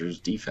Chargers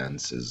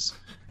defense is...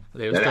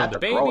 They was They'd throwing have the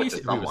to throw it babies. to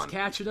He was someone.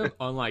 catching them,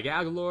 unlike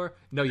Aguilar.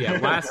 No, yeah,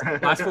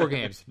 last 4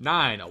 games,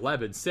 9,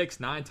 11, 6,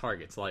 9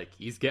 targets. Like,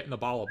 he's getting the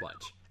ball a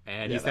bunch.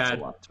 And he's that's had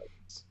a lot of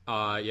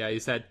targets.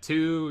 he's had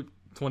 2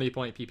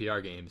 20-point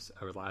PPR games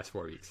over the last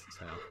 4 weeks.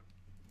 So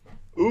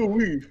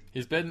Ooh-wee.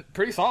 he's been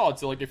pretty solid.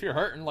 So, like, if you're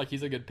hurting, like,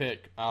 he's a good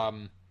pick. I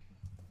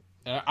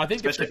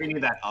think Especially if you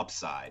need that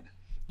upside.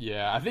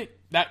 Yeah, I think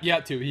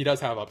that too. He does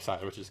have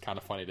upside, which is kind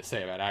of funny to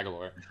say about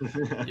Aguilar.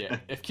 Yeah,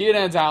 if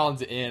Keenan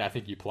Allen's in, I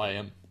think you play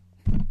him,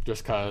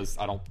 just because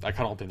I don't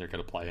think they're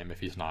going to play him if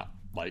he's not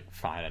like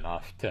fine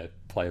enough to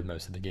play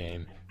most of the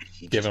game,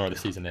 given where the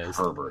season is.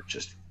 Herbert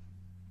just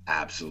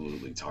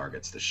absolutely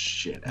targets the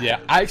shit out Yeah,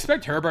 of him. I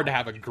expect Herbert to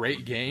have a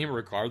great game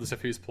regardless of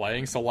who's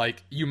playing. So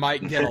like, you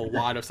might get a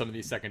lot of some of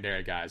these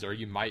secondary guys, or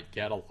you might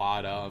get a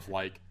lot of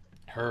like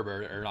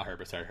Herbert.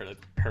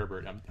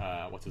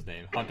 What's his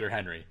name? Hunter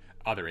Henry.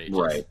 Other H's.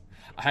 Right.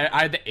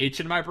 I had the H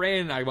in my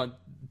brain, and I went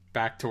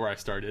back to where I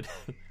started.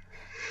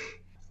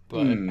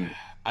 But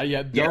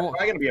Yeah, don't. probably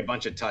going to be a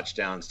bunch of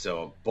touchdowns to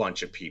a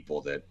bunch of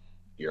people that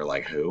you're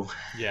like, who?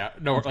 Yeah,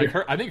 no, like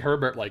I think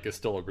Herbert like is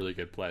still a really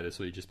good play this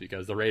week, just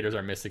because the Raiders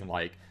are missing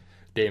like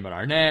Damon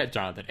Arnett,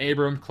 Jonathan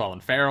Abram,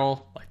 Clelin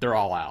Ferrell. Like they're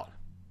all out.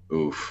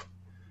 Oof.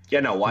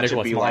 Yeah, no, watch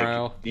Nicholas it be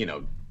Morrow.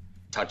 like,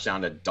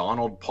 touchdown to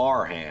Donald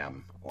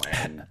Parham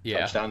and Yeah.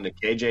 touchdown to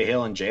KJ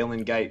Hill and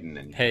Jalen Guyton.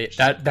 And Hey,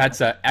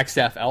 that's a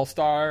XFL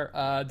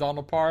star,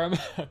 Donald Parham.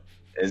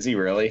 is he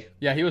really?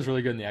 Yeah, he was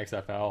really good in the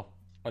XFL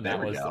when There that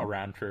we was go.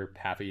 around for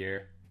half a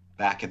year.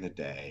 Back in the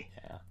day.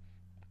 Yeah,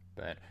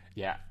 but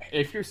yeah,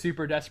 if you're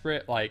super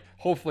desperate, like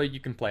hopefully you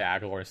can play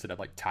Aguilar instead of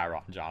like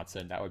Tyron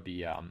Johnson. That would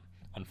be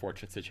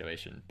unfortunate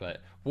situation,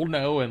 but we'll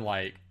know in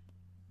like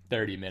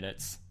 30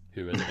 minutes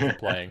who is going to be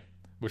playing,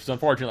 which is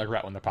unfortunate like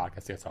right when the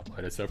podcast gets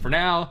uploaded. So for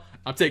now,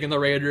 I'm taking the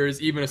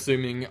Raiders, even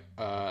assuming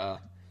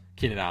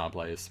Keenan Allen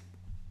plays.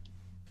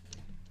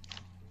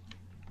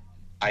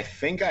 I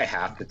think I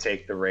have to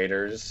take the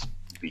Raiders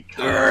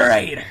because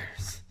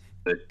Raiders.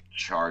 the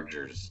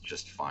Chargers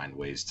just find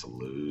ways to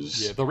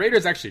lose. Yeah, the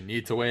Raiders actually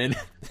need to win.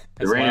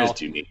 The Raiders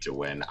do need to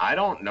win. I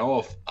don't know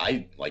if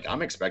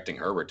I'm expecting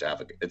Herbert to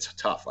have it's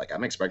tough. Like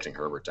I'm expecting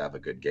Herbert to have a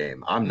good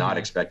game. I'm not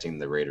expecting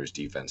the Raiders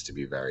defense to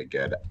be very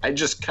good. I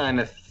just kind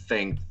of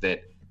think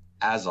that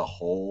as a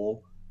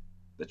whole,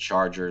 the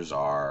Chargers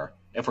are,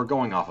 if we're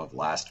going off of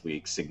last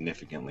week,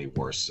 significantly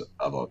worse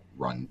of a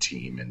run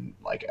team in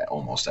like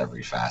almost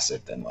every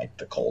facet than like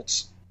the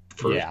Colts,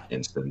 for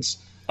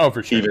instance. Oh,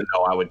 for sure. Even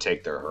though I would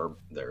take their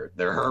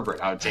Herbert,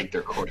 I would take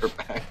their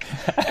quarterback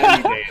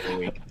any day of the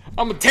week.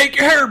 I'm gonna take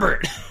your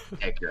Herbert.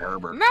 Take your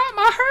Herbert. Not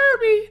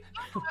my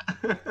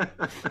Herbie.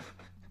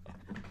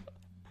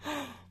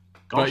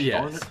 But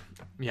yes,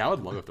 yeah, I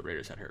would love if the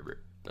Raiders had Herbert,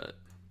 but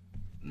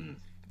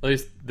at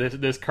least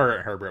this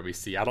current Herbert we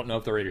see, I don't know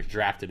if the Raiders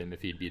drafted him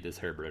if he'd be this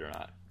Herbert or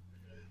not.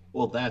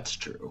 Well, that's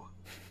true.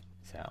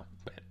 So,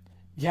 but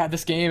yeah,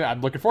 this game I'm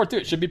looking forward to.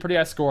 It should be pretty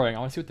high scoring. I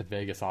want to see what the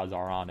Vegas odds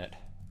are on it.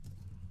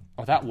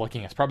 Without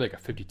looking, it's probably like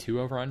a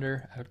 52 over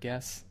under, I would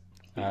guess.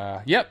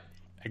 Yep,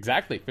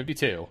 exactly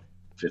 52.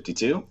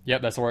 52?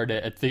 Yep, that's where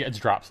it's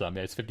dropped some.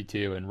 It's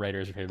 52, and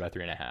Raiders are favored by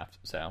 3.5.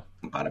 So,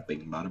 Bada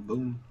bing, bada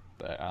boom.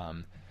 but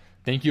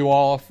thank you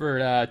all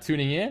for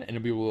tuning in,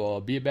 and we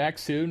will be back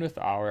soon with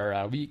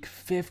our Week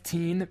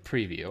 15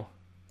 preview.